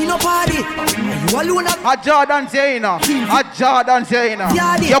 I did no party. You alone at a Jordan Zayna. A Jordan Zayna.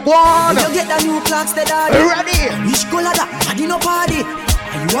 You go on. When you get the new clocks, the daddy. Ready. Which color that? I did no party.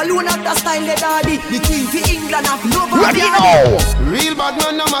 You alone at the style, the daddy. The queen for England of love. Ready now. Real bad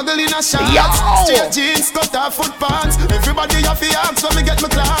man, no muggle in a shot. Straight jeans, cut off foot pants. Everybody have to ask when me get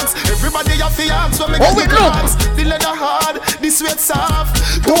my clocks. Everybody have to ask when me get my clocks. The leather hard, the sweat soft.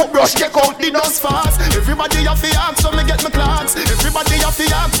 Too toothbrush, take out the dust fast. Everybody have the axe when me get my clocks. Everybody have the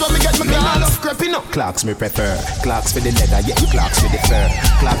axe when me get my clocks. Creeping up. Clocks me prefer. Clocks for the leather, yeah. Clocks for the fur.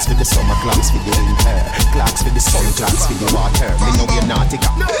 Clocks for the summer, clocks for the winter. Clocks for the sun, clocks for the water. Me know we're nautica,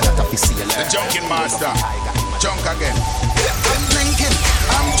 not a sailor. The junkin' master. Junk again. I'm drinking.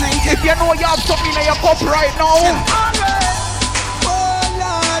 If you know you have something in your cup right now. Oh,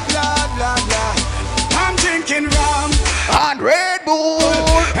 Lord, Lord, Lord, Lord. I'm drinking rum and Red Bull.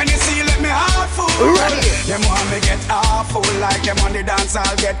 And you see, let me half full. Ready. Them want me get half full. Like them on the dance,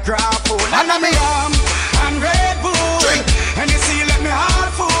 I'll get crap full. And I'm rum and Red Bull. Drink. And you see, let me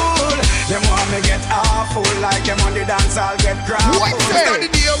half full. Them want me get half full. Like them on the dance, I'll get crap full. Start the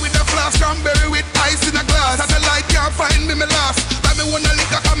day with a flask cranberry with ice in a glass. At the light can't find me last. Buy me one a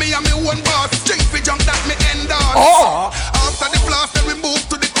liquor, cause me and me one boss. Drink for junk that me end on. Oh. After the flask, then we move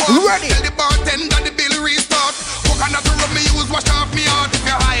to the court. Ready. Tell the bartender the bill restart. Coconut to rub me use, wash off me out. If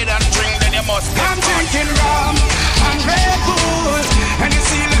you hide and drink, then you must get I'm drinking rum and Red Bull. And you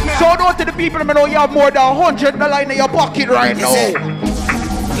see, let me shout out to the people that know you have more than $100 in your pocket right now.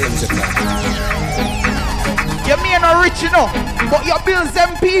 You may not rich enough, but your bills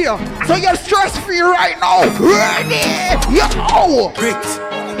them pay, so you're stress free right now. Ready? Yo! Brick,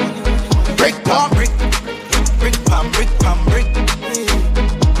 brick, pam, brick, brick, pam, brick, pam, brick,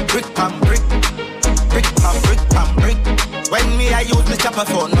 brick, pam, brick, brick, pam, brick, pam, brick. When me I use my chopper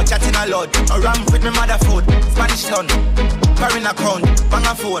phone, no chatting a lot. I ram with me mother food, Spanish town, carrying a crown, bang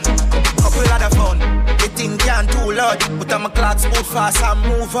a phone, couple other phone. The thing can't too loud, put on my clocks, boot fast and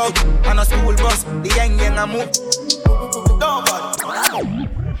move out. On a school bus, the young I move.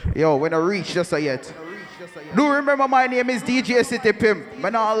 Yo, when I reach just yet. Do remember my name is DJ City Pimp.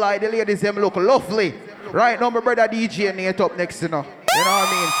 But not lie, the ladies them look lovely. Right now my brother DJ Nate up next to now. You know what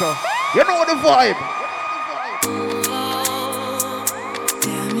I mean? So you know the vibe.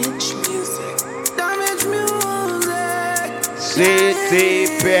 Damage music. City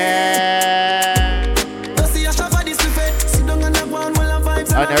Pimp.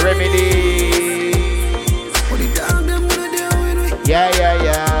 And the remedy. Yeah.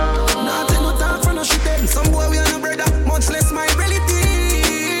 Some boy we are no brother, much less my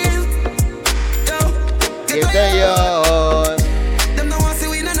relatives. If they are, them no want see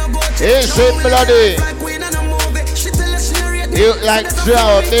we no boat. it's it bloody. You like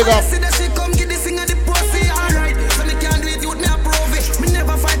Joe, big up. She come get this thing at the pussy, alright. So me can't do it, youth me approve it. Me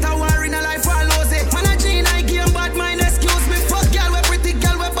never fight a war in a life, I lose it. Man a G I game bad mind, excuse me. Fuck girl, we pretty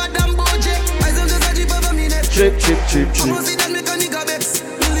girl, we bad and bougie. I some just a jeep over me neck. Chip.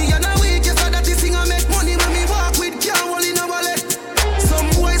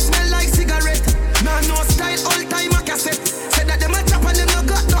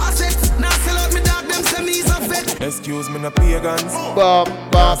 Excuse me, no pagans. Bum.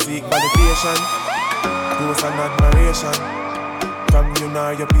 Seek validation, those and admiration from you now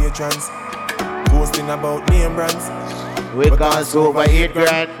your patrons. Boasting about name brands. We can't over 8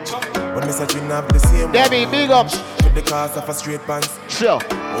 grand. When me searching up the same. Debbie, big up. With the cost of a straight pants. Sure.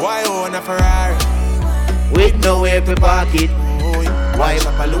 Why own a Ferrari? With nowhere to park it. Why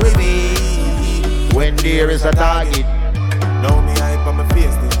shop a Louis V? When there is a target. Now me hype on my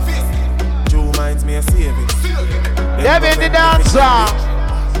face. Two minds me a saving. Debbie the dancer.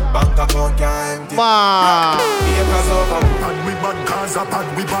 Bank account can't empty. Man. Papers over. Pad we bad, Gaza, pad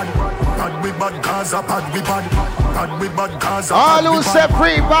we bad. Pad we bad, Gaza, pad we bad. Pad we bad, Gaza, all who say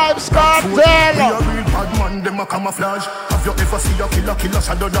free vibes cartel. We a real bad man, them a camouflage. Have you ever seen a killer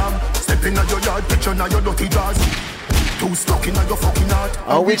shadow dog? Step in your yard, picture now your dirty jaws. Too stuck in your fucking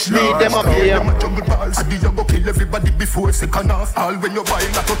heart. Which lead them up here? Them a jungle balls. I did you go kill everybody before second half. All when you buy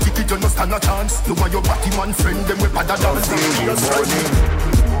like a ticket, you no stand a chance. You and your batty man friend, them with pada dance.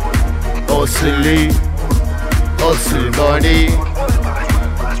 Hustle money.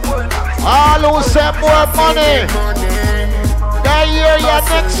 All who say more money. That year, yeah,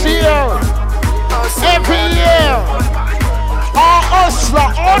 next year. Every year. All hustler,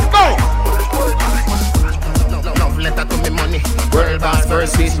 all no. Love letter to me money. World Boss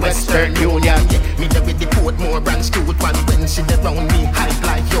versus Western Union. Me there with the port more branch to it one when she dey round me hype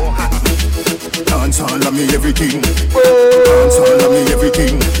like your hand. Dance all of me everything. Dance all of me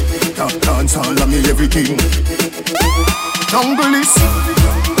everything. Dance all of me everything. Jungle is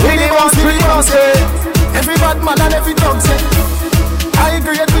Willie wants to say. Every bad man and every dog say. I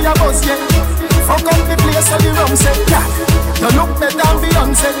agree with your boss, yeah. Fuck up the place so the rum say. Yeah. You look better than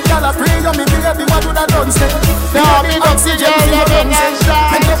Beyonce. Y'all a pray you me baby, what would I done say? No, big oxygen for your lungs.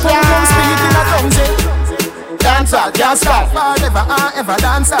 Make your phone don't speak in a tongue say. Dance all can't stop. Forever and ever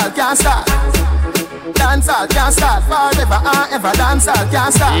dance all can't stop. Dancehall can't start forever and ever. Dancehall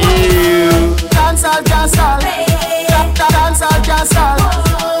can't start. Dancehall can't start. Dancehall can't start.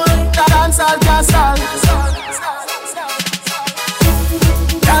 Dancehall can't start.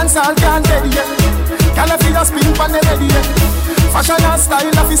 Dancehall can't dead yet. Can I feel a spin on the ready yet? Fashion and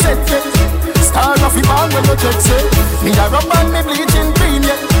style of the set yet. Star of the ball when you check say. Me a rub and me bleaching green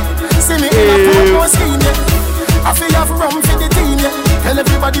yet. See me in a photo scene yet. I feel have rum for the team yet. Tell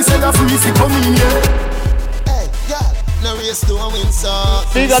everybody say you're free to come in here. Hey, girl, no race to win so.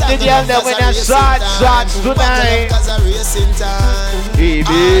 Big up the girl that when I shots tonight. Cause a racing time. Baby.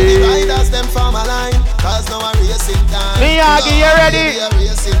 The riders them form a line. Cause now a racing time. Miyagi, you ready?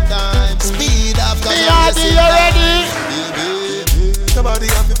 Racing time. Speed up cause Miyagi, you ready? Nobody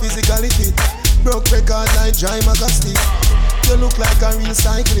have the physicality. Broke record like Dry Magasti. You look like a real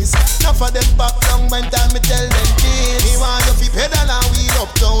cyclist. Enough of them back down when time me tell them kids. Me want you fi pedal and wheel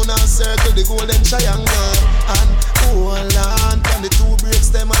up down and circle the golden triangle. And hold on, from the two brakes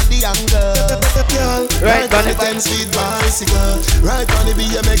them at the angle. Girl, right on the 10-speed bicycle. Right on the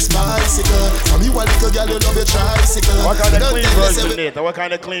BMX bicycle. From you a little girl you love your tricycle. What kind of clean version later? What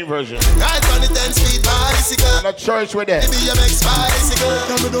kind of clean version? Right on the 10-speed bicycle. And a church with it. The BMX bicycle.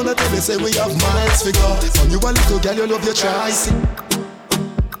 Come down and tell me say we have miles figure. From you a little girl you love your tricycle.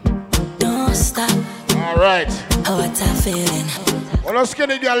 Don't stop. All right. Oh, what a feeling. Well, a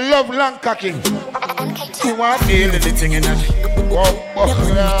skinny girl love long cocking. You want feel anything in that?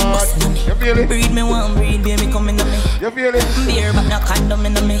 You feel it? Breed me one, breed baby coming to me. You feel it? Beer but no condom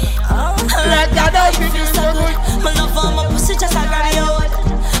in me. Like that, don't you feel so good? My love for my pussy just like grab you hold.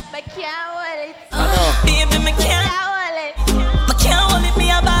 I can't hold it. Baby, me can't hold it. Me can't hold it, me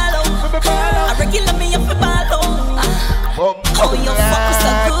a ball out. I regular me up a ball out. Oh, your fuck was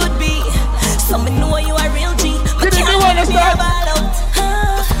a good beat. So me know you a real G. Me can't hold it, me a ball out.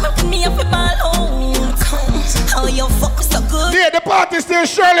 Me up a ball out. Oh, your fuck was so good. Yeah, the party still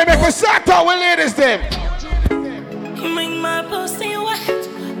surely make us start out with ladies them. You make my pussy wet.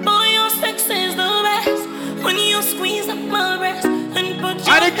 Boy, your sex is the best. When you squeeze up my breast and put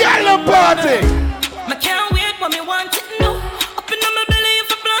your and the girl party. I can't wait when me want it no. Up in my belly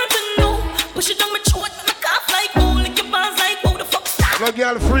if I plant it no. Push it down my throat, my cough like oh, lick your bars like oh the fuck stop. No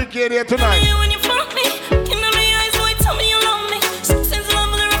girl freak in here tonight. When you fuck me, in my eyes, boy, tell me you love me. Since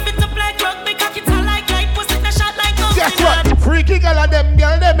love will rip it up like rugby, cock it all like push it a shot like no. Guess what? Freaky girl and them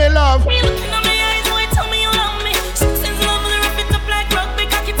girl them me love. Me looking at my eyes, boy, tell me you love me. Since love will rip it up like rugby,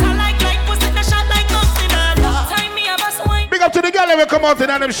 cock it all like push it a shot like no. Time me a bus wine. Big up to the girl that will come out in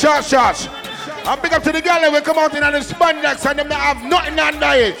on them short shots. And big up to the girl that will come out in on them spandex and them that have nothing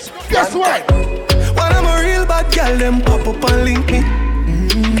under it. Guess what? When I'm a real bad girl, them pop up and link me.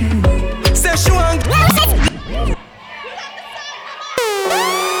 Say she want.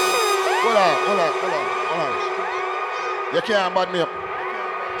 Hold on. You can't bad me up.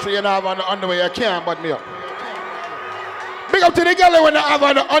 So you don't have on the underwear, you can't bad me up. Big up to the girl that when they have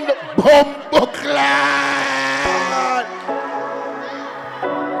on the under.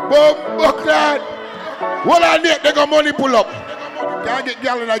 Buckland. Hold on there, they got money pull up. Can't get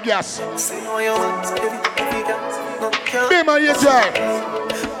girl in the gas. Be my you try.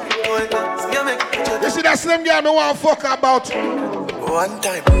 You see that slim girl me want to fuck about. One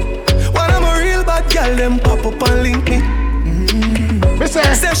time. When I'm a real bad girl, them pop up and link me.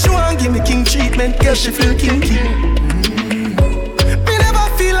 Say she want give me king treatment, girl she feel kinky. Me never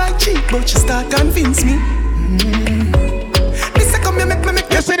feel like cheap, but she start convince me.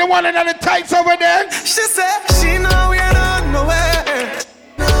 You see the one in the tights over there? She said she know we ain't on nowhere.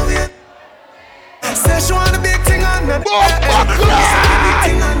 Say she want a big thing on the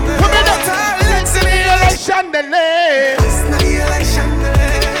Come in let's see the election delay.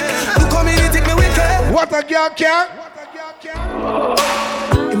 What a girl can?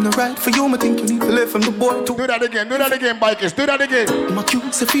 I'm not right for you, I think you need to live from the boy too. Do that again, bikers. Do that again. My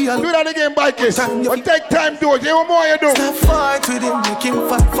cute Sophia. Do that again, bikers. But take time, do it. You more you do. Stop fight with him, make him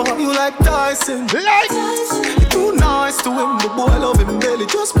fight for you like Tyson. Like you're too nice to him, the boy love him belly,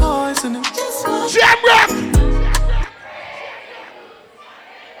 just poison him. Jam rock.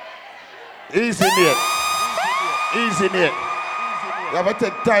 Easy mate. You have to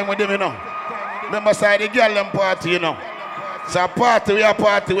take time with him, you know. Remember, say the girl them party, you know. So we are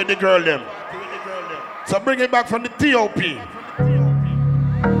party with the girl them. So bring it back from the TOP.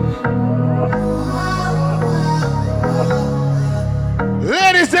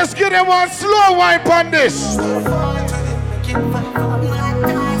 Ladies, just give them one slow wipe on this.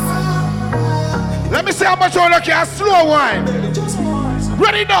 Let me see how much all you can slow wine.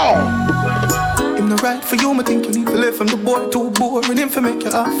 Ready now. no right for you, me think you need to live from the boy too boring him for make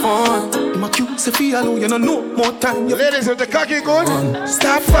you have fun. My cute say feel you know no more time. Ladies with the cocky good,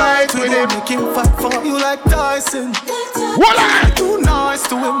 stop fight with him. Make him fight for you like Tyson. Voila! Too nice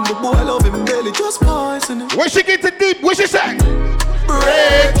to him, the boy love him belly just poison him. When she get too deep, what she say?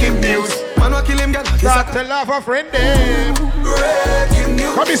 Breaking news. Man wa kill him, girl. Start to love a friend. Breaking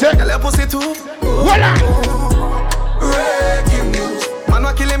news. Come here, girl, pussy too. Voila! Breaking news. Man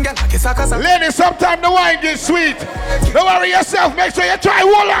wa kill him, girl. Ladies, sometimes the wine gets sweet. Don't worry yourself. Make sure you try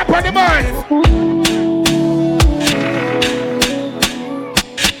wall up on the mind.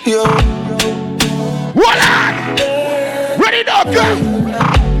 Yo. Voila! Ready now, girl.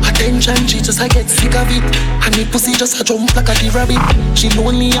 Attention, she just I get sick of it. And the pussy just a jump like a the rabbit. She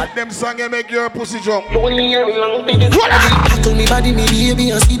lonely. And them song you make your pussy jump. Lonely and long baby. Tackle me body, me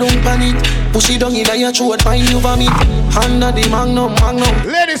baby, and see don't panic. Push it down in your throat, find you vomit. Under the magnum.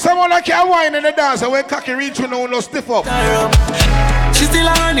 Ladies, someone like you wine in the dance, and when cocky reach you know no stiff up. She still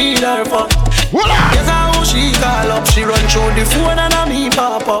I need her fuck. Voila! Guess how she call up. She run through the phone and I me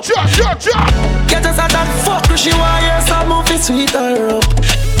pop up. Sure. Get us at that fuck, she want hear some movie sweet her up.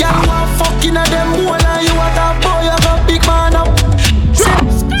 Girl want fucking at them more like you at that boy, you got big man up.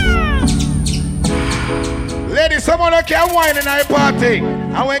 Ladies, someone like you wine in our party,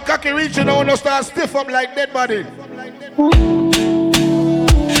 and when cocky reach you know no start stiff up like dead body.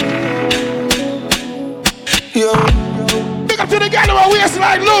 Yo. Pick up to the girl who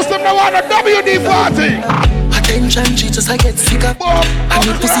waistline loose them now on a WD-40. Attention, she just I get sick of. And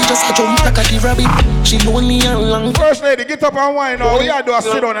the pussy just a jump like a the rabbit. She lonely and long. First lady, get up and wine now. We gotta do a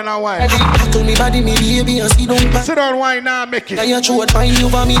sit down and a wine. Tackle me body, me baby, and see don't pass. Sit down, wine now, make it. Now you throw it, find you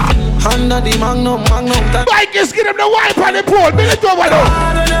vomit. Under the magnum. Mike, just get him the wine on the pole. Bring it over though.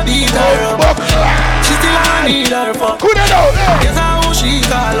 She still I need her fuck. Could I know? Guess how she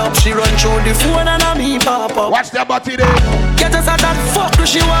call up. She run through the phone and I me pop up. Watch the body there. Get us at that fuck,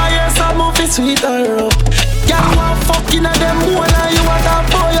 she want hear some movie sweet her up. Girl want fucking at them more like you at that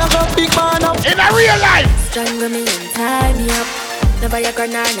boy, you got big man up. In a real life. Strangle me and tie me up. Never your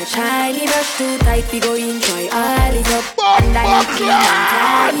corner, no shiny brush too tight, we go enjoy all it up. And I need you and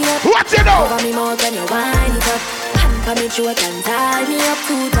tie me up. What you know? Cover me mouth when you wind it up. Hamper me throat and tie me up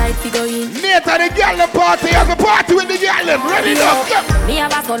too tight, we go in. Nate and the girl the party, have a party with the girl them. Ready now? Me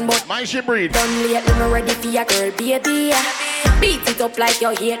have a son but mind she breathe. Done late, me ready for your girl, baby. Beat it up like you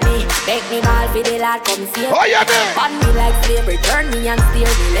hate me. Beg me ball for the lad, come see me. Oh yeah, man. Fun me like slavery, turn me and steer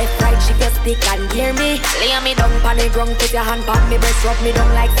me. Left, right, shift your stick and gear me. Lay me down on the ground, put your hand on me breast, rub me down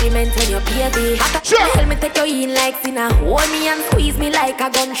like cement when you baby. Sure. Tell me take you in like sinner. Hold me and squeeze me like a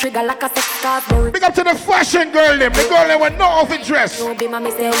gun trigger, like a sex card. Big up to the fashion girl them. The girl them with no outfit dress. No be mommy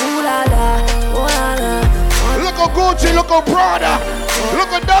say ooh la la, ooh la la. Look how Gucci, look how Prada, look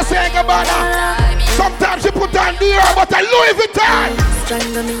how Dolce & Gabbana. Sometimes you put on Dior, but I Louis Vuitton.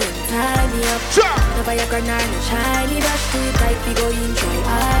 Strangle me and tie me up. Sure. Never your corner, no shiny brush too tight, we go enjoy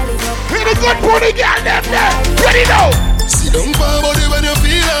all it up. Hear the good booty girl them there. Ready now. Sit down for body when you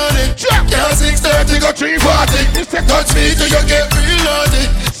feel on it. Sure. Girl 6:30 go 3:40. Touch me till you get real naughty.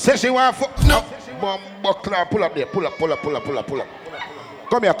 Say she want fuck. No. Buckler, pull up there. Pull up.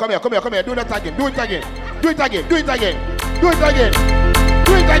 Come here. Do that again. Do it again.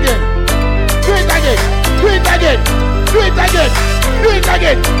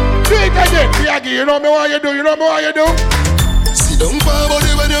 Yagi, you know me what you do. Sit down for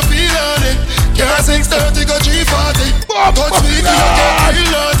body when you feel on it. Girl 6:30 go 3:40. Touch me till you get real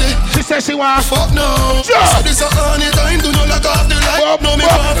naughty. She says she want fuck now. Sure. So this a honey time, do not lock off the light. No me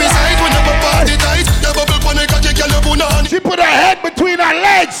want be sight when you party tight. You bubble pon the cocky, girl you put on. She put her head between her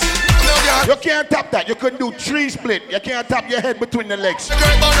legs. You can't tap that. You can do 3 split. You can't tap your head between the legs.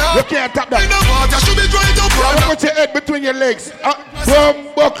 You can't tap that. You put your head between your legs.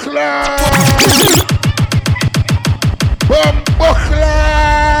 Bumbuckler.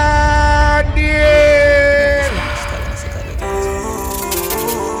 Yeah.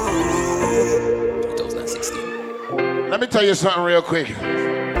 2016. Let me tell you something real quick.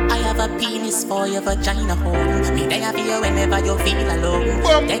 I have a penis for your vagina home. Me there for you whenever you feel alone.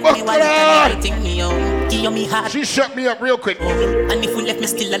 Take me while you can everything me own. Give me heart. She shut me up real quick. And if you left me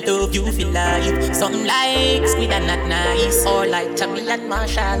still I love you feel like something like sweet and not nice. Or like Tammy and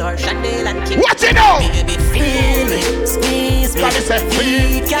Marshall or Chandel and Kim. What you know? Baby feel me, squeeze me.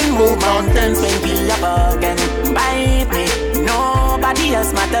 We can move mountains when we are broken. Bite me, nobody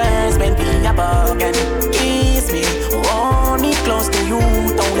else matters when we are broken. Kiss me, hold me close to you,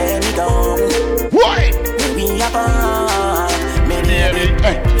 don't let me go. Why? We are apart, maybe.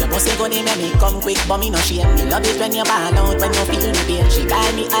 Hey. Must say gonna make me come quick, but me no shame. Me love it when you ball out, when you feel the pain. She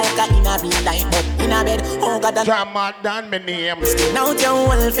buy me alcohol in a real life, but in a bed, oh God, that drama done me name. Now your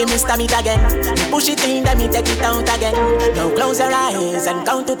wolf, me stab it again. Me push it in, then me take it out again. Now close your eyes and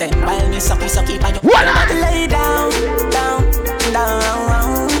count to 10 while me sucky on you. What? Lay down, down,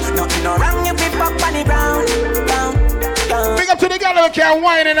 down. Nothing no wrong, you flip up on the ground, down, down. Big up to the girl who can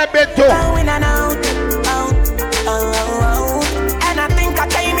whine in a bed too. Going and out, out, out. And I think I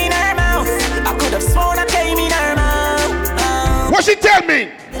came in her mouth. I could have sworn I came in her mouth. What she tell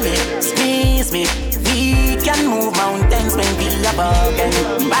me? Squeeze me. We can move mountains when we are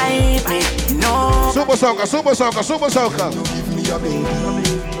broken. Bite me, no. Super soaker, super soaker, super soaker. You give me a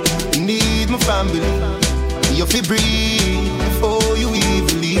baby. Need my family. You feel breathe before you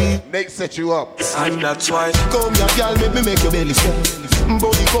even leave. Nate set you up. And that's why. Come here, girl, make your belly swell.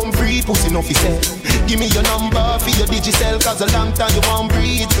 Body come free, pussy no fi sell. Give me your number for your digicel, cause a long time you won't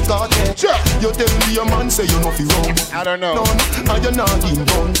breathe the cartel. Sure. You tell me your man say you no fi wrong. I don't know. None, and you're not in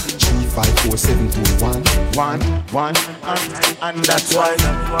done. 3, 5, 4, 7, 2, 1, 1, and that's why.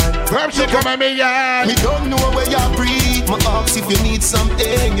 Perhaps you come at me, yeah. Me don't know where you breathe. My ask if you need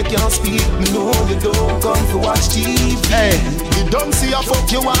something, you can't speak. Me know you don't come to watch TV. Hey, you don't see a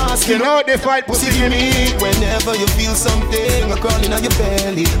fuck you ask. You know they fight pussy in me. Whenever you feel something, a crawling on your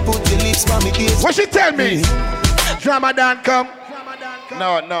belly. Put your lips on me ears. What she tell me? Drama don't come.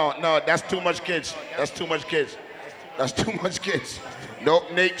 No, that's too much kids. That's too much kids. That's too much kids.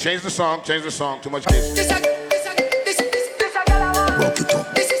 Nope, Nate, change the song, too much kids.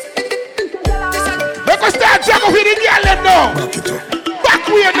 Make us start Jack of the girl them now. Back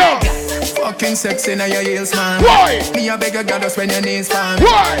way now. Fucking sexy now your heels, man. Why? Me a beg a goddess when your knees, fam.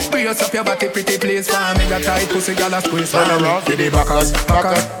 Why? Brace up your body, pretty please, fam. Make a tight pussy, gal a squeeze, fam. Turn around. For the backers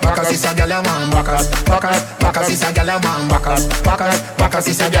is a gal a man. Backers is a gal a man. Backers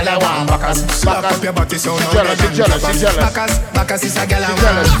is a gal a man. Backers, slap up your body so no jealous. Backers is a gal a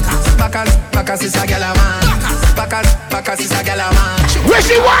man. Backers is a gal a man. Backers is a gal a man. Where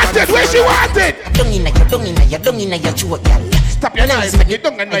she wanted? Dung inna your throat, gal. Stop your knife, you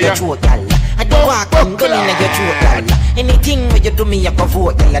dung inna your throat, gal. I don't walk and gun inna your throat, gal. Anything where you do me, I go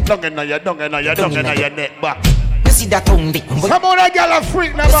vote, gal. Dung inna your neck back. You see that tongue dick? Some other girl a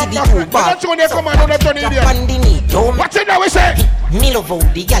freak now, back. That's when they come and do the turn idiot. What's it now we say? Me love how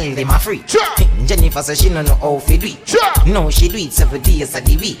the gal dem a free. Jennifer say she no know how fi do it. No, she do it 7 days of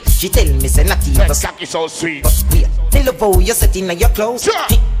the week. She tell me say not even. Cocky so sweet. Me love how you set inna your clothes.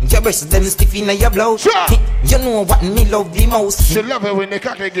 Your breasts them stiff inna your blouse. You know what me love the most. She love it when the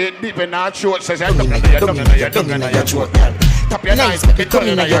cocky get deep in her throat. Says dung inna your throat. Tap your knife, make it turn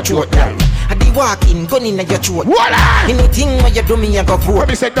inna your throat. I be walking, gun inna your throat. Voila! Anything where you do me, I go vote. Let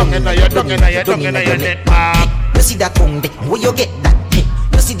me say dung inna your neck back. You see that tongue dick? Where you get that?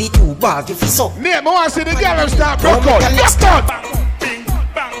 You see the 2 bars, you feel so. Name, I want to see the girl start broke out. Let's start. Bing,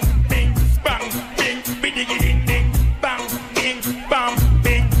 bang, bing, bang, bing, bing, ding, ding, bang, bing, bang,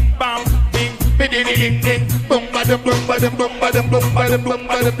 bing, bang, bing, bing, ding, ding, boom, badum, boom, badum, boom, badum, boom, badum, boom,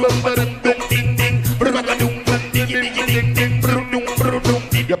 badum, boom, badum, boom, ding, ding, brudum, ding, ding, ding, ding, brudum, brudum.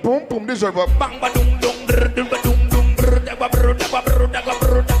 Your boom, boom, deserve a bang, badum, dum, brudum, badum, dum, brudum, brudum,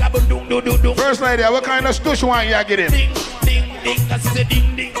 brudum. First lady, what kind of stush wine you get him? Ding, ding, ding, I say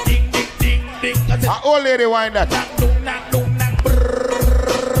ding, ding, ding, ding, ding, ding. An old lady wine that.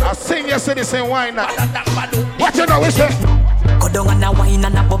 I sing you say the same wine that. What you know we say? Go down and a wine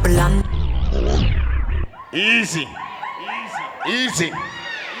and a bubble and. Easy.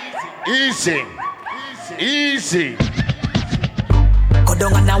 Go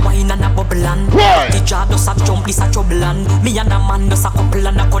down and a wine and a bubble and. The jar does a jump, this a trouble and. Me and a man does a couple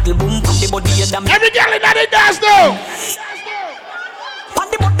and a cuddle boom. From the body of them. Every girl in that dance now. From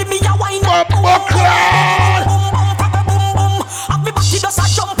the body me a wine up. Boom, boom, boom. Up me body does a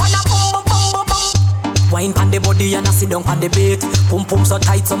jump and a boom, boom, boom, boom. Wine pan the body and a sit down on the bait. Pum pum so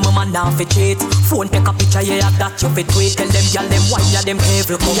tight so my man down fi cheat. Phone take a picture yeah that you fit wait. Tell them y'all them wine ya them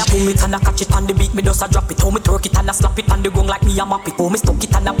careful. Me a pull it and a catch it on the beat. Me does a drop it. How me twerk it and a slap it on the gong like me a map it. How me stuck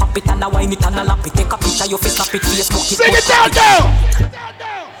it and a pop it and a wine it and a lap it. Take a picture you fi snap it. Facebook it. Sing it down.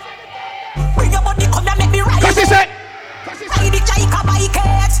 Bring your body come and make me ride. What's he say? Ride it like a bike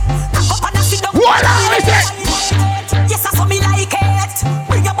it. Cock up and a sit down. What is it? Yes I saw me like it.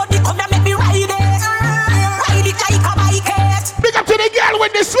 Bring your body come and make me ride it. Ride it like a bike it. Big up to the girl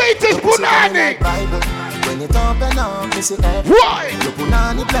with the sweetest punani. When it open up, you see everything. Why? Your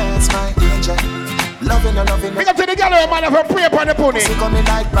punani bless my angel. Loving. Big up to the girl who man have a prayer upon the pony. See coming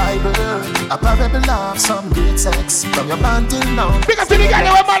like Bible, a parable of some great sex from your band till now. Big up to the girl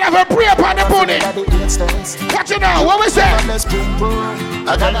who man have a prayer upon the pony. Watch it now, what we say? Let's boom boom.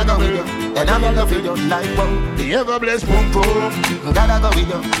 I gotta go with you, and I'm in love with you like wow. The ever blessed boom boom. Gotta go with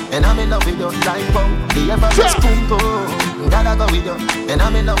you, and I'm in love with you like wow. The ever blessed boom boom. Gotta go with you, and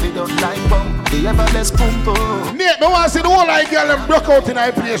I'm in love with you like wow. The ever blessed boom boom. Nate, me want to see the whole like girl and broke out in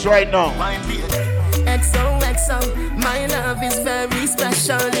our place right now. XOXO, my love is very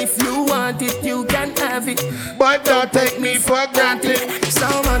special. If you want it, you can have it. But don't take me for granted. So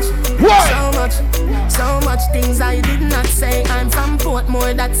much, what? so much things I did not say. I'm from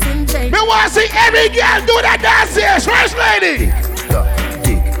Portmore, that's in J. Me want to see every girl do that dance here. First lady.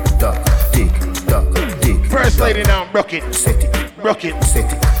 Tick. First lady now, broke it. Set it. Broke it.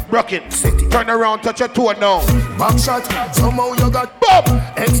 Set it. Broke it. Set it. Turn around, touch your toe now. Back shot, somehow you got boom.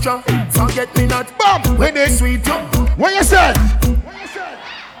 Extra, forget me not. Boom. When they sweet you. What you said?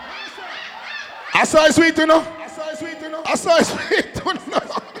 I saw it sweet, you know. I saw it sweet, you know.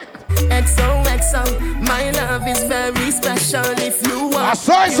 XOXO, my love is very special. If you want, I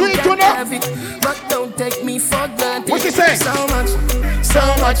saw it sweet, you know. Have it, but don't take me for granted. What you say? So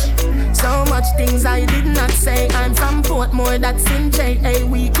much things I did not say. I'm from Portmore, that's in JA.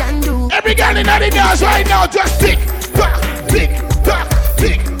 We can do. Every girl in the dance right now, just tick, tock, tick, tock,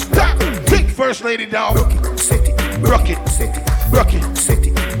 tick, tock, tick. First lady down. Broke it, set it, broke it, set it, broke it, set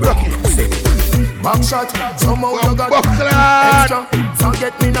it, broke it, set it. Back shot, somehow you got extra,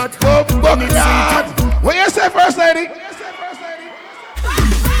 forget me not. What you say, first lady?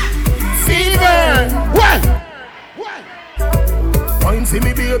 Fever. What? Wine see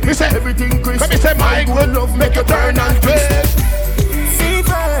me baby, you say everything crisp. Let me say my good love make you turn and twist.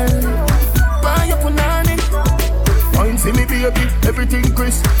 Fever. Why you put on it? Wine see me baby, everything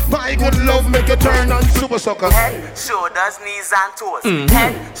crisp. My good love make you turn and super sucker. Head, shoulders, knees and toes.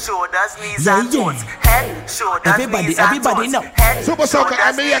 Head, shoulders, knees and toes. Head, shoulders, knees and toes. Know. Head, super sucker,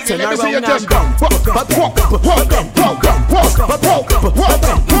 I mean, let me see you just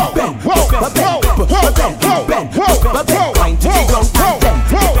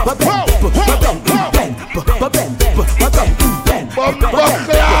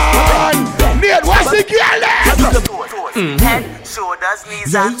what's the girl? Head, shoulders,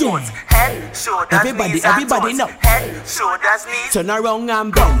 knees and toes. Head, shoulders, knees and toes. Know. Head, shoulders, knees. Turn around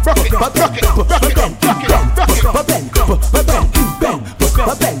and bend.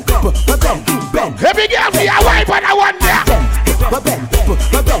 Every girl be a wife and I want that.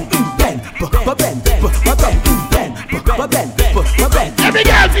 Every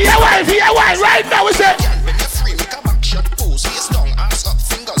girl be a wife right now we say.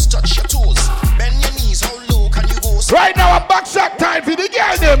 Right now a back shot time for the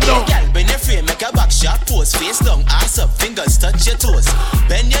girl them now. Bend your frame, make a back shot pose. Face down, ass up, fingers touch your toes.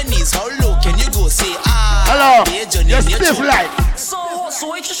 Bend your knees, how low can you go? Say hello, you're stiff like. So hot,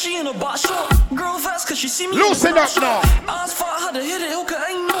 so wait till she in a back shot. Girl fast cause she see me. Loosen up now. Ass fat, had to hit it, okay,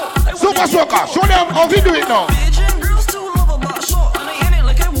 I know. Super Soca, show them how we do it now. Girls still love a back shot. And I hit it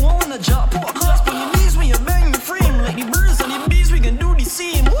like I won a jackpot. Clasp on your knees when you bang the frame. Like the birds and the bees, we can do the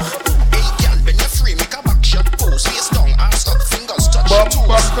same.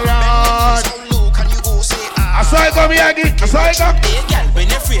 I saw it come here again. I saw it come. Hey girl, when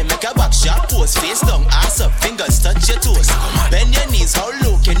you frame, make a back shot pose. Face down, ass up, fingers touch your toes. Bend your knees, how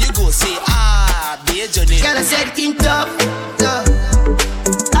low can you go? Say be your name. Girl, I said think tough, tough.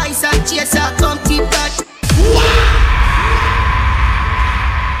 Ice and chaser, come keep that.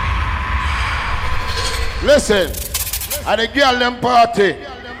 Listen, at the girl them party,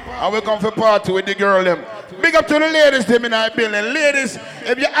 and we come for party with the girl them. Big up to the ladies them in our building. Ladies,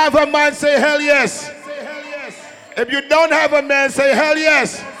 if you have a man, say hell yes. If you don't have a man, say hell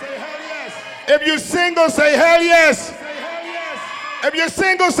yes. If you single, say hell yes. If you're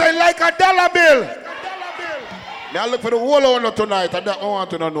single, say like a dollar bill. Now look for the whole owner tonight. I don't want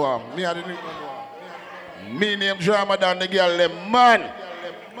to know. Me name drama than the girl them man.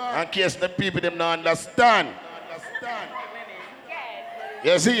 In case the people them not understand.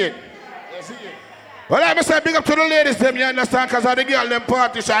 You see it? Well, I must say big up to the ladies them, you understand? Because of the girl them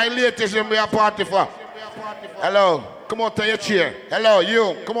party, so I latest them we a party for. Hello, come out to your chair. Hello,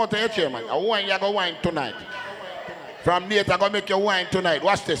 you, come out to your chair, man. I wine, you go wine tonight. From Nate, I go make you wine tonight.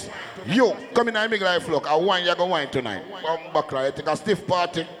 Watch this. You, come in and make life look. I wine, you go wine tonight. Come back, right? Take a stiff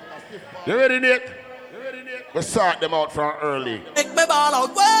party. You ready, Nate? We sort them out from early. Make me ball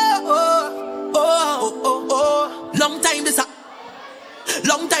out. Whoa, oh. Long time this up.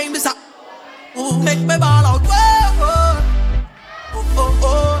 Long time this up. Make me ball out. Whoa, oh.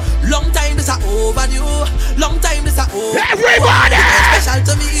 Long time this up overdue. Long time this up overdue. Everybody! Special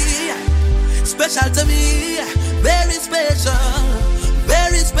to me. Special to me. Very special.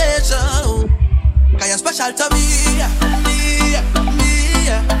 Very special. Cause you're special to me. Me.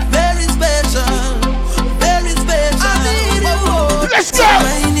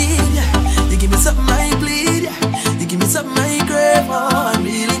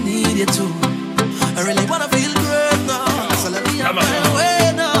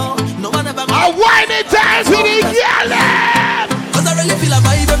 vibes with the girl. Cause I really feel a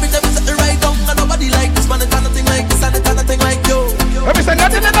vibe every time you set the right down. And nobody like this man, it's nothing like this and it's nothing like you. Every time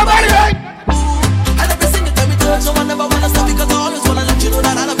nothing and nobody like. And every single time you touch, no one never wanna stop because I always wanna let you know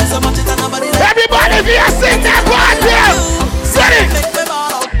that I love you so much it's nobody like. Everybody if you sing that part here. Ready?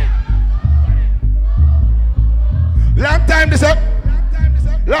 Long time this up.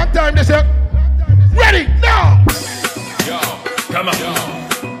 Long time this up. Ready? Now. Yo, come on. Yo,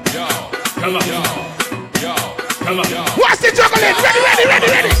 come on. Yo, come on. What's the juggling? Ready.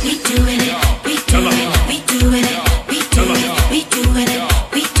 We doing it. We doing it. We doing it. We doing it. We doing it.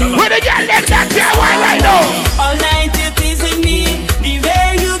 We doing it. Where they got them that there one right now? All night you're teasing me. The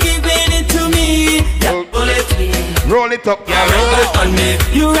way you giving it to me. Yeah, pull it. Roll it up. Yeah, roll it on me.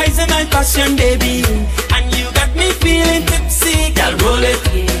 You raising my passion, baby. And you got me feeling tipsy. Girl, roll it.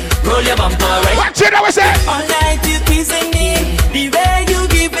 Roll your bumper right. Watch it, I was saying. All night you teasing me. The way you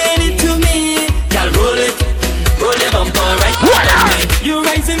giving it to me. Girl, roll it. Roll your bumper right. You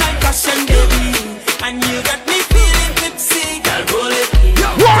raising my passion, baby. And you got me feeling tipsy. Girl, roll it.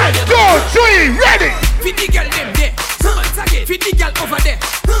 1, 2, 3, ready. Feed the girl them there. Feed the girl over there.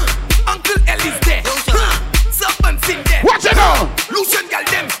 Uncle Ellie's there. Serpent sing there. Watch it now. Lucian girl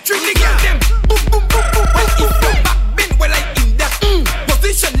them. Drink the girl them. Boom, boom, boom, boom. Well, if you back bend, well I in that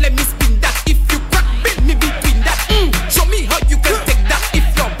position, let me spin that. If you crack bend me between that. Show me how you can take that. If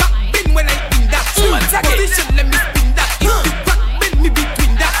you're back bend, well I in that position, let me spin that. If you crack bend me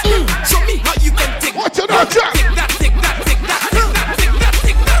between that. Show me how you can take that. Watch it now, Jack. Take that, take that, take that, take that, take that,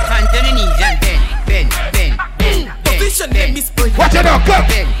 take that. Hands on the knees and bend. Position, let me spin. Watch it now, go.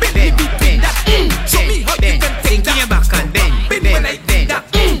 Bend me between that. Show me how you can take that. Your back and bend. When I do that.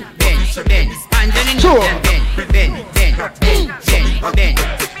 Hands on the knees and bend.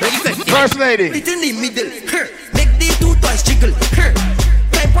 First lady. It in the middle. Make the two toys jiggle.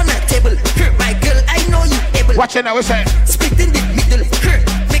 Type on a table. My girl, I know you able. Watch it now, we say. Split in the middle.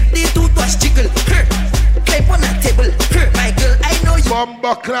 Make the two toys jiggle. Type on a table. My girl, I know you.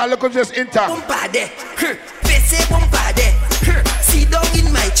 Bomba cloud, look at just intact. Bomba there. Face bomba there. Sit down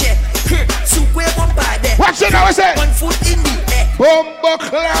in my chair. Super bomba there. Watch it now, we say. 1 foot in the air. Bomba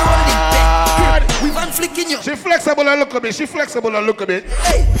cloud. We want flicking you. She flexible and look a bit.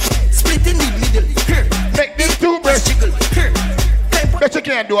 Hey, split in the middle. Make them two breasts jiggle. Bet you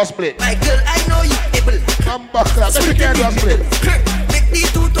can't do a split. My girl, I know you able. Bomba cloud. Bet you can't do a split. Make the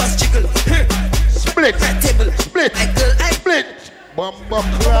two toes jiggle. Split. Split. My girl, I split. Bomba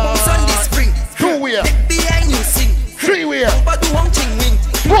cloud. Sunday spring. 2-way. Make behind you sing. 3-way. Over the Wong Ching Wing.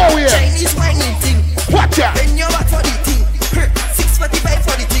 4-way. Chinese whining thing. Watch out. Then you're back for the thing. 6:45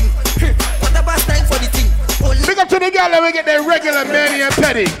 for the thing. What about time for the thing? Big up to the girl that we get their regular Manny and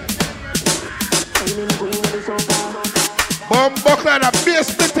Petty. Bomba cloud, a bass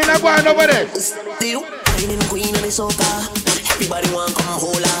splitting a going over there. Still, whining queen on the soca. Everybody want come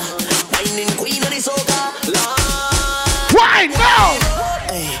hold her. Whining queen on the soca. Why now?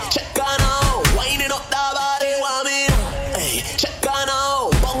 Hey, check on now. Whining up that body, want me. Hey, check on now.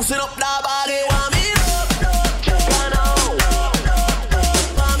 Bouncing up that body, want me. Check on now.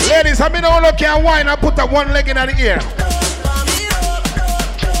 Ladies, how many of you can whine and put a one leg in the ear?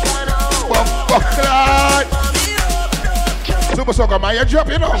 Bomba cloud. Super Soca, man, you drop,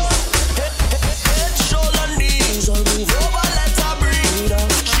 you know.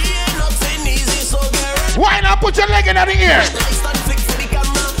 Why not put your leg in the ear?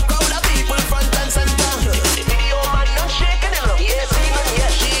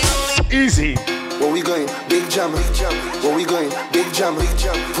 Easy. Where we going? Big jam. Where we going? Big jam.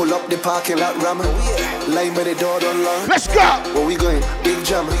 Pull up the parking lot, ram. Line by the door, don't long. Let's go. Where we going? Big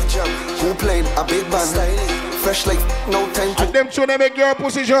jam. Who playing a big band? Fresh like no time to. And them two, they make your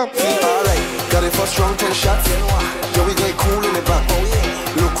pussy jump. Alright, got it first round 10 shots. Yo, we get cool in the back.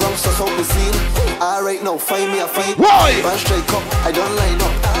 Look round, so out the scene. Alright, now find me a fight. Why? One straight cup, I don't line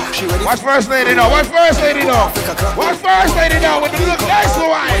up. She ready. Watch first lady now. Watch first lady now. Watch first lady now with the look nice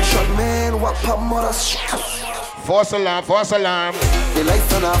one. Shot man, what pop mother? False alarm, false alarm. The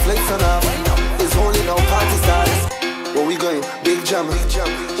lights on off, lights on off. It's only now party starts. Where we going? Big jam.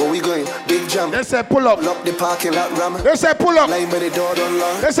 Where we going? Big jam. They say pull up. Pull up the parking lot, ram. They say pull up. Line by the door, don't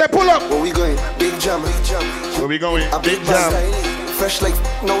long. They say pull up. Where we going? Big jam. Where we going? A big jam. Fresh like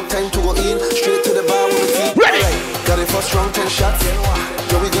no time to go in. Straight to the bar with the team. Ready. Right. Got it first round 10 shots.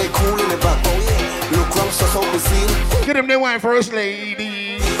 Yo, we get cool in the back. Look round, so out the scene. Get him the wine first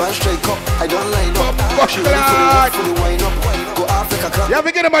lady. One straight cup, I don't line up. She ready for the wine up. Go Africa club. You have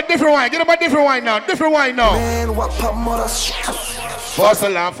to get him a different wine. Get him a different wine now. Different wine now. Man, what pop mother? False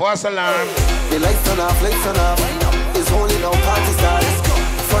alarm, false alarm. The lights on off, lights on off. It's only now party starts.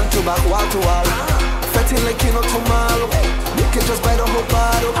 Front to back, wall to wall. Acting like you know tomorrow. You can just buy the whole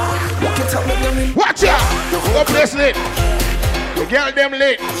bottle. You can tell me them. Watch out! Go place lit. The girl them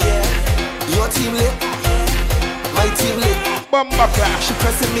lit. Yeah. Your team lit. My team lit. Bumba clash. She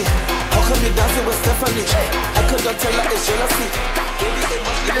pressing me. How come you dancing with Stephanie? I could not tell her it's jealousy.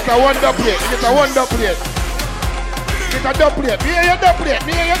 It's a one double plate. It's a one double plate. It's a double plate. Me and your double plate.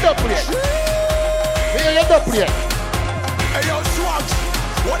 Me and your double plate. Me and your double plate. Hey yo, Swags,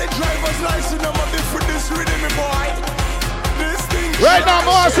 what the driver's license number be for this rhythm, me boy? This thing. Right now,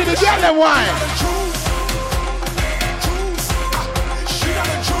 I see the girl them wine. She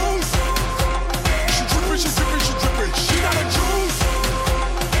got a juice. She drippin', she drippin', she drippin'. She got a juice.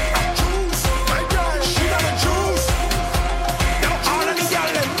 Juice, my girl, she got a juice. All of the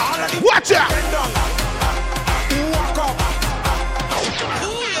girl them, all of the. Watch out! Walk up.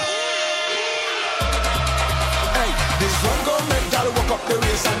 Hey, this one gon' make y'all walk up the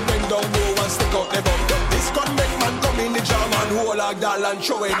race and bend down low and stick out the bum. This gun make man come in the jam and hold a girl and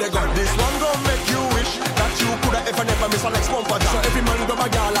throw away the gun. This one gon' make you wish that you coulda ever never miss an ex-bumper. So every man grab a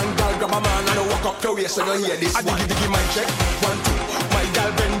girl and girl grab a man and walk up the race and you hear this. I diggy my check, 1, 2. My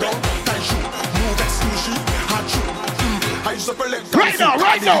girl bend down, tie shoe, move exclusive, hard shoe. I use up her leg. Right now,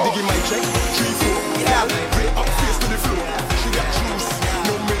 right now. Diggy my check, 3, 4. Girl, way up face to the floor. She got juice,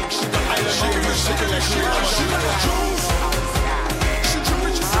 no milk, she got island. She got shaking like she got a juice. She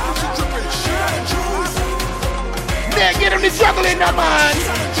drippin', she drippin', she got a juice. Yeah, get him the juggling now, man.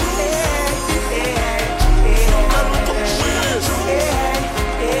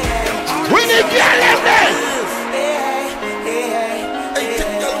 We need girl left there.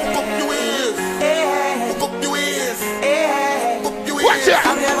 Watch out!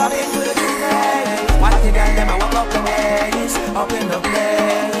 I've never been to the place. What the girl them I walk up the ways, up in the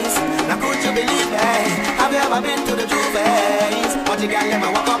place. Now could you believe me? Have you ever been to the Juves? What the girl them I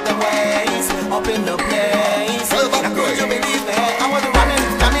walk up the ways, up in the place. Now could you believe me? I was running,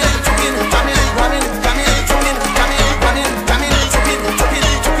 chucking, running, chucking,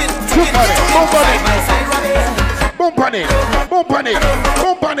 Boom on it, boom on it,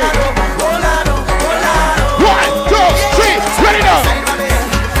 boom on it. 1, 2, 3, ready now.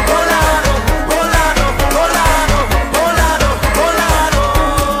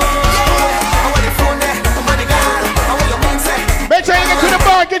 Make sure you get to the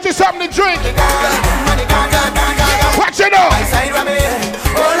bar, get you something to drink. Watch it out.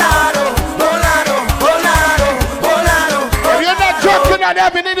 If you're not drunk, you're not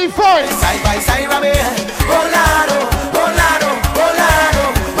having any fun.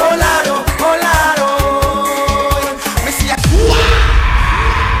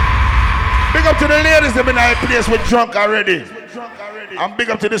 Big up to the ladies that been in a place with drunk already. And big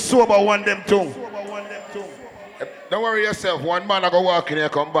up to the sober one them too. Don't worry yourself. One man I go walk in here,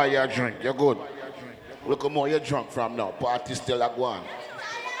 come buy you a drink. You're good. Look how more you're drunk from now. Party still a go on.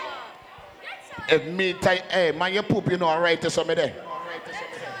 If me tight, hey man, you poop, you know, alright to some of there.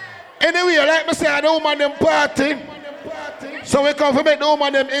 Anyway, like me say, I don't want them party. So we come to make the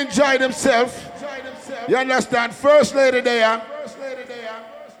woman them enjoy themselves. You understand? First lady there.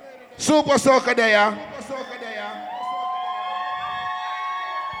 Super SOKAH there.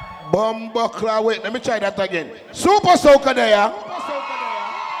 Bumbuckler, wait, let me try that again. Super SOKAH there.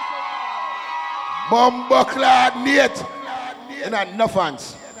 Bumbuckler, Nate. And not enough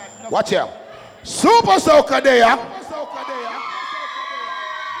fans. Watch out. Super SOKAH there.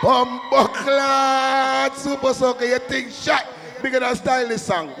 Bumbuckler, Super SOKAH, you think shot bigger than stylish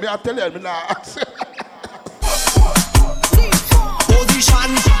song. Me I tell you, me not ask.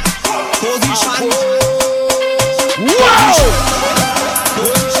 Position. Wow!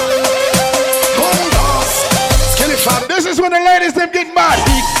 This is when the ladies them get mad.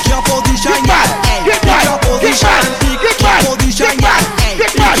 Pick your position, get mad. Get mad. Get mad. Get mad. Get mad.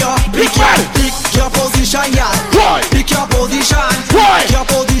 Get mad. Get mad. Pick your position, yeah. Why? Pick your position. Why? Pick your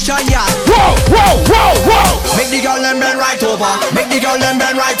position, yeah. Whoa. Make the girl them bend right over. Make the girl them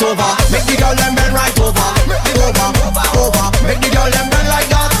bend right over. Make the girl them bend right over. Over. Make the girl them bend like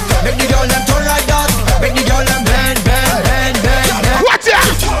that. Make the girl them turn like that. Make the girl them bend. Watch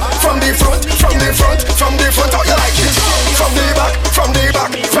out! From the front, how you like it? From the back.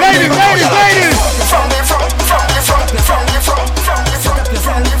 Ladies! From the front.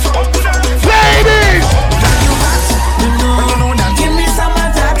 Ladies! You know that. Give me some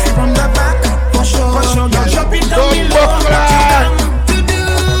attack from the back. For sure. You're dropping down below. To do.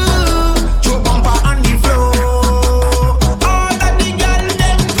 Your bumper on the floor. All that the girl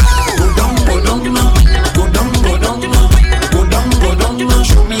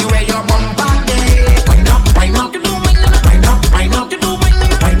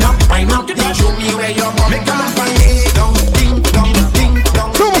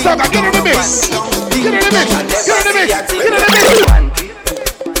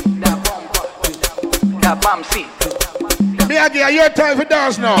get time for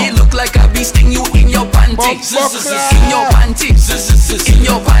dance now. It look like I be sting you in your panties. In your panties. In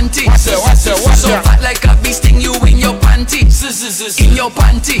your panties. So fat like I be sting you in your panties. In your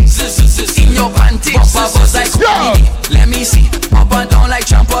panties. In your panties. Papa was like, let me see. Papa down like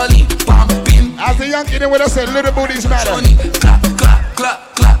trampoline. Pump him. As a young kid, when I said little booties matter. Clap, clap,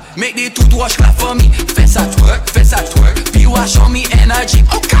 clap, clap. Make the toothwash clap for me. Fess at work, fess at work. P-wash show me energy.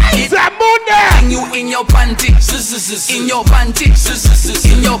 Okay. Zamunda. You in your panties. In your panties.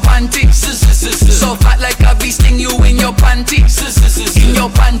 In your panties. So fat like a bee sting you in your panties. In your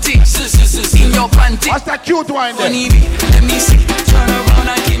panties. In your panties. What's that cute wine there? Let me see. Turn around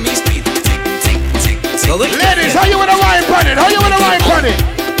and give me speed. Tick, tick, tick, tick. Ladies, how you wanna wine pon it? How you wanna wine pon it?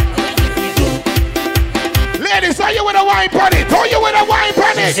 Ladies, how you wanna wine pon it? How you wanna wine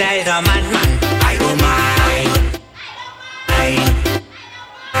pon it? Say the man, I don't mind.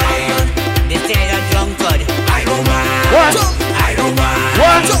 This is a drunkard. I don't mind. What? I don't mind.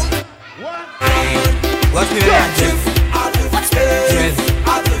 What? What's the drift?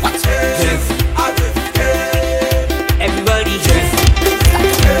 Everybody drift.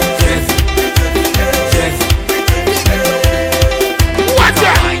 What's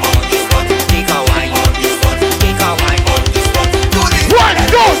that? Take a wine. Take a wine. 1,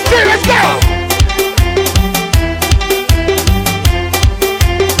 2, 3, let's go.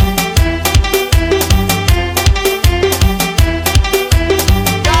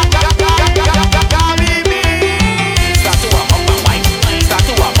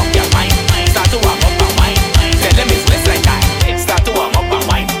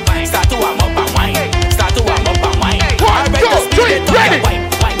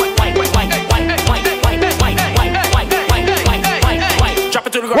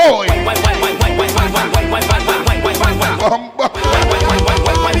 Boy.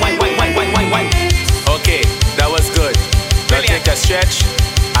 Okay, that was good. Now take a stretch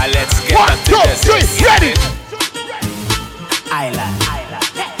and let's get 1, back to 2, business. 3, ready. Island.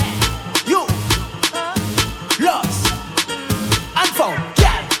 You lost and found.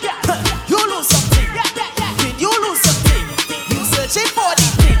 You lose something. Did you lose something? You searching for the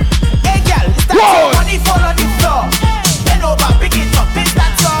thing. Hey girl, it's that money fall on the floor. Bend over, pick it up. It's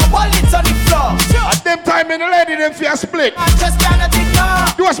that your wallet on the floor. At them time in the lady, them fear split. I just cannot ignore.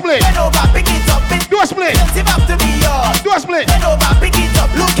 Do a split. Bend over, pick it up. Do a split. Tip up to me, yours. Do a split. Bend over, pick it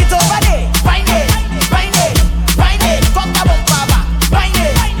up. Look it over there. Find it. Find it. Find it. Come the bump back. Find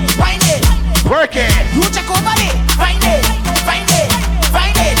it. Find it. Work it. You check over there. Find it. Find it.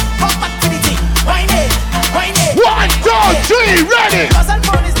 Find it. Come back to the thing. Find it. Find it. 1, 2, 3, ready. Doesn't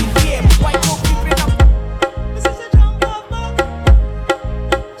burn is the game. Why you keep it up?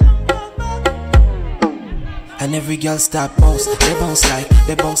 And every girl start bounce, they bounce like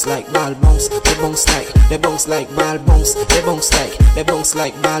ball bounce, they bounce like ball bounce, they bounce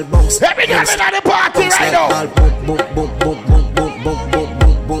like ball bounce. Every girl in the party right now. Boom, boom, boom, boom, boom, boom, boom, boom,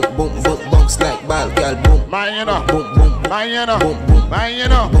 boom, boom, boom, boom, bounce like ball girl, boom, man, you know, boom, boom, man, you know, boom, boom, man, you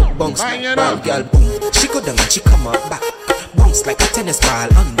know, bounce man, you like ball know. girl, boom. She go down and she come up back, bounce like a tennis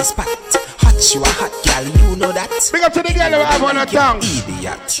ball on the spot. Hot, you a hot girl, you know that. Big up to the girl who have on a tongue.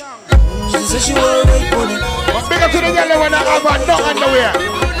 Idiot. She said she want to wait money. Big up to the girl who wanna have a no underwear.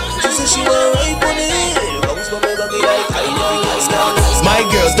 She said she want to wait money. My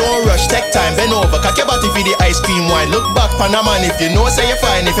girls, don't rush, take time, bend over. Cock your body for the ice cream wine. Look back pan a man if you know say you're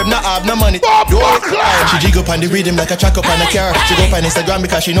fine. If you not have no money, don't cry. She jig up on the rhythm like a track up on a car. She go up on Instagram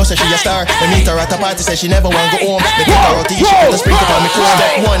because she knows that she a star. I meet her at a party, say she never want go home. Me take her out to eat, she put a sprinkle on me clothes.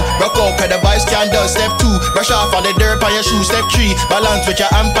 Step 1, rock out, cause the vibes can do. Step 2, brush off all the dirt on your shoes. Step 3, balance with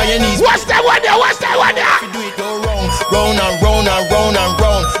your hand on your knees. What's that one there? What's that one there? If you do it, go round, round and round and round and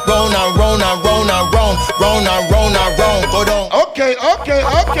round, round and round and round and round, round and round and round. Go down. Okay.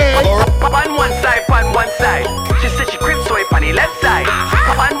 On one side. She said she creeps so on the left side.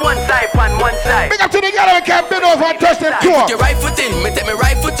 On one side. Big up to the girl who can't bend over and touch them toe. Put your right foot in, me take me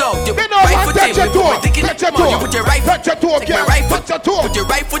right foot out. You bend over and touch your toe. Touch your toe. You put your right foot. Touch your toe, girl. Touch your toe. Put your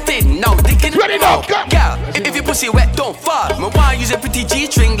right foot in. Now dick in. Ready now, go. Girl, if your pussy wet, don't fall. Me wanna use a pretty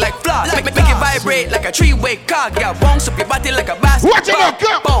G-string like floss. Make it vibrate like a three-way car. Girl, bounce up your body like a basketball. Watch it now,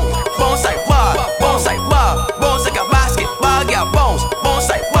 go. Bounce like bar. Bounce like bar. Bounce like a basketball. Girl, bounce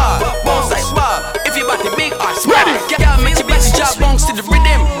like bar. Bounce like bar. If your body big or small. Girl, make your bitch job bounce to the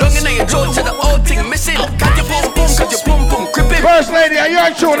rhythm. Don't get your throat to the old thing missing. Cut your boom boom, cut your boom boom, crippin'. First lady, are you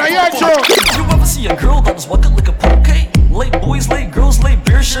on tune? You ever see a girl that was walking like a poke? Late boys, late girls, late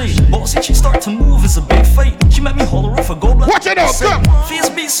beer shade. Bossy, she start to move, it's a big fight. She met me holler off a gold black. Watch it out, come. Face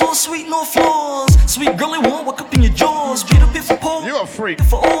be so sweet, no flaws. Sweet girl, it won't walk up in your jaws. Beat a bit for pole. You a freak.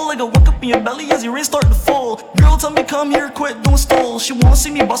 For all, like a walk up in your belly as your rain start to fall. Girl, tell me come here quick, don't stall. She wanna see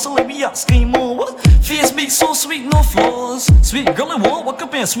me bustle like we at scheme more. Face big, so sweet, no flaws. Sweet girl, I won't walk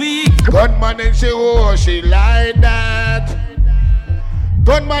up and sweet. Gunman and she oh, she like that.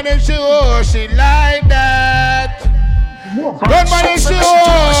 Gunman and she oh, she like that. Gunman and she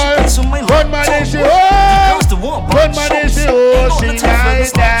oh, gunman and she oh, gunman and she oh, she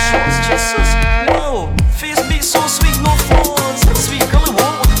like that. Whoa, face big, so sweet, no flaws. Sweet girl, I won't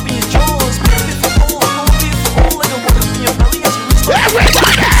walk up in your jaws. Beautiful, no beautiful, like I walk up in your belly as you reach.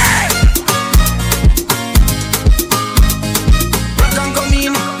 Everybody! Rock and come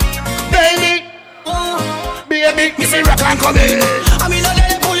in, baby, baby, give me rock and come in. I mean, I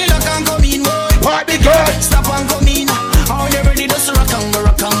let it pull it, rock and come in, boy. Party girl, stop and come in. I never did us rock and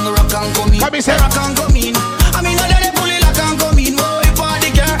come in. Come in, say rock and come in. I mean, I let it pull it, rock and come in, boy. Party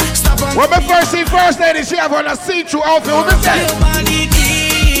girl, stop and. When me first see first lady, she have on a see-through outfit. What me say?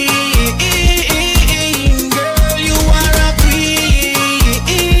 Girl, you are a queen.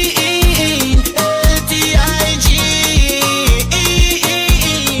 LTIG.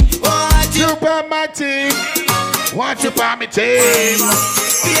 Want you on my team? Want you on my team?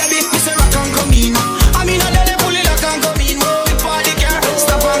 Baby, me say rock and come in. I mean, I let it pull it, rock and come in. Boy, party girl,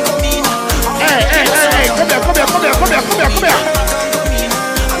 stop and come in. Hey, come here.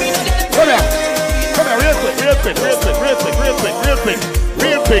 Come here, real quick.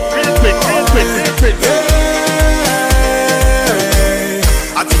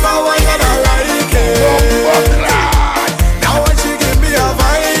 I think I want to like it. Now when she give me a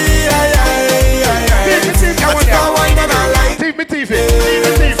vibe, Teeth me.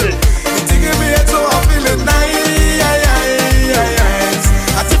 she give me it so I feel it nice.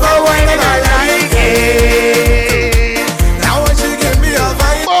 I think I want to like it. Now when she give me a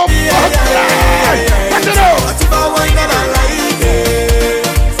vibe, I think I want to like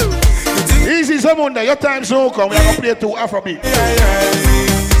it. Easy, someone there. Your time so come. We are gonna play 2 Afrobeat.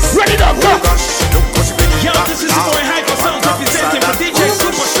 Ready now, go! Yo, this is the boy Hyper Sound representing for DJ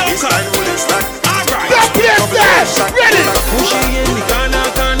Super SOKAH. Alright. Don't play that! Ready! Pushing in the corner,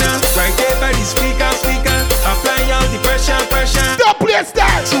 right there by the speaker. Apply all the pressure. Don't play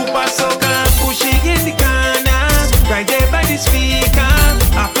that! Super SOKAH, pushing in the corner, right there by the speaker.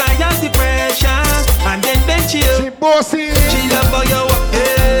 Apply all the pressure, and then bench you. She bossy. She love how you walk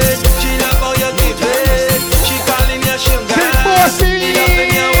it. She love how you give it. She calling you sugar. She bossy.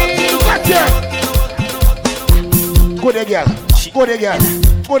 Go there, girl.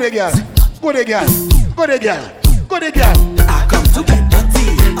 I come to get dirty.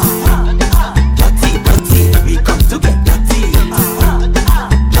 Dirty. We come to get dirty.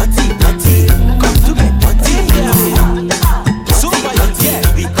 Dirty. Come to get dirty. Super dirty.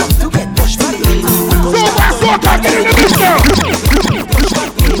 We come to get push back. SOKAH, get in the mix now.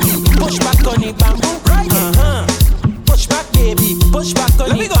 Push back on the bamboo. Push back, baby. Push back on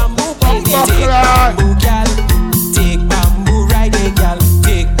the bamboo. Take bamboo, girl. Take bamboo, ride it, girl.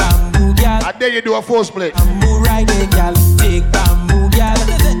 Take bamboo, girl. And then you do a force play. Bamboo, ride it, girl. Take bamboo, girl.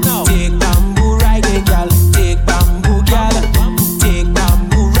 Take bamboo, ride it, girl. Take bamboo, girl. Take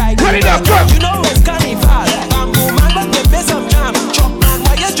bamboo, ride it, girl. You know it's carnival. Bamboo man, but you pay some jam. Chop man,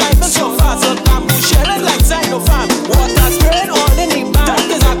 why you driving so fast? So bamboo sharing like Xylophone. Water spraying all in the back. That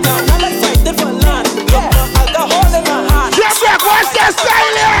is a clown, I like fighting for land. Yeah, alcohol in my heart. What's that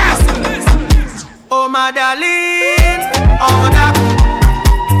style? Oh my darling, oh that.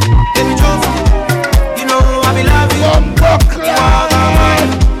 Baby Joe, you know I be loving you.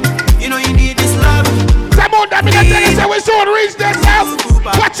 You know you need this love. Come on, that means I say we soon reach this house.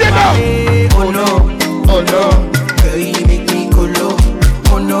 Watch it now. Oh no, girl you make me colo.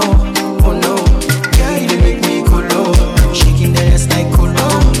 Oh no, girl you make me colo. Shaking the ass like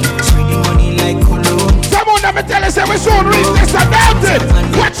colo, spreading money like colo. Come on, that means I say we soon reach this mountain.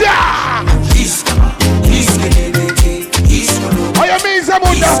 Watch out. Oh, you mean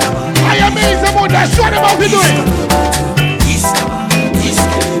Zamunda? Oh, you mean Zamunda? Show them how to do it.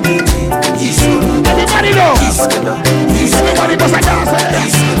 Everybody know. Everybody must have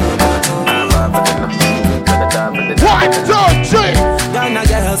dance. 1, 2, 3. Ghana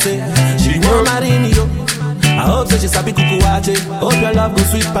girl say she want marry me. I hope that she sabi kuku wache. Hope your love go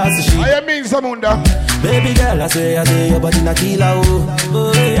sweet past the sheet. Oh, you mean Zamunda? Baby girl, I say your body na killer, oh.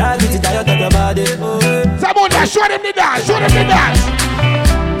 Oh, I get it tired of your body, oh. Zamunda, show them the dance,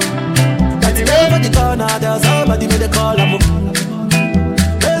 That's the over the corner, there's somebody made a call, I'm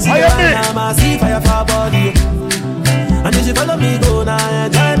a see fire for body. And if you follow me, go now,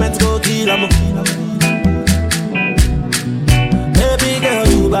 enjoyment go kill, I'm baby girl,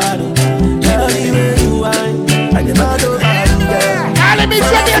 you bad, girl, the way you whine, I never do bad, girl. Let me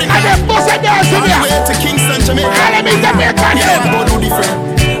check it, I just bust a dance in here. To Kingston, Jamaica. Let me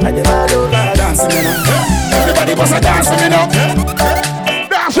must a dance with me now.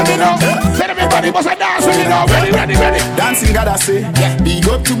 Dance with me now. Tell everybody must a dance with me now. Ready. Dancing gotta say, big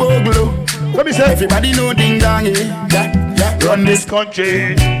up to Boglo. Let me say, everybody know ding dong, yeah. Run this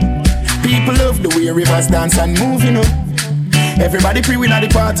country. People love the way rivers dance and move, you know. Everybody pre-win at the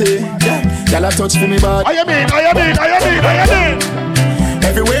party, yeah. Y'all a touch for me, but I mean.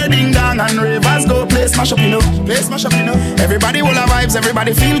 Everywhere ding dong and rivers go, play smash up, you know. Everybody will have vibes,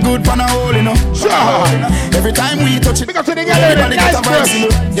 everybody feel good for a hole, you know. Sure. Every time we touch it, everybody get a vibes, you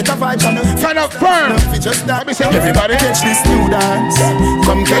know. Get a vibes, you know. Fan up firm. Everybody catch this new dance.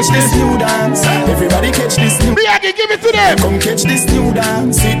 Come catch this new dance. Everybody catch this new. Me, I can give it to them. Come catch this new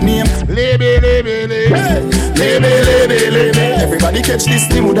dance. It name. Lebe. Everybody catch this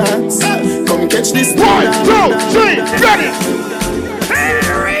new dance. Come catch this new dance. 1, 2, 3, ready.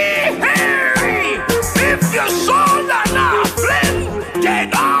 Harry, if your soul not flint, get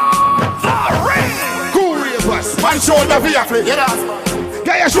off the ring. Cool ravers. One shoulder for your flick. Get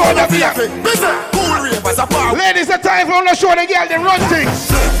your shoulder for your flick. Cool ravers apart. Ladies, the time for the show the girl them run things.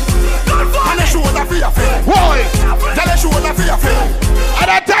 And a shoulder for your flick. Why? Tell a shoulder for your flick. At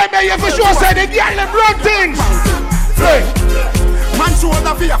that time, you for sure say the girl them run things. Flick. Man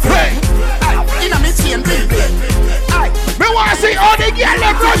shoulder for your flick. In a mid-chain big. Me want to see all the girl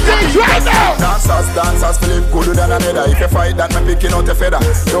them run things right now. Dancers, Philip good than another. If you fight that, me picking out a feather.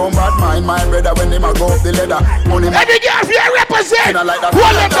 Don't bad mind my brother when they ma go up the ladder. Every girl here represent. Hold them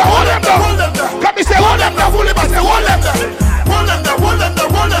down. Come me say hold them down. Hold them down. Hold them down.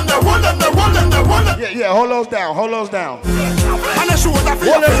 Yeah, hold those down. Hold them down. Hold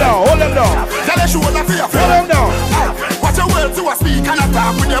them down. Watch your words to a speak and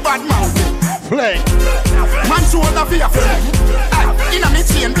attack with your bad mouth. Play. Man shoulder for your friend. In a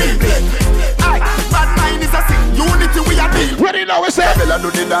mid-chain big. Bad mind is a sin. Unity we are deal. Ready now, we say. Bella do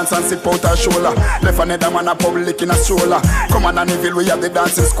the dance and sip out her shoulder. Left another man a public in a stroller. Come on and evil we have the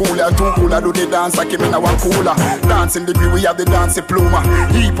dancing school. Too cooler do the dance like him in a one cooler. Dancing degree we have the dancing pluma.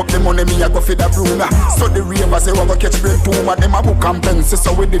 Heap up the money me a go for the broomer. So the ravers say we go catch brain tumor. Them a book and pencil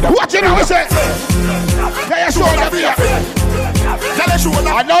so we did a. Watch it now, we say. Get your shoulder for your friend.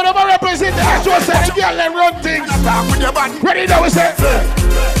 I know them represent the actual say the girl them run things. Ready now, we say.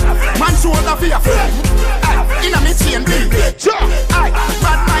 Man shoulder for your friend. In a mid-chain big. Sure.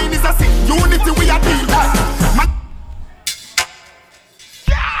 Bad mind is a sin. Unity we are deal.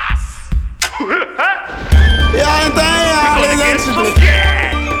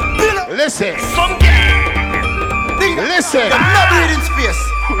 Listen. Listen. No breathing space.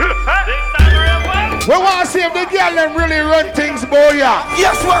 We want to see if the girl them really run things, boy, yeah.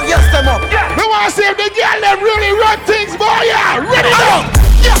 Yes, well, yes, them up. We want to see if the girl them really run things, boy, yeah. Ready now.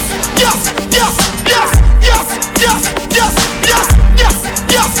 Yes.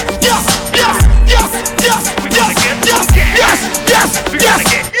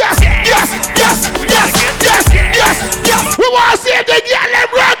 We want to see if the girl them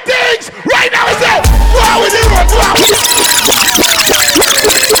run things. Right now, we say, wow, we do it, wow.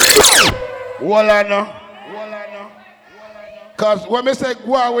 Walla no. Cause when we say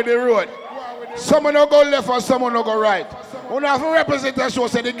go out with the road, someone will go left and someone will go right. We have to represent the show,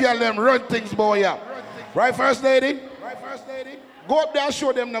 say the girl them run things, boy, yeah. Right, first lady? Go up there and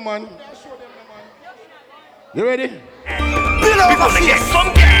show them the man. You ready? We're gonna get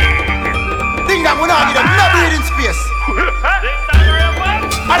some thing that we're not give them no breathing space.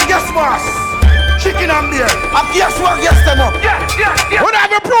 And guess what? Chicken and beer. And guess what? Yes, them up. When I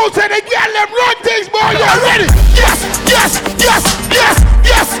have a pro say the girl them run things, boy, you ready? Yes.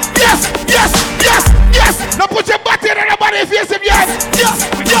 Now put your butt in everybody's face if yes.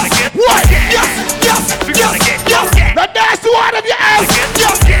 What? Now dance to one of your ass.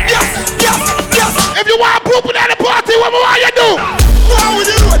 If you want poop at the party, what more you do?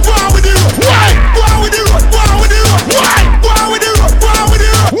 Why?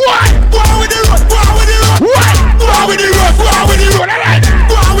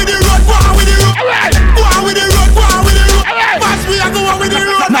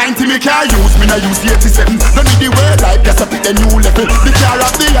 Me can't use, me not use 87. Don't need the word like just a pick the new level. The car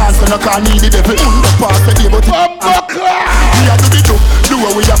of the answer, no can't need the devil. The pass the day, but we have to be do. Do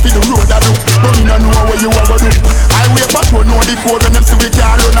what we have to do, road that do. But we don't know what you want to do. I wait for to know the code when them see we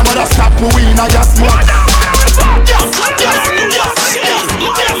can't run. I'm gonna stop me, we not just smoke.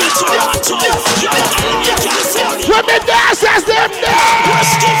 Let me dance as them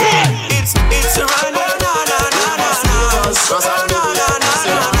there. It's a run,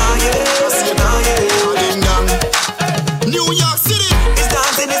 New York City. It's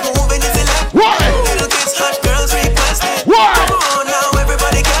dancing, it's moving, it's electric. What? Little kids, hot girls request it. What? Come on now,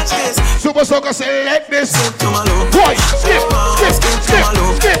 everybody catch this. So Super Soca select this. Boy,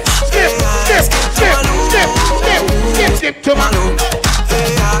 skip to my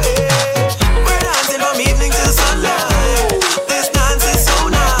We're dancing from evening till sunlight. This dance is so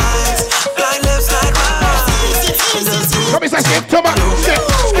nice. Blind left, slide right. Come and skip to my skip.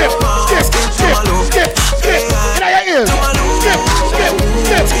 Get out your ears.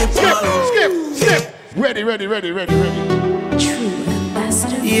 Skip. Ready.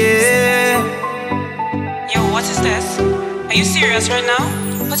 Yeah. Yo, what is this? Are you serious right now?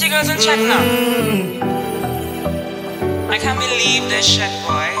 Put your girls in check now. I can't believe this shit,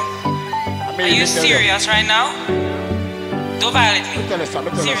 boy. Are you serious right now? Don't violate me.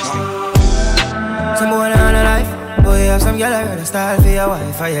 Seriously. Some boy on a life. Boy, you have some girl I rather style for your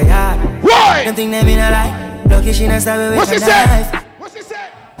wife or your yard. Why? Them think they mean a lie. Lucky she not stab with a knife.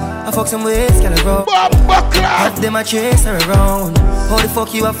 I fuck some ways, girl I grow. Have them a chase her around. How the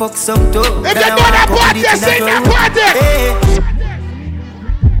fuck you a fuck some too? If you know that party, sing that party.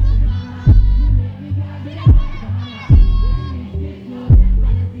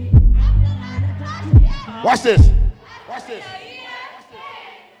 Watch this.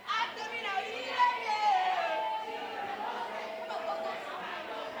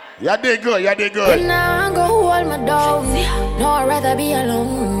 You did good. Now I go hold my dog. No, I'd rather be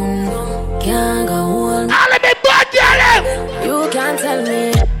alone. Can't go hold me. I'll be bad, you can't tell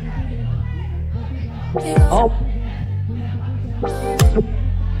me. Oh.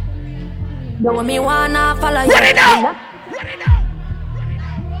 Don't me wanna follow you. Ready now.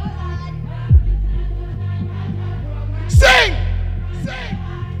 Sing.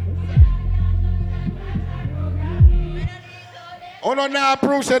 Oh no, now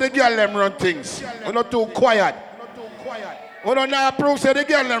prove say the girl them run things. Oh no, too quiet. Oh no, now prove say the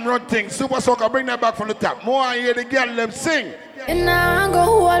girl them run things. Super Soca, bring that back from the top. More I hear the girl them sing. And now I go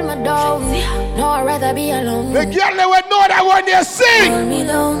hold my dog. No, I'd rather be alone. The girl they would know that one they sing. Hold me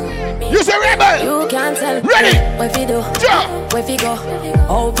down. You say rebel. You can't tell. Ready. Where fi do? Where fi go?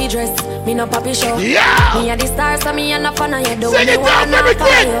 How fi dress? Me no papi show. Yeah. Me a the stars, so me a no fan of you. Sing it down, very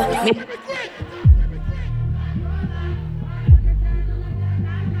quick.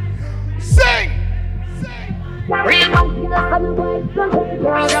 Sing! From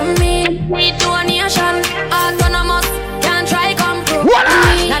me, need donation. Autonomous, can't try come through.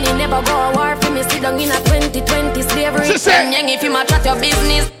 And you never go to war for me. Sit down in a 2020 slavery. Young if you match at your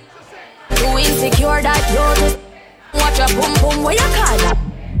business. Too insecure that you just watch your boom boom. Where you call that?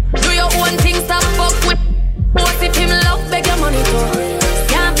 Do your own thing, stop fuck with. What if him love beg your money too?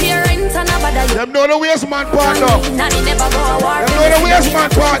 Can't pay rent and nobody. Them know the waste man partner. Them know the waste man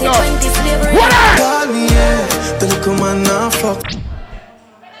partner. What up? Call me, yeah. Then come on now, fuck.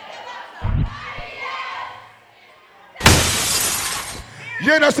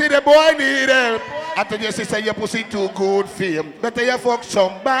 You know, see the boy need help. After you say your pussy too good for him. Better you fuck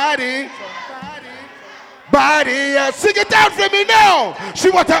somebody. Body, sing it out for me now. She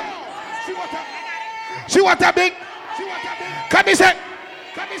want a big. Come here, say.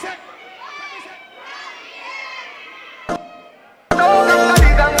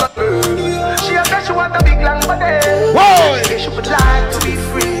 She said she want a big long body. Whoa. She would like to be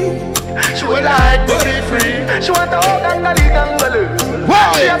free. She would like to be free. She want a whole gangali.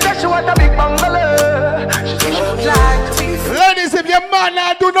 She said she want a big bungalow. She said she would like to be free. Ladies, if your man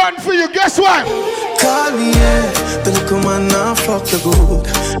not do nothing for you, guess what? Call me, yeah. Then come on now, fuck the good.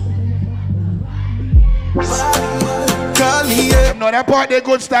 Call me, yeah. No, that part they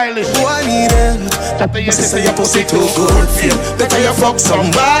good stylish. Who I need help. After you say your pussy too good feel. Better you fuck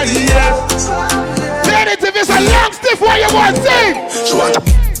somebody, yeah. Ladies, if it's a long stiff, what you want to sing? She want a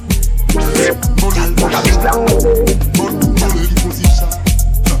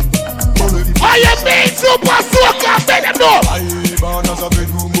Are you mean Super Soca? Make them know.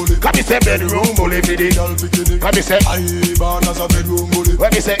 Come me say bedroom bully for the girl bikini. Come me say I born as a bedroom bully.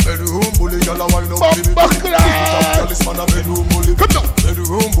 What me say bedroom bully, girl a wine up for me. This man a bedroom bully. Come down.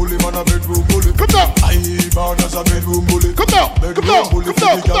 Bedroom bully, man a bedroom bully. Come down. I born as a bedroom bully. Come down. Come down.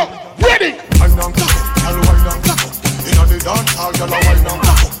 Ready. Wine down, girl wine down. Inna the dance hall, girl a wine down.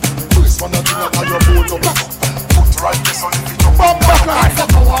 This man a do not have your boat up. Put right this on the feet up. Bump back line.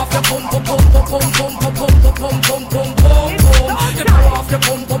 Go off the pum pum pum pum pum pum pum pum pum pum pum pum. You go off the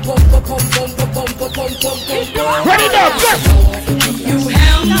pum pum pum pum pum pum pum pum pum pum. Ready now, you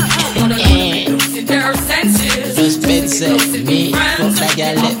hell losing their senses. Just been said me, fuck that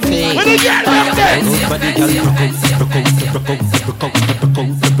girl let play. When you get up there,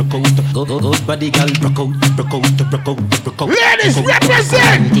 good body girl, good body girl, ladies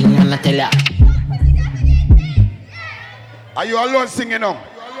represent. Thing wanna tell ya. Are you alone singing now?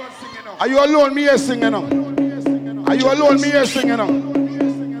 Are you alone me here singing now? Are you alone me here singing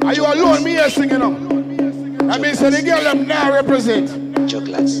now? Are you alone me here singing now? That means that the girl them now represent.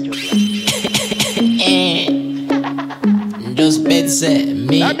 Chocolates. Just bed set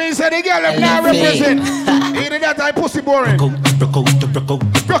me. That means that the girl them now represent. Either that I pussy boring. Good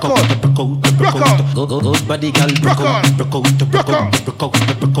body girl.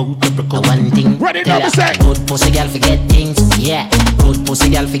 One thing. Ready now, say. Good pussy girl forget things. Yeah. Good pussy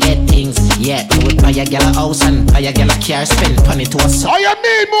girl forget things. Yeah. Good buy a girl a house and buy a girl a car. Spend money to a son. Oh, you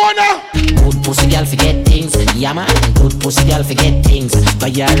mean Mona? Good pussy girl forget things. Yeah man. Good pussy girl forget things. Buy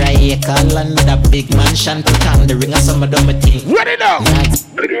a acre land, a big mansion. Put on the ring of some of them things. Ready now.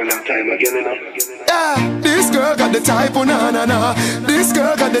 Yeah, this girl got the type of na-na-na. This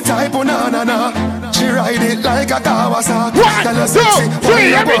girl got the type of na-na-na. She ride it like a Kawasaki. 1, 2,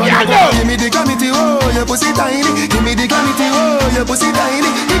 3, every girl go. Give me the gravity, oh, your pussy tiny. Give me the gravity, oh, your pussy tiny.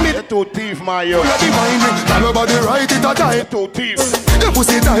 Give me the two teeth, my yo. Bloody mind me, tell your body right, it a tight. Two teeth. Your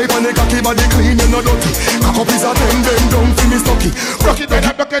pussy tight and the cocky body clean, you no dirty. Cock up is a 10, bend down for me stocky. Rock it,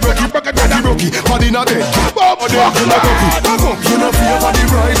 bucket, rocky. Body in a bed, body in a cocky. You no fear for the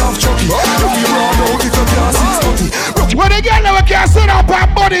bride of Chucky. Chucky broad out if you can't see Scotty. When they get now, we can't sit up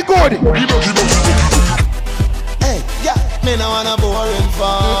and body good. Hey, yeah, me no want a boring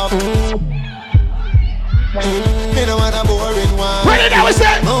fuck. Me no want a boring one. Ready now, we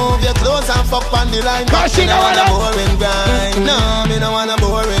say. Move your clothes and fuck on the line. Cause she no want a boring grind. No, me no want a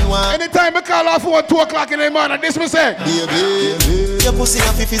boring one. Anytime we call off for 2 o'clock in the morning, this me say. Baby, your pussy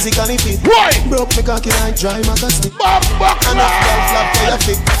have to physically fit. Why? Broke me cocky like dry magazine. Bop, and a girl flap to your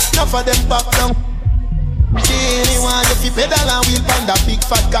feet. Enough of them back down. Anyone if you pedal and wheel pan that big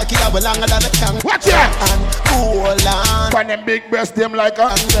fat cocky that will longer than a can. Watch ya! And cool on. Pan them big breast them like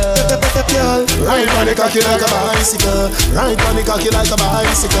a girl. Ride on the cocky like a bicycle. Ride on the cocky like a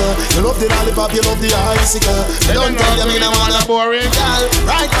bicycle. You love the lollipop, you love the icicle. You don't tell me no one a boring girl.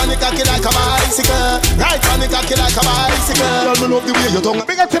 Ride on the cocky like a bicycle. Ride on the cocky like a bicycle. Girl, me love the way you tongue.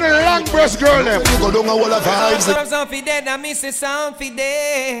 Big up to the long breast girl them. You go down a wall of vibes. From some fi dead, I miss a sound fi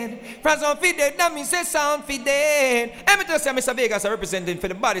dead. From some fi dead, I miss a sound fi dead. Every time I say Mr. Vegas are representing for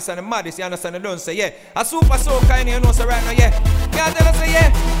the bodies and the maddest, you understand? I don't say yeah. A super SOKA in here, you know, so right now, yeah. Can't tell us say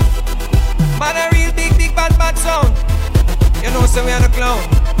yeah. Man, a real big bad sound. You know, so we are the clown.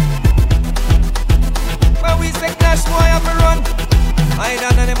 When we say clash, boy, have to run. I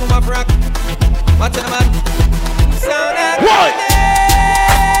don't know them move up rock. Watch it, man. Sound like what?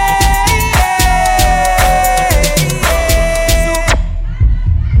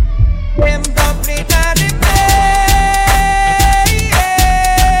 Them complete and the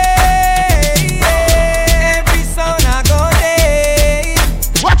every sound I go day.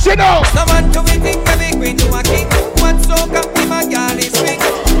 Watch it now. No man do we think a big queen to a king. What soca be my girl is swing.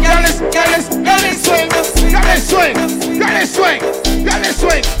 Girl is swing. Girl is swing. Girl is swing. Girl is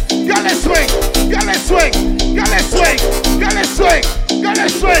swing. Girl is swing. Girl is swing. Girl is swing. Girl is swing. Girl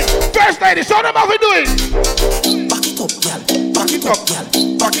is swing. First lady, show them how we do it. Back it up, girl. Back it up, girl.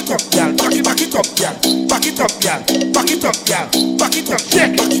 Back it up, girl. Back it up, girl. Back it up, girl. Back it up, girl. Back it up.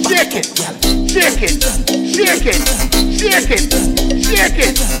 Shake it, shake it, shake it, shake it, shake it, shake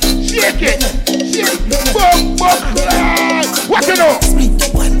it, shake it, shake it. Boom, boom, what you know? Split the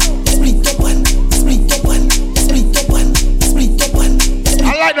one, split the one, split the one, split the one, split the one. I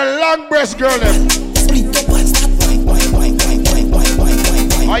like the long breast girl them. Split the one, stop wine.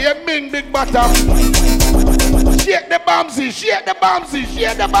 Are you mean big bottom? Shake the bouncy, shake the bouncy,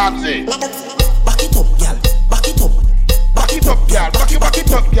 shake the bouncy. Back it up, girl. Back it up. Back it up, girl. Back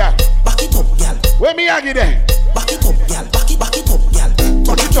it up, girl. Back it up, girl. Where me aggy there? Back it up, girl. Back it up, girl.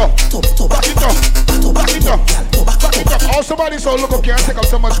 Back it up. Back it up. Back it up. Back it up. Oh, somebody so look up here and take up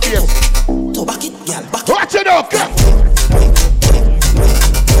so much space. Back it, girl. Watch it up, girl.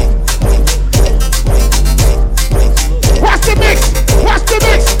 What's the mix? What's the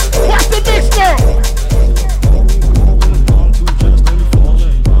mix? What's the mix now?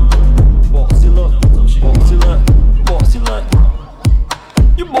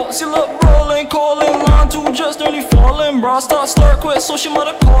 You bossy look rolling, calling, line two just nearly falling. Bra start quick, so she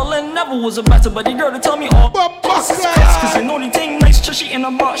mother calling. Never was a better buddy girl to tell me all. Cause you know the thing nice, chushy in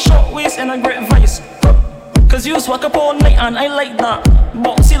a box, short waist and a great vice. Cause you swag up all night and I like that.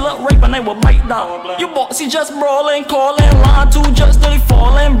 Boxy look right when I will bite that. You boxy just brawling, calling, line two just nearly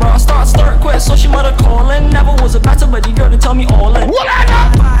falling. Bra start quick, so she mother calling. Never was a better buddy girl to tell me all in.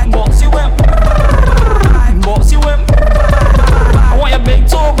 Boxy went. I want your big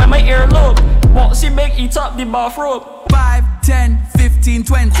toe by my earlobe. Boxy big, eat up the bathrobe. 5, 10, 15,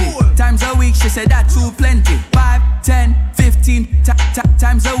 20 times a week, she said that too plenty. 5, 10, 15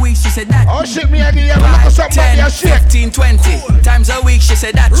 times a week. She said that. Oh shit, me I give you a look at somebody 10, 15, 20 times a week. She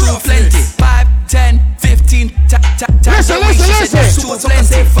said that too plenty. 5, 10, 15 times a week. She said that's too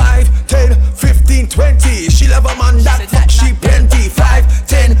plenty. 5, 10, 15, 20. She love a man that fuck she plenty. 5,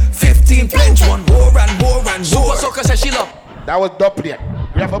 10, 15, plenty. One more and more and more. Super Soka said she love. That was dub plate.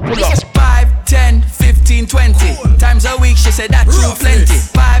 We have a pull up. 5, 10, 15, 20 times a week. She said that too plenty.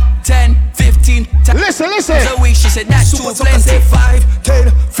 5, 10, 15 listen. times a week. She said that too plenty. 5,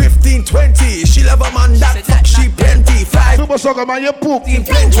 10, 15, 20. She love a man that fuck she plenty. 5. Super Soka man, you poop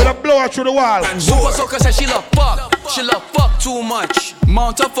with a blower through the wall. Super Soka said she love fuck. She love fuck too much.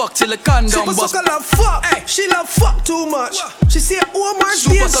 Mount a fuck till the condom Super bust. Soka love fuck. Hey. She love fuck too much. She say, oh my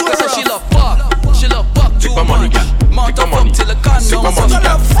Super Soka said she love fuck. She love fuck too much. Mount a fuck till the condom bust. She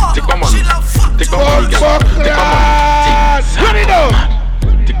love fuck. She love fuck too much. Run it down.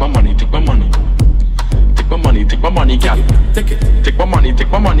 Take my money, take my money. Take my money, take my money, girl. Take it. Take my money, take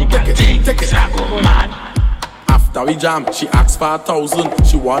my money, girl. Take it. I go mad. After we jam, she asks for 1,000.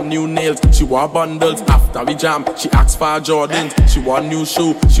 She want new nails, she want bundles. After we jam, she asks for Jordans. She want new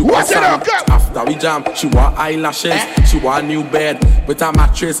shoe, she want sand. After we jam, she want eyelashes. She want new bed with a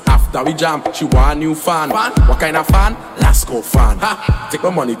mattress. After we jam, she want new fan. What kind of fan? Lasco fan. Ha. Take my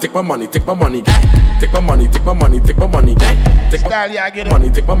money, take my money, take my money. Take my money, take my money, take my money. Take my money,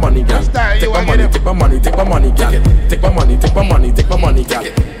 take my money, girl. Take my money, take my money, take my money, girl. Take my money, take my money, take my money, girl.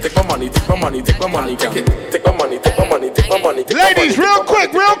 Take my money, take my money, take my money, girl. Take my money, take my money, take my money. Ladies, real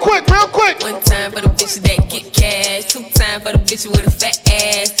quick. One time for the bitches that get cash. 2 times for the bitch with a fat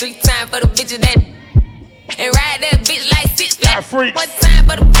ass. 3 times for the bitches that and ride that bitch like 6 flat. 1 time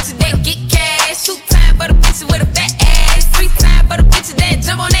for the bitches that get cash. 2 times for the bitches with a fat ass. 3 times for the bitches that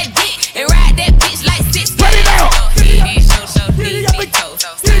jump on that dick and ride that bitch like 6 flat.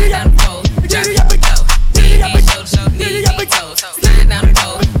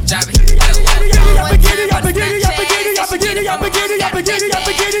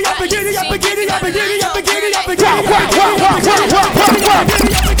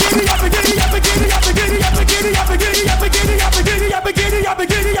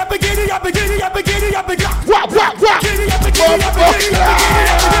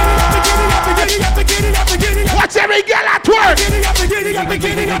 Watch every girl at work.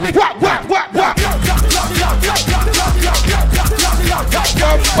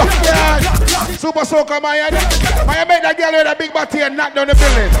 Super Soka, man, I make that girl with a big body and knock down the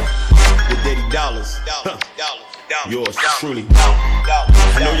building. With Daddy Dollars. Yours truly.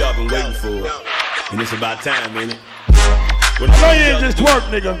 I know y'all been waiting for it. And it's about time, ain't it? I know you ain't just twerk,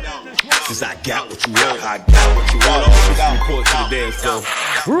 nigga. Since I got what you want, I got what you want. I'll report to the dance floor.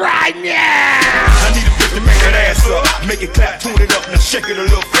 Right now! I need a bitch to make that ass up. Make it clap, tune it up, now shake it a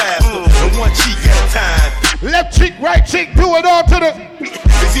little faster. And one cheek at a time. Left cheek, right cheek, do it all to the.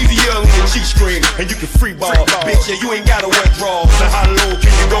 It's easier on your cheek string, and you can free ball. Bitch, yeah, you ain't got a wet draw. Now how low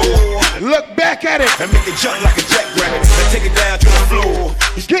can you go? Look back at it. And make it jump like a jackrabbit. And take it down to the floor.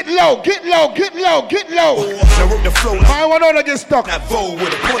 Get low, get low, get low, get low. Now work the flow. I want to get stuck. Not bold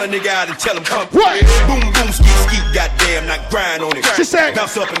with it. Point a nigga out and tell him come. What? Boom, boom, skeet, skeet, goddamn, not grind on it. She said,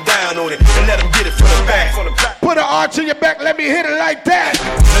 bounce up and down on it, and let him get it from the back. Put an arch in your back, let me hit it like that.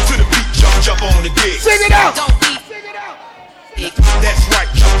 Now to the beat, jump on the dick. Sing it out. That's right,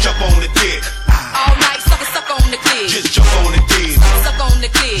 jump on the dick. All night, suck on the kid. Just jump on the dick. Suck on the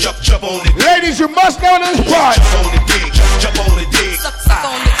kid. Jump on the dick. Ladies, you must know this part. Jump on the dick. Jump on the dick. Suck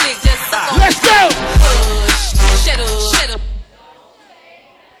on the dick. Just suck on Let's the go. Push. Shut up.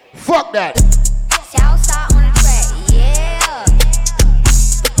 Fuck that. Southside on the track, yeah.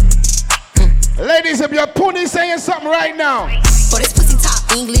 Ladies, if your pony saying something right now. But this pussy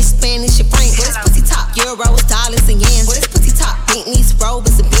top, English, Spanish, and French. But this pussy top, euros, dollars, and yens. But this pussy top, Bentleys,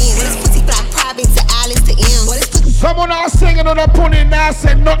 Rovers, and Benz. But this pussy fly private to Alice to M. But this pussy. Someone else singing on the pony now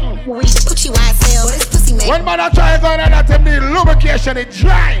said nothing. We should put you on sale. But this pussy man. When man I try to go down that them need lubrication, it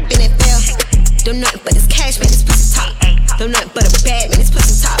drying. Don't nothing but this cash, man, this pussy top. Don't nothing but a bad man, this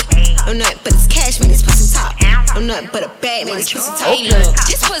pussy top. Don't nothing but this cash, man, this pussy top. Don't nothing but a bad man, this pussy top. Hey, look,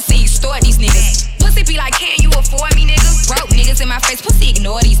 this pussy extort these niggas. Pussy be like, can you afford me, nigga? Broke niggas in my face, pussy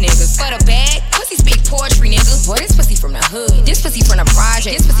ignore these niggas. For the bag, pussy speak poetry, nigga. Boy, this pussy from the hood. This pussy from the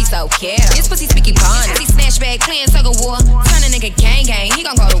project. This pussy so ghetto. This pussy speaking bond. This pussy snatch bag, playing tug of war. Turn a nigga gang, he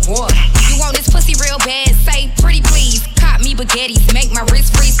gon' go to war. You want this pussy real bad? Say pretty please. Cop me baguettes, make my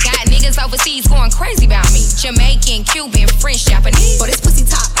wrist freeze. Got niggas overseas going crazy about me. Jamaican, Cuban, French, Japanese. But this pussy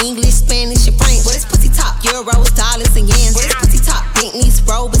top, English, Spanish, and French. But this pussy top, euros, dollars, and yens. But this pussy top, Bentleys,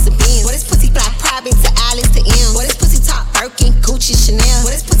 Rovers, and Benz. But this pussy fly private to Alice to M. But this pussy top, Birkin, Gucci, Chanel.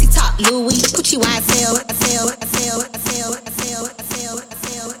 But this pussy top, Louis, Gucci, YSL.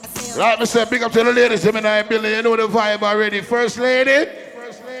 Like me say, big up to the ladies, them in I building, you know the vibe already. First lady.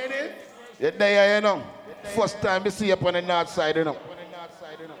 You're there, you know. First time we see you up on the north side, you know.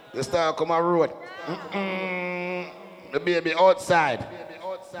 You start come on road. The baby outside.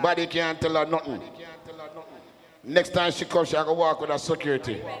 Body can't tell her nothing. Next time she comes, she have to walk with her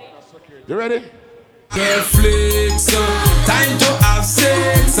security. You ready? Girl flex, time to have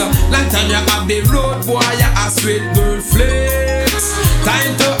sex. Long time you have the road boy, you a sweet girl flex.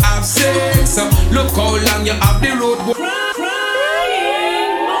 Time to have sex. Look how long you have the road boy.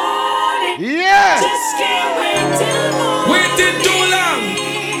 Crying morning. Yeah. Just can't wait till morning. Waiting too long.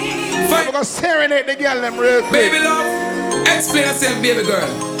 I'm gonna serenade the girl them real quick. Baby love, explain yourself, baby girl.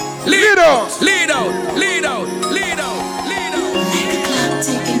 Lead out. Lead out. Lead out. Lead out. Lead out. Like a clock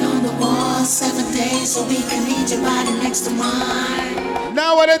ticking on the wall, 7 days a week. I need your body next to mine.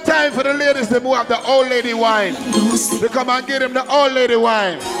 Now what the time for the ladies to move up the old lady wine. They come and get them the old lady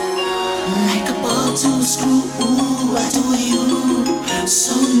wine. Like a ball to a screw, ooh, I do you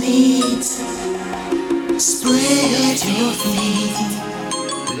so neat. Spread your feet.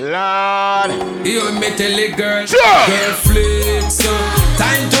 Lord, you me tell it, girl. Sure. Girl flex,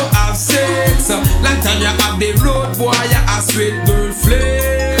 time to have sex. Long time you have the road boy, you a sweet girl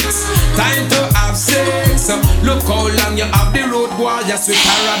flex. Time to have sex. Look how long you have the road boy, you sweet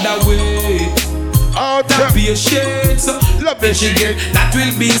her rather wait. Out the patience, love she get, that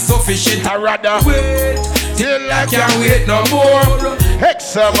will be sufficient. I rather wait till I can't wait no more.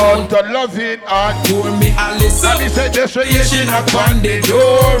 X amount of loving and pour me a listen. And he said just she knock on the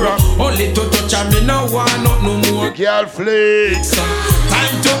door. Only to touch and me no want not no more. Girl flex.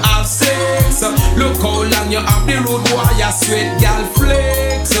 Time to have sex. Look how long you have the road boy, you sweet girl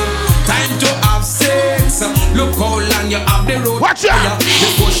flex. Time to have sex. Look how long you have the road. Watch out.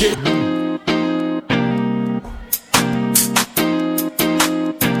 Before she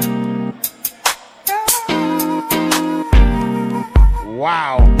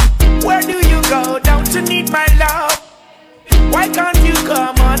wow. Where do you go? Don't you need my love? Why can't you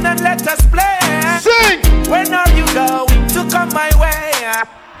come on and let us play? Sing! When are you going to come my way?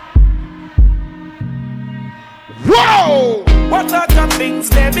 Whoa! What sort of things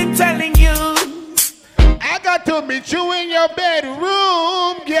they've been telling you? I got to meet you in your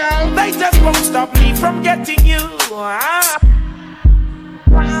bedroom, girl. They just won't stop me from getting you.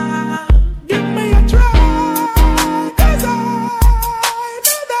 Give me a try.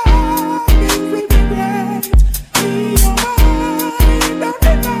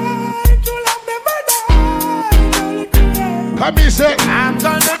 Come here, say. I'm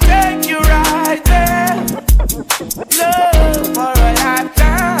gonna take you right there. Love for a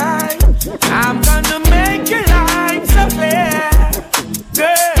lifetime. I'm gonna make your life so clear.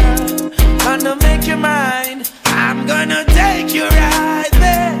 Girl, gonna make you mine. I'm gonna take you right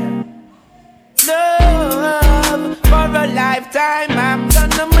there. Love for a lifetime. I'm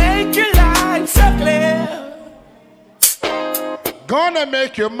gonna make your life so clear. Gonna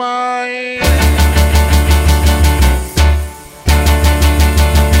make you mine.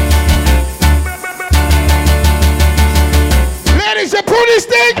 Ladies, you pull this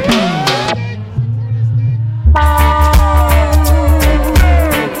thing.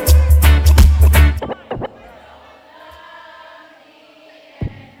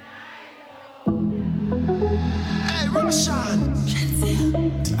 Hey, Roshan.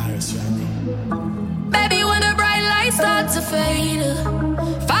 Baby, when the bright lights start to fade,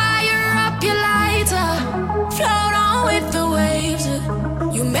 fire up your lighter, float on with the waves.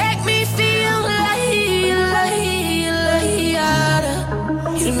 You make me feel like.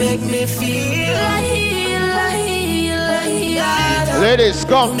 You make me feel like. Ladies,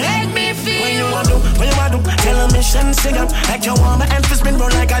 come. Make me feel. When you want to, tell a mission, sing up. Like you want my hand to spin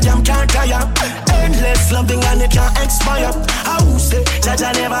round like a jam can't tire. Endless loving and it can't expire. I will say,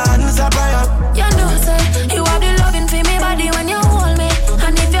 Jaja never answer prayer. You know, say, you have the loving for me body when you hold me.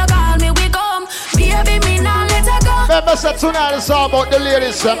 And if you call me, we come. Baby, me now let her go. Remember, so tonight is all about the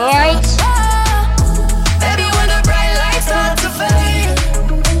ladies, right? Baby, when the bright lights start to fade,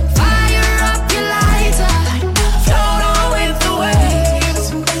 fire up your lighter, float on with the waves.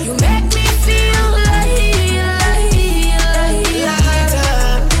 You make me feel like.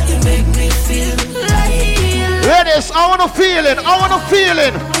 You make me feel like. Ladies, I want a feeling.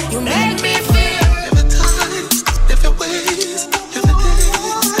 You make me feel.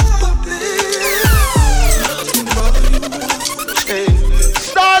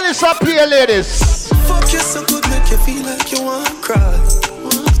 Start this up here, ladies. Fuck you so good, make you feel like you want to cry.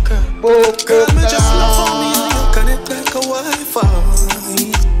 Girl, me just love for me and you connect like a Wi-Fi.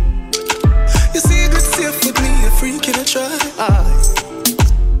 You see, it's safe with me, a freak in a try.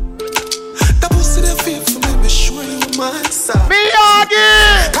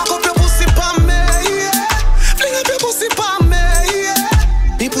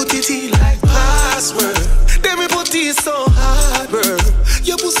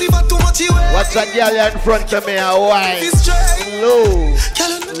 Just a girl in front of me, a wine. Low.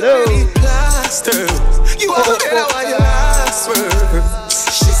 Low. You are better when you last word.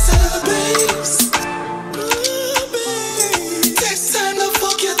 She celebrates. Next time the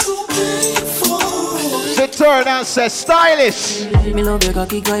fuck you too painful. She turn and say stylish. Me love your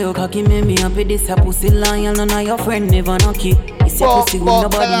cocky, cause your cocky make me happy. This a pussy lion, none of your friend never knock it. It's a pussy with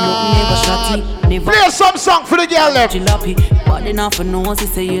nobody look, never shotty. Never play some song for the girl left. But then after no, she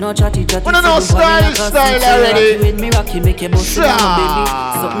say you know chatty. We don't know style already. With me rocky, make your pussy like a baby.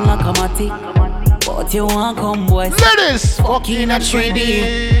 Something like a matty. But you want come boys. Ladies, fucking a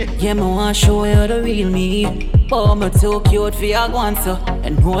 3D. Yeah, me want show you the real me. Oh, me too cute for your guanto.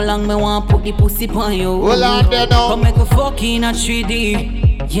 And how long me want put the pussy on you. Hold on there now. Come make a fucking a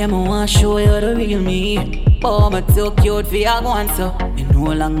 3D. Yeah, me want show you the real me. Oh, me too cute for your guanto. And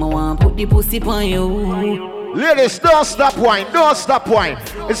how long me want put the pussy on you. Ladies, don't stop wine, don't stop wine.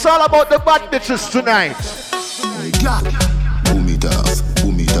 It's all about the bad bitches tonight. Boom it off,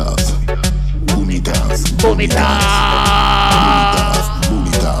 boom it off. Boom it off, boom it off. Boom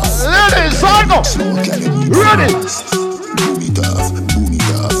it off. Ladies, I go. Ready? Boom it off, boom it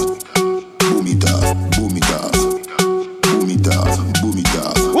off. Boom it off, boom it off. Boom it off, boom it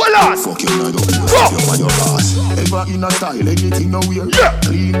off. Hold on. Fuck your night up, your man your ass. Ever in a style, anything no wear.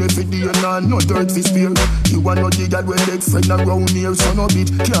 Clean every day and no dirt fi spear. You want no dig that when leg friend around here. So no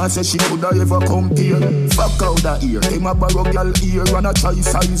bit, can't say she coulda ever compare. Fuck out that ear, them a borrow girl ear. And a try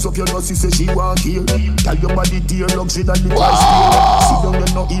size up your nose, say she want here. Tell your body dear, luxury than the price. Sit down, you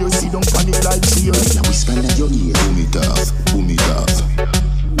no ear, sit down, panic like cheer. Now whisper in your ear. Boom it off, boom it off.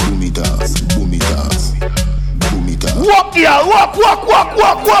 Boom it off, boom it off. Boom it off. Walk here, walk. So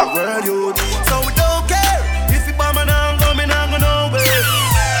we don't care if you bomb and I'm coming, I'm going nowhere.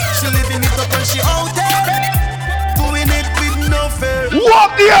 She living it up and she out there, doing it with no fear.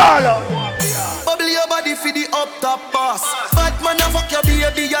 Walk here. Bubble your body for the up top boss. Bad man, I fuck your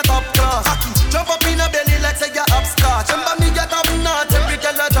baby, your top class. Jump up in a belly like say you're upscotch. Remember me get up not every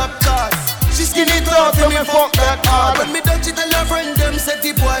girl a drop class. She skinny talk to me fuck that hard. When me touch it tell her friend them say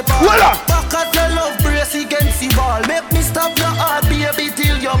the boy ball. Back at your love brace against the ball. Make me stop your heart baby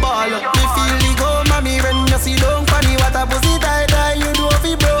till your ball. Me feel the go mommy when you see don't funny. What a pussy die you do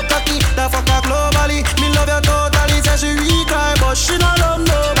fi broke cocky. That fuck her globally. Me love you totally. Say she recry but she not love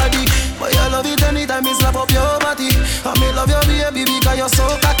nobody. But you love it anytime me slap up your body. And me love your baby because you're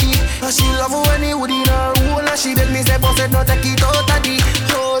so cocky. And she love when he would in her hole. And she beg me say boss it no take it out of the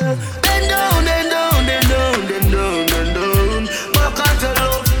hole. Then down. Back at your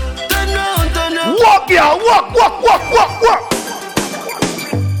love. Turn down. Walk here, walk.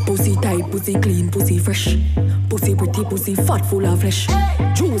 Pussy tight, pussy clean, pussy fresh. Pussy pretty, pussy fat, full of flesh.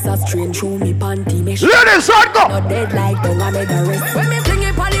 Juice a strain, show me panty mesh. Ladies, hard go. Not dead like don't I make a rest. When me fling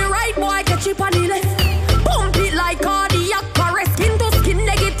it on the right, boy, catch it on the left. Pump it like cardiac arrest. Skin to skin,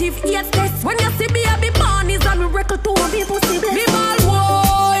 negative AIDS test. When you see baby born is a miracle to me pussy bless. Me ball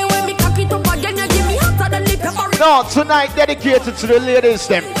boy, when me cock it up again, you give me hotter than the pepper. No, tonight dedicated to the ladies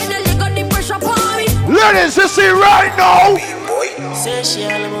them. When you got the pressure upon me. Ladies, you see right now. Say she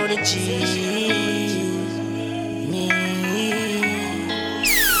all about the G.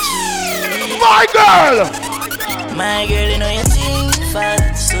 My girl, you know you think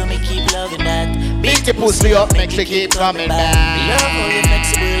fat, so me keep loving that. beat the pussy up, make she keep coming back. Love how you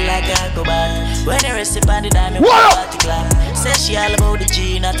flexible like a cobalt. When you rest upon the dime, you want to clap. Say she all about the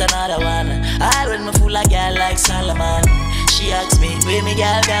G, not another one. All when me fool a girl like Solomon. She asks me, where me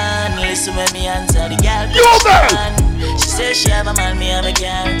girl gone? Listen when me answer, the girl gone. She says she have a man, me have a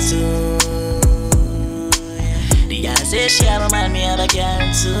girl too. The girl says she have a man, me have a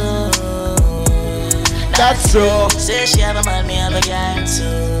girl too. That's true. Say she have a man, me have a girl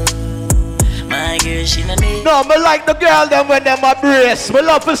too. My girl, she no need. No, me like the girl them when them a brace. Me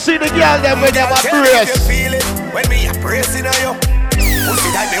love to see the girl them when them a brace. You feel it when me a brace in you. Pussy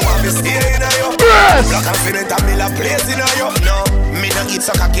that me want me stay in you. Brace. Black and cement and me la place in you. No, me no eat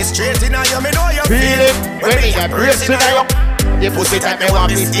so cocky straight in you. Me know you feel it when me a brace in you. The pussy that me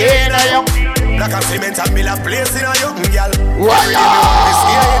want me stay in you. Black and cement and me la place in you, girl. Voila. Me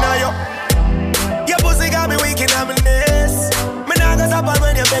stay in you. Your pussy got me weak in my knees. Me nah go stop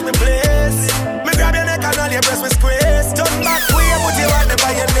when you beg me please. Me grab your neck and all your breasts me squeeze. Turn back way, put your hand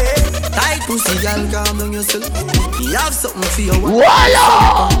by your neck. Tight pussy, girl, calm down yourself. You have something for your wife.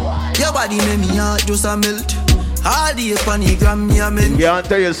 Your body make me heart just a melt. All the panigram me a melt. Can't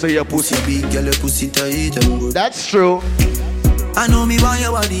tell you say your pussy big, girl, your pussy tight and good. That's true. I know me want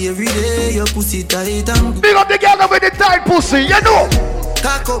your body every day. Your pussy tight and good. Big up the girl with the tight pussy, you know.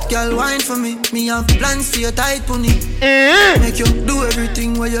 Cock up, girl, wine for me. Me have plans for your tight pony. Make you do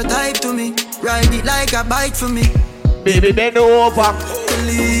everything where you type to me. Ride it like a bike for me. Baby, bend over.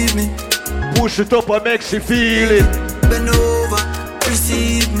 Believe me. Push it up and makes you feel it. Bend over,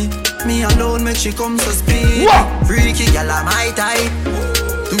 receive me. Me alone make she come so speed. Freaky girl, I'm my type.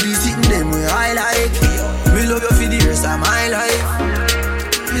 Do the sitting them where I like. Me love you for the rest of my life.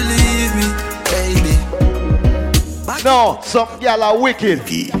 Believe me, baby. No, some girl are wicked.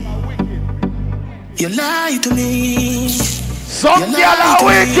 You lie to me. Some girl are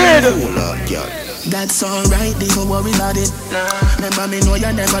wicked. That's alright, don't worry about it. Remember me know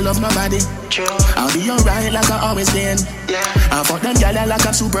you never love my body. I'll be alright like I always been. I fuck them gyal like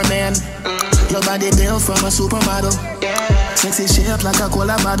I'm Superman. Your body built from a supermodel. Sexy shape like a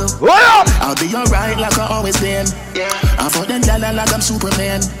cola model. I'll be alright like I always been. I fuck them gyal like I'm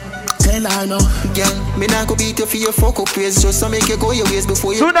Superman. Tell her no, girl, me not go beat you for your fuck up ways. Just to make you go your ways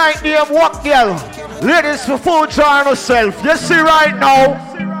before you. Tonight, name what girl? Ladies for full join herself. You see right now.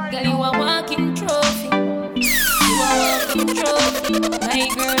 Girl, you a walking trophy. You a walking trophy. My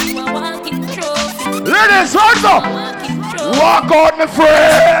girl, you a walking trophy. Ladies, hold up. Walk out, my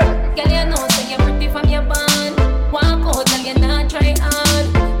friend. Girl, you know say you're pretty from your band. Walk out, girl, you not try hard.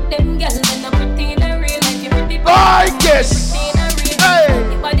 Them girls, they're not pretty in the real life. You're pretty. I guess. Hey.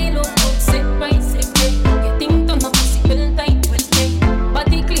 Your body look good, sit right, sit right. You think to no possible tight with me.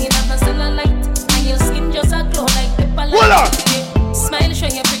 Body clean up, no cellulite. And your skin just a glow like pepper light. Smile, show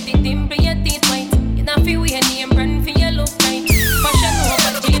you pretty dimple, your teeth white. You not feel weird, name brand for your look right. Fashion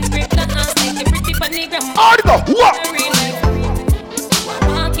over jeans, break the ass like you pretty funny grandma. What?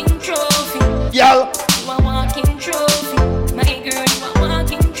 Walking trophy. Y'all. You a walking trophy. My girl, you a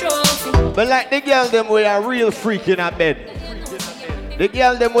walking trophy. But like the girl them we are real freak in a bed. The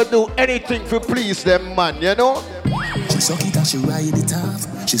girl them would do anything to please them man, you know? She suck it and she ride it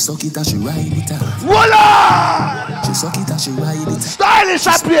off. She suck it and she ride it off. Voila! She suck it and she ride it off. Stylish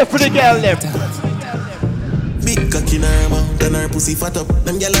I play for the girl them. Big cock in her mouth, then her pussy fat up.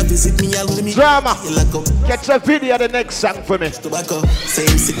 Them gyal a visit me all with me. Drama. Catch a video of the next song for me. Tobacco,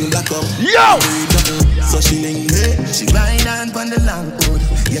 same sitting black up. Yo! So she lean hey. She ride on the long wood.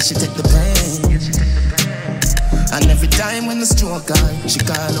 Yeah, she take the pain. And every time when the stroke on, she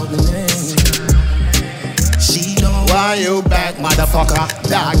call out the name. She don't want you back, motherfucker.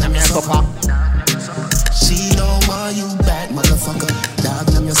 Dog, I'm your supper. She don't want you back, motherfucker.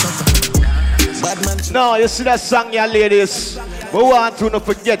 Dog, I'm your supper. No, you see that song, yeah, ladies. We want to not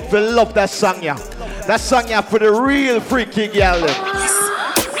forget to love that song, yeah. That song, yeah, for the real freaky girl.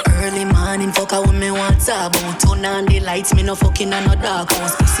 Early morning, fuck a woman want to about. Turn on the lights, me no fucking on no dark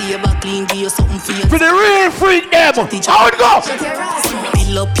house. See you back clean, give you something for you. For the real freak them, how it go?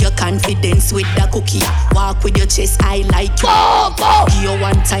 Fill up your confidence with the cookie. Walk with your chest, I like you. Give you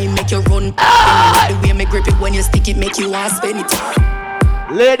one time, make you run. The way me grip it when you stick it, make you want spend it.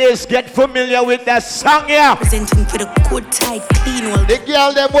 Ladies, get familiar with that song, yeah. Presenting for the good, tight, clean one. The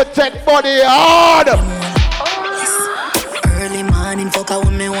girl them would take body hard. Early morning, fuck a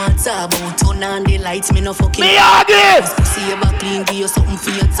woman want to about. Turn on the lights, me no fucking. Me again. See you back clean, give you something for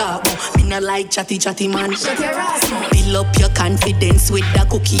your talk. Me no like chatty man. Fill up your confidence with the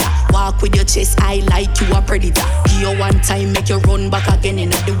cookie. Walk with your chest, I like you a predator. Give you one time, make you run back again.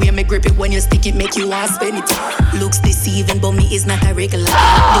 And the way me grip it when you stick it, make you want spend it. Looks deceiving, but me is not a regular. The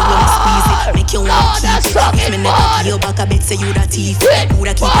way me squeeze it, make you want keep it. If me never give you back a bit, say you that thief. Who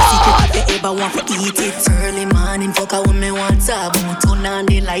that keep a secret if you ever want to eat it. Early morning, fuck a woman want to about. Turn on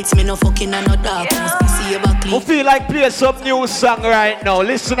the lights, me no fucking on no dark. See you back clean. We feel like play some new song right now.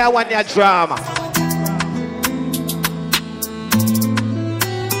 Listen to one your drama.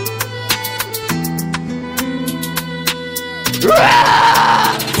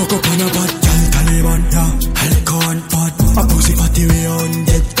 Fuck up on a bad girl, Taliban, yeah. Helicon pot, a pussy fatty way on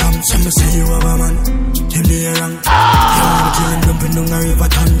dead cam. Some say you have a man, him be wrong. You wanna kill him, dumping down a river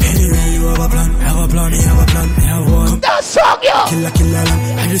ton. Anyway, you have a plan, me have a plan, me have one. That song, yo! Killer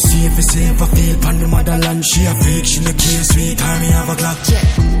lamb. I just see if it's safe, I feel pan the motherland. She a freak, she no care, sweet, her me have a clock.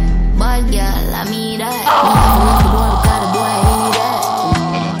 Bad girl, I mean that. Me have a boy,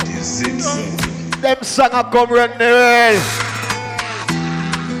 Them song a come run the world.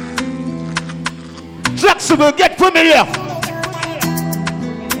 Flexible, get familiar.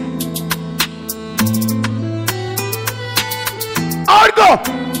 Out go,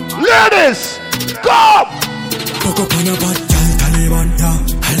 ladies, come. Fuck up on a bad girl, Taliban, yeah.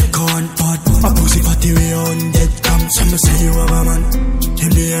 Helicon pot, a pussy fatty way on dead cam. Some say you have a man, him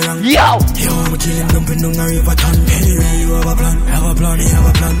be wrong. Yo! You wanna kill him, dumping down a river ton. Anyway, you have a plan, me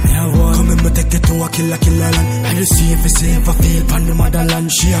have one. Come and take it to a killer land. I just see if it's safe, I feel pan the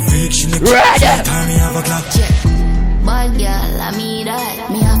motherland. She a freak, she no care, sweet, her me have a clock. Bad girl, I mean that.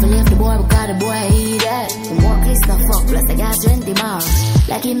 Me have to leave the boy because the boy eat that. The more Chris the fuck, plus I got 20 more.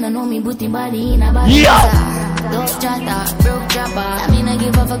 Like him no know me, put him body in a body. Dove chatter, broke chopper. I mean I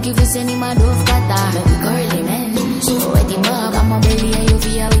give a fuck if you send him a dove cutter. Make me curly man, so wet him up. I'm a belly and you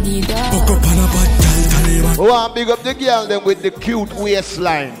feel with the dog. Fuck up on a bad girl, Taliban. Oh, I big up the girl them with the cute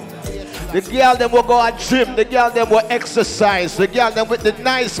waistline. The girl them will go and gym. The girl them will exercise. The girl them with the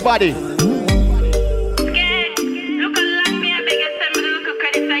nice body.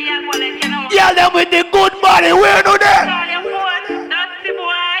 Girl them with the good body. Where do they?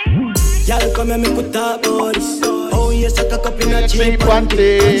 Y'all come and make a talk about this. Oh yes, I cock up in a cheap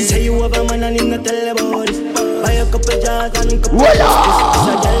panty. Say you have a man and him not tell about this. Buy a couple jars and a couple of biscuits.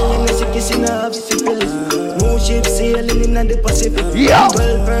 So y'all in a sick kissing up syphilis. Smooth ship sailing in the Pacific.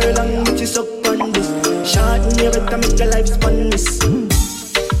 12 furlong which is up on this. Short in your head to make your life span this.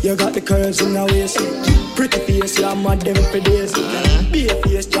 You got the curves in the waist. Pretty face, you're mad them for days. Be a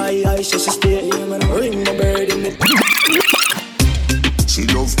face, dry eyes, so she stay here. Man, ring my bird in the. She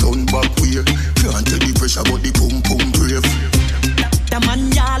love turn back way. Can't take the pressure but the pum pum brave. The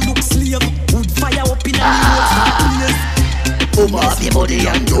man ya look slave. Wood fire up in a place. Boom off your body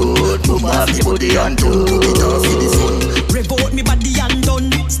and do. Boom off your body and do. Put it off in the sun. Rev out me body and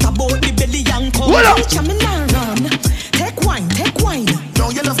done. Stab out me belly and come. Reach me now run. Take wine, take wine.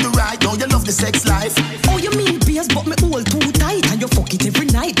 Don't you love the ride? Don't you love the sex life? Oh you mean beers but me hold too tight. And you fuck it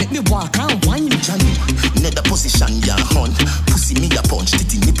every night. Let me walk and wine. Johnny. Nether position ya hunt. Pussy me a punch.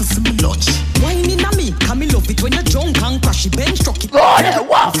 Titty nipple for me lunch. Wine in a me. Can me love it when you're drunk and crash it. Bench truck it. Oh yeah,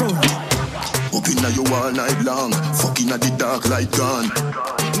 wow. Up inna you all night long. Fucking at the dark like gun.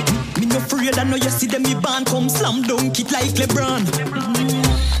 Me no afraid I know you see them me band come slam dunk it like LeBron.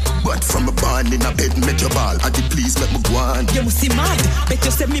 But from a barn in a bed make your ball. I did please make me go on. You must see mad. Bet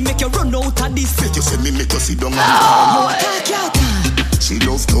you say me make you run out of this. Bet you say me make you sit down on the floor. She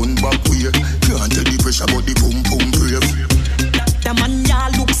love turn back way. Can't tell the pressure but the pum pum brave. The man ya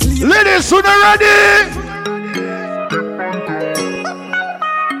look sleep. Ladies, who are ready?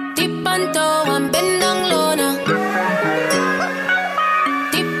 Tip and toe and bend down low now.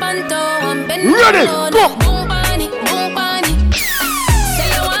 Tip and toe and bend down low now. Boom bunny, boom bunny. Say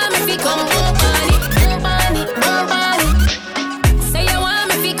you want me fi come boom bunny, boom bunny, boom bunny. Say you want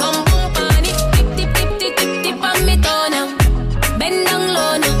me fi come boom bunny. Tip tip tip tip tip tip on me toe now. Bend down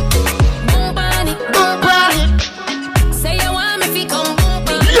low now. Boom bunny, boom bunny. Say you want me fi come boom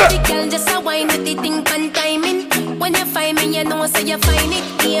bunny. The girl just a wine with the thing pan timing. When you find me, you know so you find it.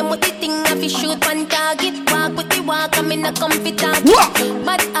 Aim with the thing, I fi shoot pan target. Walk with the walk, I'm in a comfy target.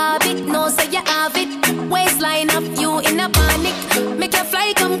 But have it, no so you have it. Waistline of you in a panic. Make you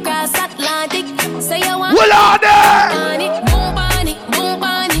fly come cross Atlantic. Say you want me boom bunny, boom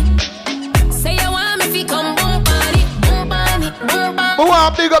bunny. Say you want me fi come boom bunny, boom bunny, boom bunny. We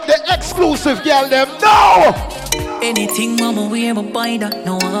want to big up the exclusive girl them now. Anything mama wear my buy that.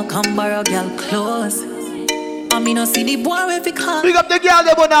 No one come borrow girl clothes. I mean, no see the boy if he come. Big up the girl,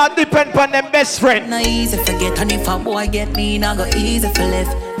 they will not depend on them best friend. Not easy forget, and if a boy get me, not go easy for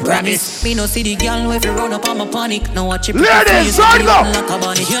left. Promise. Me no see the girl if you run up on my panic. No watch it. Ladies, right now.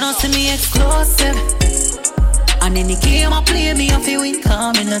 You don't see me exclusive. And in the game I play me, I feel win,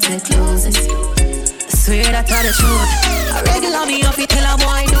 come in and take closes. I swear that I the truth. I regular me, I feel tell a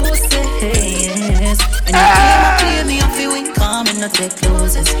boy do say yes. And in the game I play me, I feel win, come in and take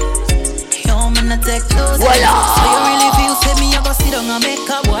closes. Man, I take close. So you really feel say me, I go sit down and make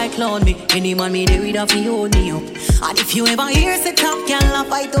a boy clown me. Any man me there with a feel hold me up. And if you ever hear say top girl a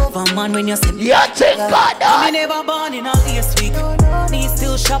fight over man when you say you take God. Me never born in a last week. Me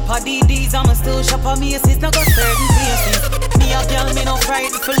still shop at DDs, I'm still shop at Macy's. Now go certain places. Me a girl, me no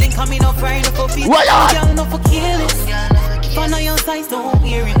frightened for link, and me no frightened for feet. Girl no for killing. If I know your size, don't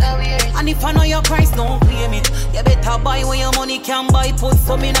wear it. And if I know your price, don't claim it. You better buy where your money can buy. Put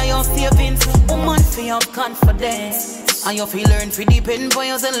some in your savings. Woman, feel have confidence. And you feel learn to depend for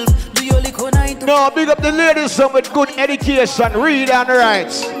yourself. Do you lick on night? No, big up the ladies some with good education. Read and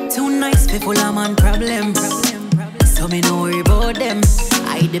write. Too nice people are man problem. So me no worry about them.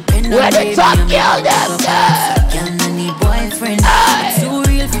 I depend on where the top girl them. Girl no need boyfriend. Too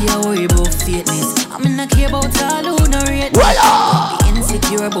real for you worry about fakeness. I'm not care about all who no rate me. Be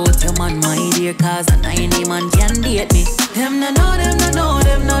insecure about your man, my dear, cause any man can date me. Them no know, them no know,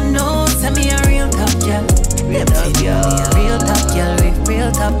 them no know. Send me a real top girl. Real top girl, real top girl,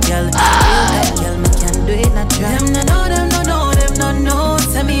 real top girl. Real top girl, me can do it natural. Them no know, them no know, them no know.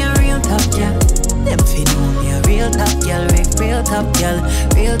 Send me a real top girl. Them fi know me a real top girl, real top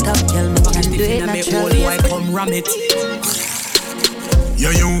girl, me can do it natural. Boy, come ram it. You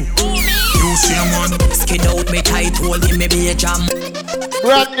see one. Skin out me tight, hold him, me be a jam.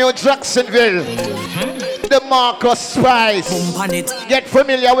 Brand new Jacksonville. The Marcus Spice. Get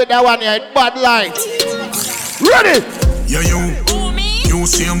familiar with that one here. Bad Light. Ready? Yeah, you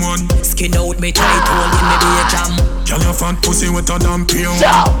same one. Skin out me tight, hold in me be a jam. Girl, your fat pussy with a damn pure.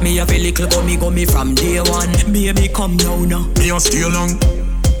 Me have a little gummy from day one. Baby, come now. Me a stay long.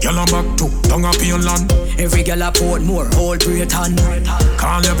 Girl, I'm back to tongue up in land. Every girl a put more, hold Britain.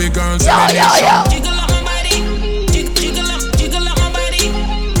 Call every girl. Jiggle up my body. Jiggle up my body.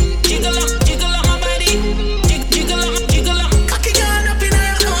 Jiggle up my body. Jiggle up. Cocky girl up in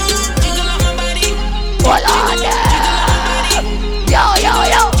her own. Jiggle up my body. What on there? Yo.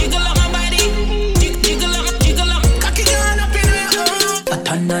 Jiggle up my body. Jiggle up. Cocky girl up in her own. Pat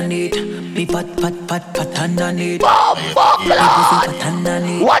underneath, me pat underneath.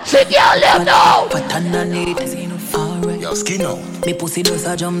 Watch it, girl, let know. Pat underneath. Yo, skin out. Me pussy does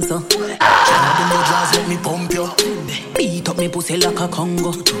a jump so. Child in the jaws, let me pump you. Beat up me pussy like a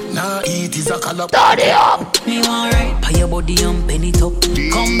Congo. Nah, eat is a color. Turn it up. Me want right. Pay your body and pen it up.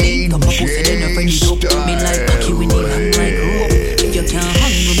 Come beat up my pussy, then I bring it up. Me like cocky when you hang like rope. If you can't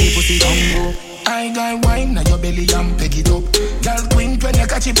hang with me pussy, Congo. I got wine, now your belly and peg it up. Girl queen, when you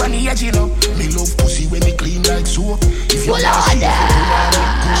catch it on the edge, you know. Me love pussy when it clean like soap. If you like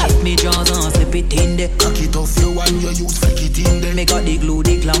it, me jaws and slip it in there. Cock it off you and you use flick it in there. Me got the glue,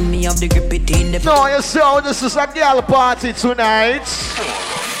 the glam, me have the grip it in there. No, you see, this is a girl party tonight.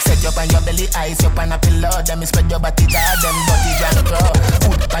 Set you on your belly, eyes up on a pillow. Then me spread your body, girl, them body grand crow.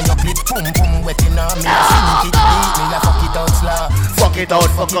 Put on your clit, boom, boom, wetting on me. Sing it, beat me, I fuck it out slow. Fuck it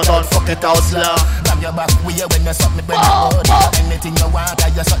out slow. Grab your back with you when you suck me when you hold. Anything you want,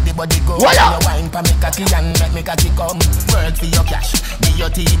 I just suck the body go. You wine pa me cocky and make me cocky come. Work for your cash, give your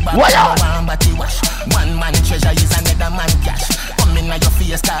teeth back. You want body wash. One man treasure is another man cash. Come in your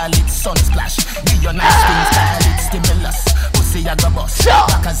face, call it sun splash. Give your nice things, call it stimulus. Pussy I go bust,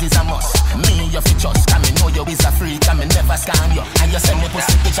 backers is a must. Me you fi trust, come me know you is a freak, and me never scam you. And you send me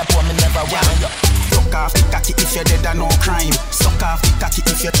pussy picture for me never want you. Suck off the cocky if you're dead and no crime. Suck off the cocky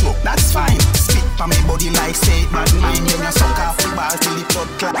if you choke, that's fine. Spit pa me body like say bad mind. You know suck off the ball till the blood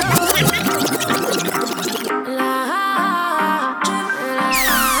clot.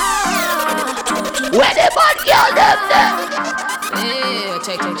 Where the bad girl them there? Yeah,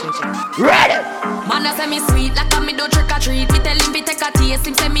 check. Ready? Man, I say me sweet like a me do trick or treat. Me tell him fi take a taste.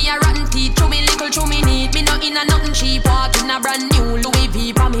 Him say me a rotten teeth. Chew me little, chew me neat. Me no in a nothing cheap. Walk in a brand new Louis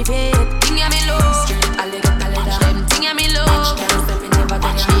V pa me feet. Thing ya me love. A little. Them thing ya me love. Can't step in never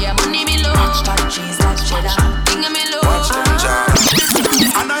touch me. Money me love. Fat cheese, fat cheddar. Thing ya me love.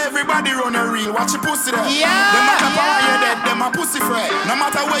 I know everybody run a reel. Watch your pussy there. Yeah. Them a cap on you dead. Them a pussy friend. No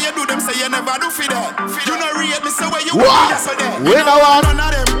matter what you do, them say you never do for that. You no rate me, say where you want. So there. We know what? None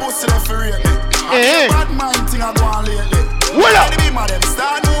of them pussy left for rate me. Bad mind thing I go on lately. What up? Be my them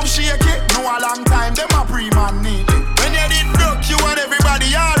start move shake it. No a long time, them a pre-man need it. When you did broke, you and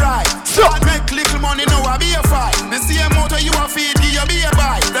everybody alright. Start make little money, now I be a fight. The same motor you a feed, give you be a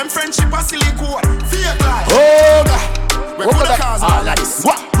buy. Them friendship a silly code, fake life. Oh, we could have caused all of this.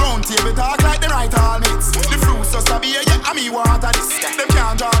 Round table talk like the right all mix. The fruits just a be a yeah, and me water this. Them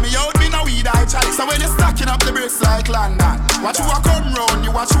can't draw me out, me no weed I chalice. So when you stacking up the bricks like London, watch you a come round,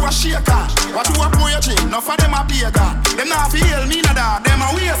 you watch you a shake on. Watch you a pour your chin, enough of them a pay God. Them not feel me no dog, them a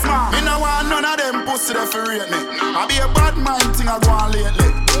waste man. Me no want none of them pussy to rate me. I be a bad mind thing I go on lately.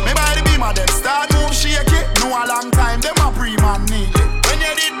 Me by the beam of them start move shake it. No a long time, them a pre-man need it. When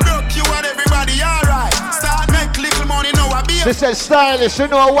you did broke, you and everybody alright. Start make little money, now I be a this is stylish, you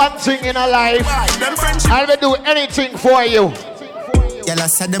know one thing in a life. I'll be do anything for you. Y'all I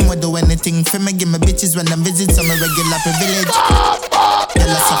said them would do anything for me. Give me bitches when them visit some regular privilege. Y'all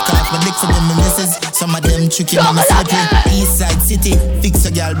I suck off my dick for them misses. Some of them tricky when me slippery. East side city, fix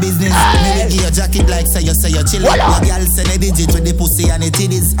your girl business. Maybe give your jacket like say you chillin'. Your girl send a digit with the pussy and the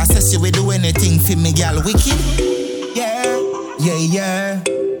titties. I say she will do anything for me, girl wicked. Yeah.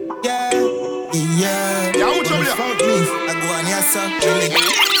 Fuck me, I go on here, sir.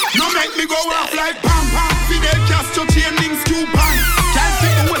 No make me go off like pam pam. Fidel Castro chain links coupon. Can't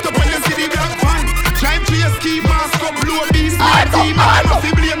see the wet up when you see the black fan. Drive to your ski mask up, blow these team. I'm a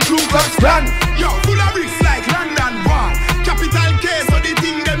blame crew clubs plan. Yo, full of bricks like London Wall. Capital K, so the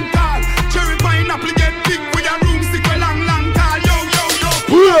thing them tall. Cherry pineapple get big with a broomstick a long tall. Yo.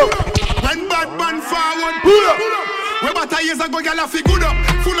 When bad man forward, pull up. Where about years ago, y'all have good up.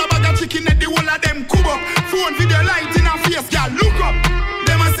 Full of bag of chicken at the whole of them cube up. Phone video light in her face, y'all look up.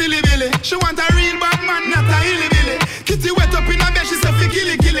 Them a silly billy. She want a real bad man, not a hilly billy. Kitty wet up in her bed, she say fi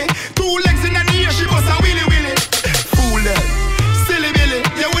killy. 2 legs in the ear, she bust a willy. Fool them, silly billy.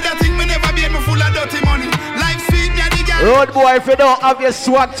 You woulda think me never be me full of dirty money. Life sweet, me a the girl. Road boy, if you don't have your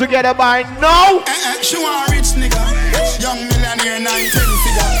swag together by now. She want a rich nigga, young millionaire, 9-10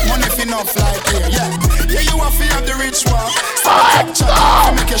 figure. Money fi enough like here, yeah. Yeah, you have to have the rich one. Start take chat,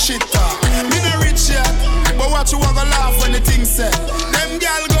 to make your shit talk. Me no rich yet, but watch you walk a laugh when the thing said. Them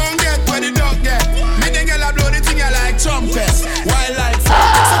gal gon' get where the dog get. Me the gal a blow the thing I like trumpets. Wildlife, so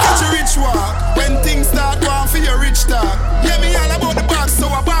catch a rich walk. When things start going for your rich talk. Yeah, me all about the bag, so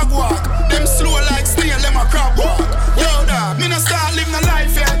a bag walk. Them slow like snail, them a crab walk. Yo, dog, me no start living a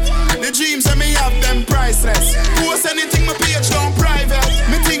life yet. The dreams that me have, them priceless. Post anything, my page down private.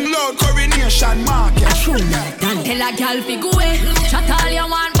 Me think loud coronation market. Tell a gal fi go away. Chat all you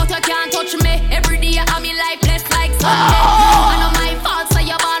want, but you can't touch me. Every day I'm in life blessed like Sunday. I know my fault, so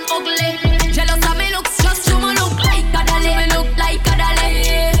you born ugly. Jealous of me looks, just you me look like Kadale. Me look like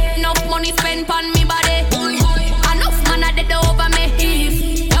Kadale. Enough money spent on me body. Enough man a dead over me.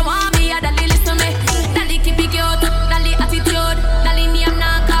 If you want me, a Dali listen me. Dali keep it cute, Dali attitude, Dali name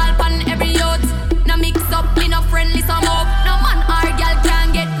na call pan every youth. No mix up, me no friendly some up. No man or gal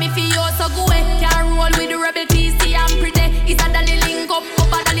can get me for you, so go away. Can't roll with the rebel TC and pretty. It's a Dali link up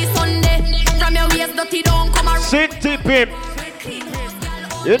a Dali Sunday. From your waist dirty don't come around. City Pimp.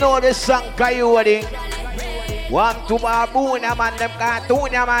 You know this song Coyote. Want to baboon a man, them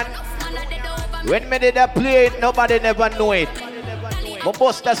cartoon a man. When me did a play it, nobody never know it. But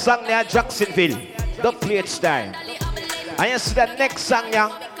bust the song near Jacksonville. The play it style. And you see the next song,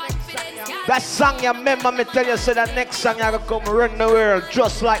 young. That song, you remember me tell you, so the next song you come run the world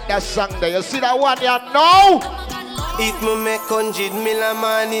just like that song there. You see that one, you know? If me make 100 mil a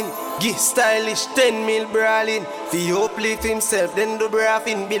morning, give stylish 10 mil brawling. Fi uplift himself, then do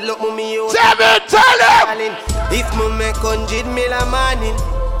braffing. Build up me out. Tell him! If me make 100 mil a morning,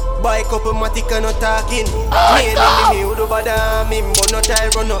 buy couple matic and no talking. Me and me who do bother me, but no tile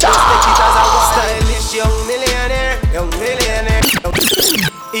run up. Just take it as a stylish young millionaire, young millionaire.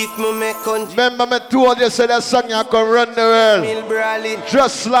 If me make 100. Remember me told you, so that song you can run the world.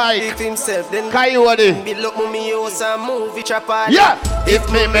 Just like himself, then Coyote. Build up me house and movie chopper. Yeah. If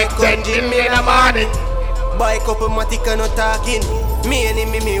me make 10 mil a morning, buy couple matic and no talking. Me and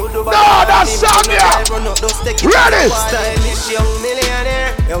me who do bother. No, that's song, yeah. Ready. Stylish young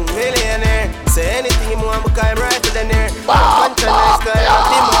millionaire. Say anything you want, because I'm right to the near. Punch a nice guy, I'll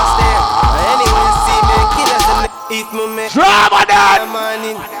be most there. Anyway, see me, killers and if me make drama that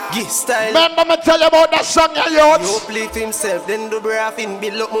morning, give style. Remember me tell you about that song, you youths. You uplift himself, then do braffing.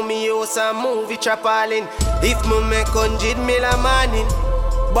 Build up me house and movie chapalin. If me make 100 mil a morning,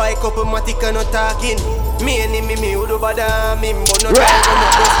 buy couple matic and no talking. Me and me who do bother me, but no time to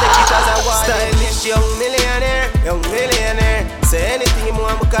just take it as a one. Stylish young millionaire. Say anything you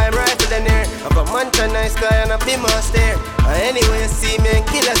want, because I'm right to the near. Up a mansion, nice guy and a be master. Anyway, see me and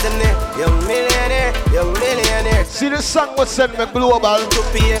killers them there. Young millionaire. See the song was send me global.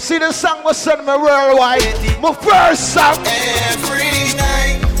 See the song was send me worldwide. My first song. Every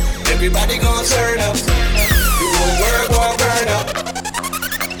night, everybody gon' turn up. The whole world gon' burn up.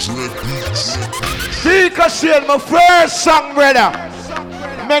 See, Kashin, my first song, brother.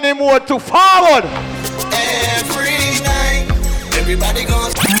 Many more to forward. Every night, everybody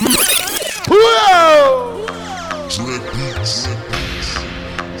gon' whoa!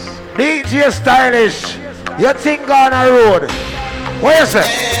 DJ Stylish, you think on a road? What you say?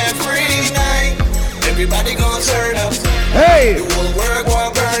 Every night, everybody gon' turn up. Hey! The whole world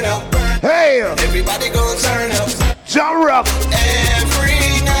gon' burn up. Hey! Everybody gon' turn up. Jump rock.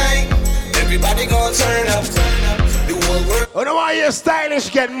 Every night, everybody gon' turn up. The whole world. Oh, no, why you Stylish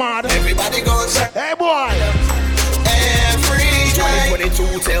get mad? Everybody gon' turn. Hey, boy. Every night.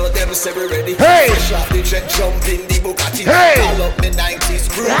 2022, tell them say we ready. Hey. Fresh off the jet, jump in the Bugatti. Hey. Call up the 90s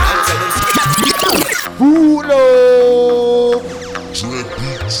crew and tell them. Pulo.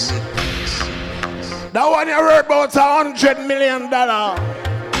 That one you heard about $100 million.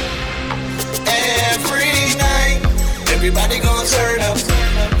 Every night, everybody gon' turn up.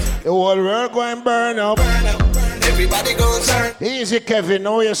 The whole world going burn up. Everybody gon' turn. Easy, Kevin,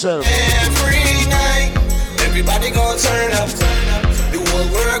 know yourself. Every night, everybody gon' turn up. The whole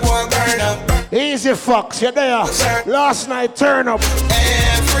world gon' burn up. Easy, Fox, you there? Last night, turn up.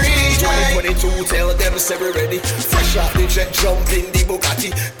 Every night. 2022, tell them say we ready. Fresh off the jet, jump in the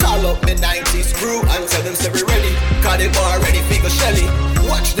Bugatti. Call up the 90s crew and tell them say we ready. Cause they bar ready, figure Shelly.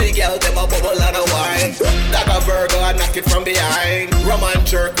 Watch the girl, them a bubble and a wine. Like a burger, and knock it from behind. Rum and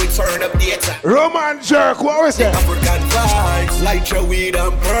jerk, we turn up the attack. Rum and jerk, what was that? African vibes, light your weed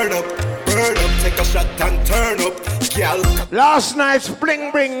and burn up. Burn up, take a shot and turn up. Girl. Last night's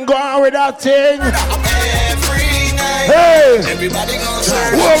bling bling, go on with that thing. Every night, hey, everybody gon'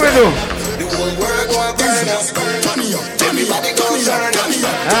 turn what we do? The whole world gon' burn up. Everybody go turn up.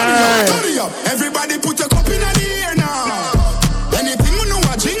 Everybody put your cup in the air now. Anything you know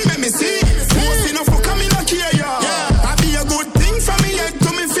a drink, let me see. Most enough for coming up here, yeah. I be a good thing from me head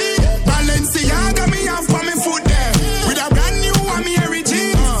to me feet. Balenciaga me have for me foot there. With a brand new one me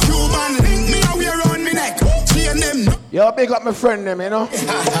everything. Cuban link me a wear on me neck. Chain them. Yo, big up my friend them, you know.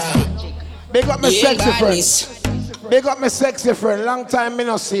 Big up my sexy friend. Big up my sexy friend. Long time me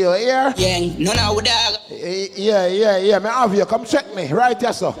no see you here. Yang, no now dog. Yeah. Me have you. Come check me. Right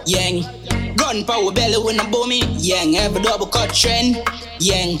here, sir. Yang, gunpowder belly when I'm booming. Yang, every double cut trend.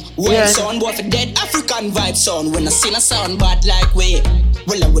 Yang, when sound boy for dead African vibe sound. When I sing a sound bad like way.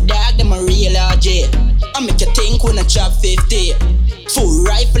 Well I would dog them a real RJ. I make you think when I chop 50. Full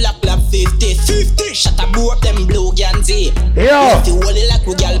rifle a clap 50. 50 shot a blow up them blue ganzi. Yo. If you hold it like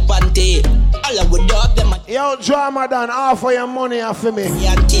we gal panty. All I would dog them. Yo, drama done half of your money off of me.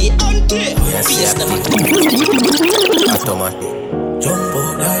 Auntie. Yes, them. Automatic. Jump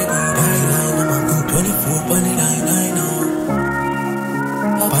out, die, I'm a good 24, bunny line, I know.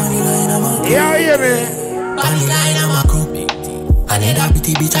 Bunny line, I'm a good. Yeah, hear me. Bunny line, I'm a good. Another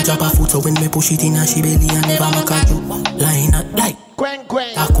bitty bitch, I drop a foot, so when me push it in her, she belly and never make a joke. Line up, like. Quen.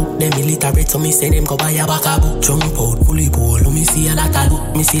 I cook them illiterate, so me say them go buy a back a book. Jump out, fully ball, me see a lot of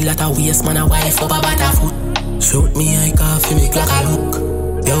look. Me see a lot of waste, man, a wife up a butter foot. Shoot me, I can't feel me clock a look.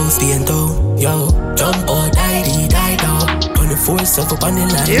 Yo, stay down, yo. Jump out, die down. 24/7 up on the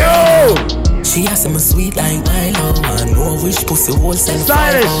line. Yo! She asked me sweet like Milo. I know I wish pussy whole send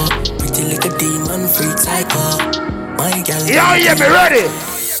fire. Pretty like a demon, free psycho. My girl, yeah, me ready.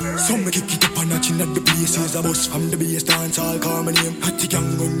 Some make it kick up and a chin at the place. Is a bus from the base, dance all call my name. Hattie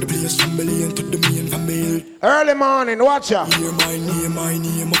gang on the place, from the lane to the main family. Early morning, watch ya. Hear my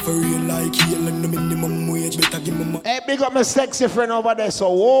name, for real like heel and the minimum wage. Better give me my. Hey, big up my sexy friend over there, so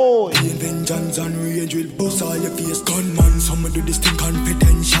whoa. Vengeance and rage will bust all your face. Gunman, some do this thing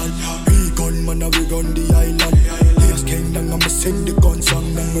confidential. We gunman, we run the island. Yes, kingdom, I'ma send the gun song.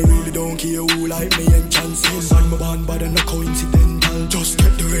 And I really don't care who like me and chances. I'm a band, but I'm not coincidental. Just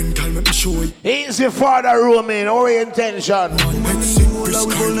get the rental, let me show you. Easy father rooming, orientation.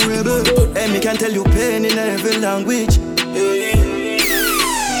 And me can tell you pain in every language. Me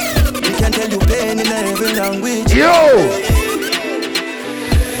can tell you pain in every language. Yo!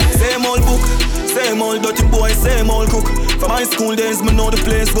 Same old book, same old dirty boy, same old cook. From my school days, me know the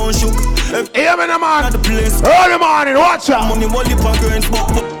place gon' shook. Hear me, man. The place. Early morning, watch out. Money, money, pockets,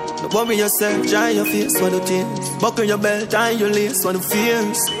 but worry yourself, dry your face for the tears. Buckle your belt, tie your lace for the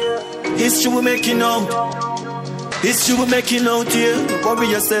fears. History we making out. History we making out here. Worry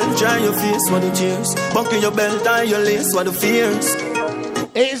yourself, dry your face for the tears. Buckle your belt, tie your lace for the fears.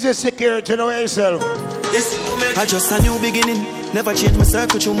 Easy security, know yourself. I just a new beginning. Never change my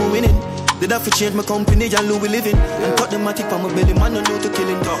circle, show me winning. Did I have to change my company and Louis living? And cut the matic on my belly, man, no to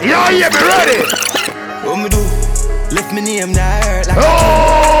killing talk. Yeah, me ready. What me do? Left me name now hurt like a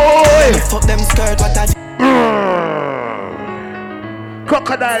fuck them skirt, what I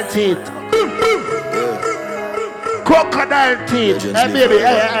crocodile teeth. Crocodile teeth. Hey baby,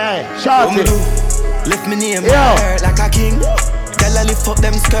 hey, shout it. Left me name now hurt like a king. Girl, I lift up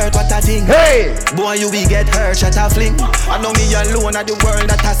them skirt, what I think. Hey! Boy, you will get hurt, shut a fling. I know me alone at the world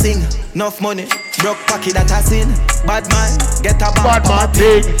that I sing. Enough money, broke pocket that I sin. Bad man, get a bad man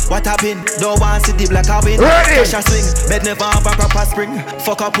big. What I been, don't want to see the black I win. Cash a swing, bed never have a proper spring.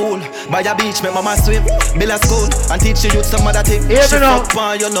 Fuck a pool, by a beach, make mama swim. Build a school, and teach you some other thing. Hear me now.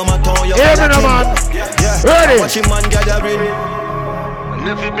 You know my tongue, you hear me now, man. Ready? Watch him man gathering.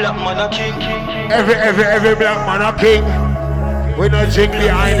 Every black man a king. Every black man a king. We no drink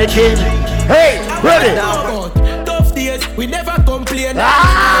behind the king. Hey, ready? Tough days, we never complain.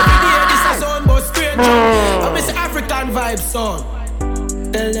 Every day this a sound but strange. I miss African vibe song.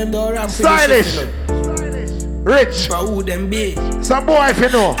 Tell them don't ramp. Stylish. Rich. For who them be? Some boy if you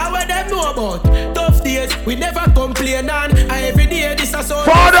know. How what them know about? Tough days, we never complain on. Every day this a sound.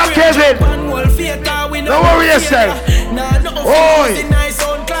 Father Kevin. Don't worry yourself. Nah, no nice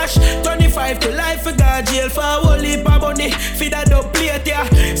sound clash. 25 to life for God jail for a whole heap of money. Feed that up plate, yeah.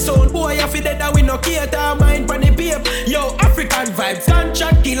 Sound boy, you feed that we no cater. Mind pan the paper. Yo, African vibes.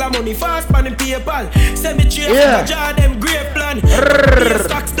 Contract killer money fast pan the PayPal. Cemetery yeah. Jar them great plan.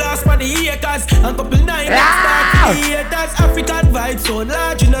 Stocks glass pan the acres. And couple 9 haters. African vibes sound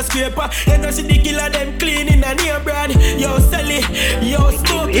large in a scraper. You know see the killer them clean in a near brand. Yo, Sally, yo,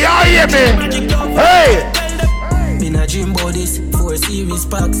 Scoop. Yo, hear me. Hey. In a dream about this. 4 series,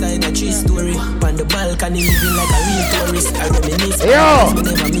 parkside, a 3-story. On the balcony, living like a real tourist. I reminisce, but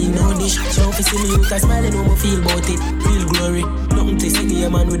never mean no dish. So if you see me with a smile, I know I feel about it. Real glory. Nothing to see me,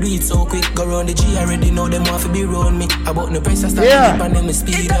 man, we do it so quick. Go round the G, already know them want to be round me. About no press, I start to dip and then me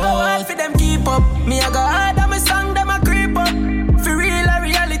speed up. Hard for them keep up. Me, I go hard on my song, them a creep up. For real, a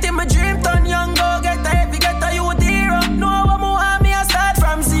reality, my dream turn young. Go get a heavy, get a youth hero. No one more want me, I start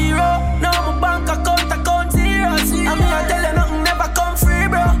from zero. No, my bank account zeros. And me, I tell you nothing never come free,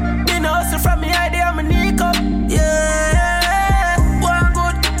 bro. Me no hustle from me idea, me nick up. Yeah, one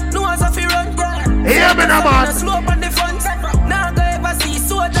good, no one's a fi run. Hear me now, man. Slow up on the front. Now go ever see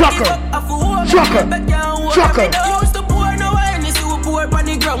so that Chuckle. Used to pour no wine, you see who pour on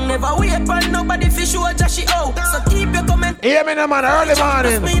the ground. Never wait on nobody fi show just she out. So keep your comment. Hear me now, man. Early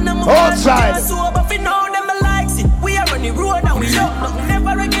morning. Outside. So but fi know them me likes it. We are on the road and we up. Nothing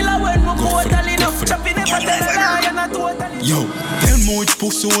never regular when we totally enough. Chopping never tell a lie and not totally. Yo, tell me which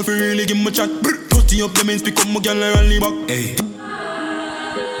pussy want to really give me chat. 30 up the means become a girl and leave back. Hey.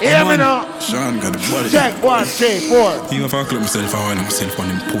 Hear me now. Sean got the body. Check 1, 3, 4. Even if I club myself, I want himself on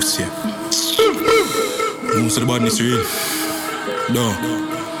him pussy. Most of the badness real. No.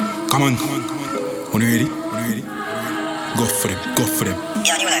 Come on. When you ready? Go for them.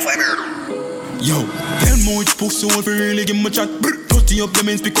 Yo, tell me which pussy want to really give me chat. 30 up the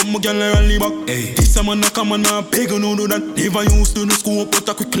means become a girl and leave back. Hey, this a man a come and a beg no do that. Never used to the school, but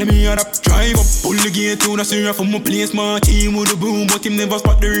I quickly me adapt. Drive up, pull the gate to the syrup from my place. My team with the broom, but him never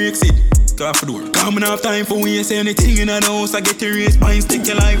spot the exit. Off the door. Coming off time for when you say anything in the house. I get the race, mine stick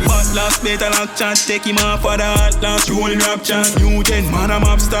you like what? Last better lock chat, take him off for the hot. Last rolling rap chat, new 10, man I'm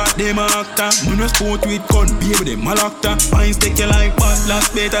up start, them a actor. When I sport with gun, baby them a locked up. Mine stick you like what?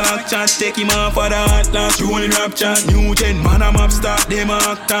 Last better lock chat, take him off for the hot. Last rolling rap chat, new 10, man I'm up start, them a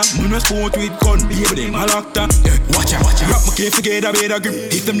actor. When I sport with gun, baby them a locked up. Watch out. Rap my case together, better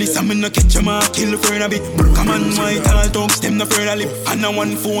grip. If them listen, me no catch them, I kill the further bit. Come on, my tall tongues, them no further lip. And a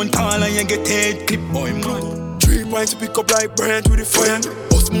one phone call and you get head clip, boy, man. 3 points to pick up like brand with the fire.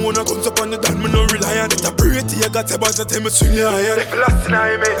 Us more no comes up on the dance, me no rely on it. I pray to you, got a boss that tell me swing your higher. If last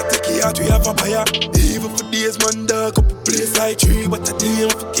night, man, I take it out, we have a buyer. Even for days, man, dog up a place like 3. But I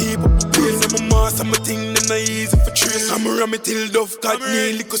deal for keep up the pace. I'm a mass, I'm a thing, them not easy for trace. I'm a ram it till Duff got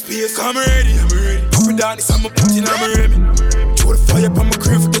me liquor space. I'm ready. Pop it down, I'm a putting, I'm a remy. Throw the fire up on my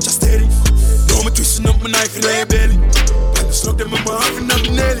crib, forget you steady. Know me twisting up my knife in your belly. Slug them in my half and I'm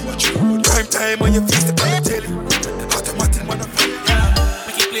Nelly. Prime time on your face, the pan telly. Automatic motherfucker.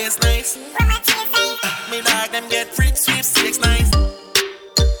 Make it place nice. Me dog them get free sweepstakes nice.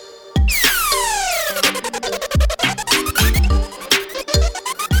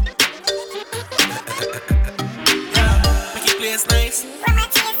 Make it place nice.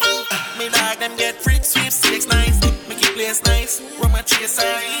 Me dog them get free sweepstakes nice. Make it place nice. Run my chase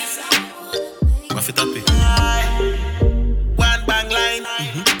eyes. What fit up it?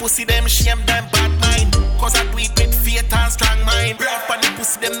 Pussy them shame them bad mind. Cause I do it with faith and strong mind. Rough on the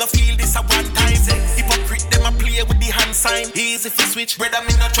pussy them no feel this a one time. Hypocrite them a play with the hand sign. Easy for switch, brother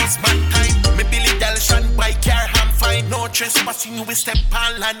me no trust man time. Me Billy Gal shan by car ham fine. No trespassing you will step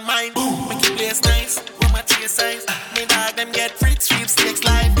on landmine. Make it place nice, run my chase size. Me dog them get free sweepstakes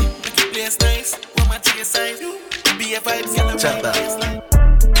live. Make it place nice, run my chase size. Be a vibes, get a place like.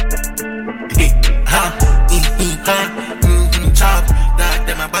 Chop, that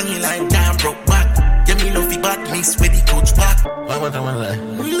them a banging like damn broke back. Give me no feedback, me sweaty coach back. What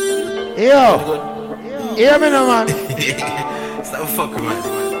Yo, hear me now, man. Stop fucking, man.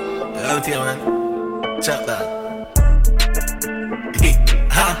 Out here, man. Chop that.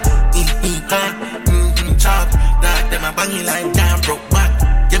 Chop, that them a banging like damn broke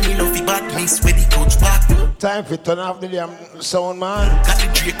back. Give me no feedback, me sweaty coach back. Time for turn off the damn sound, man. Got the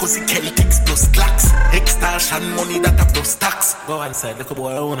Dracos, the Celtics plus clacks. Extortion money that a plus tax. Go inside, look a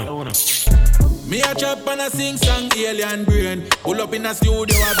boy, I wanna. Me a chop and a sing song, alien brain. Pull up in a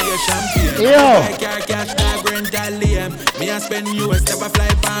studio, I be a champion. Yo. I can't cash that rental lane. Me a spend US, never fly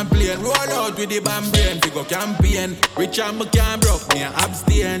pan plane. Roll out with the band brain, we go campaign. Rich and me can't broke, me a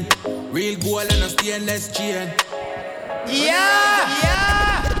abstain. Real gold and a stainless chain. Yeah.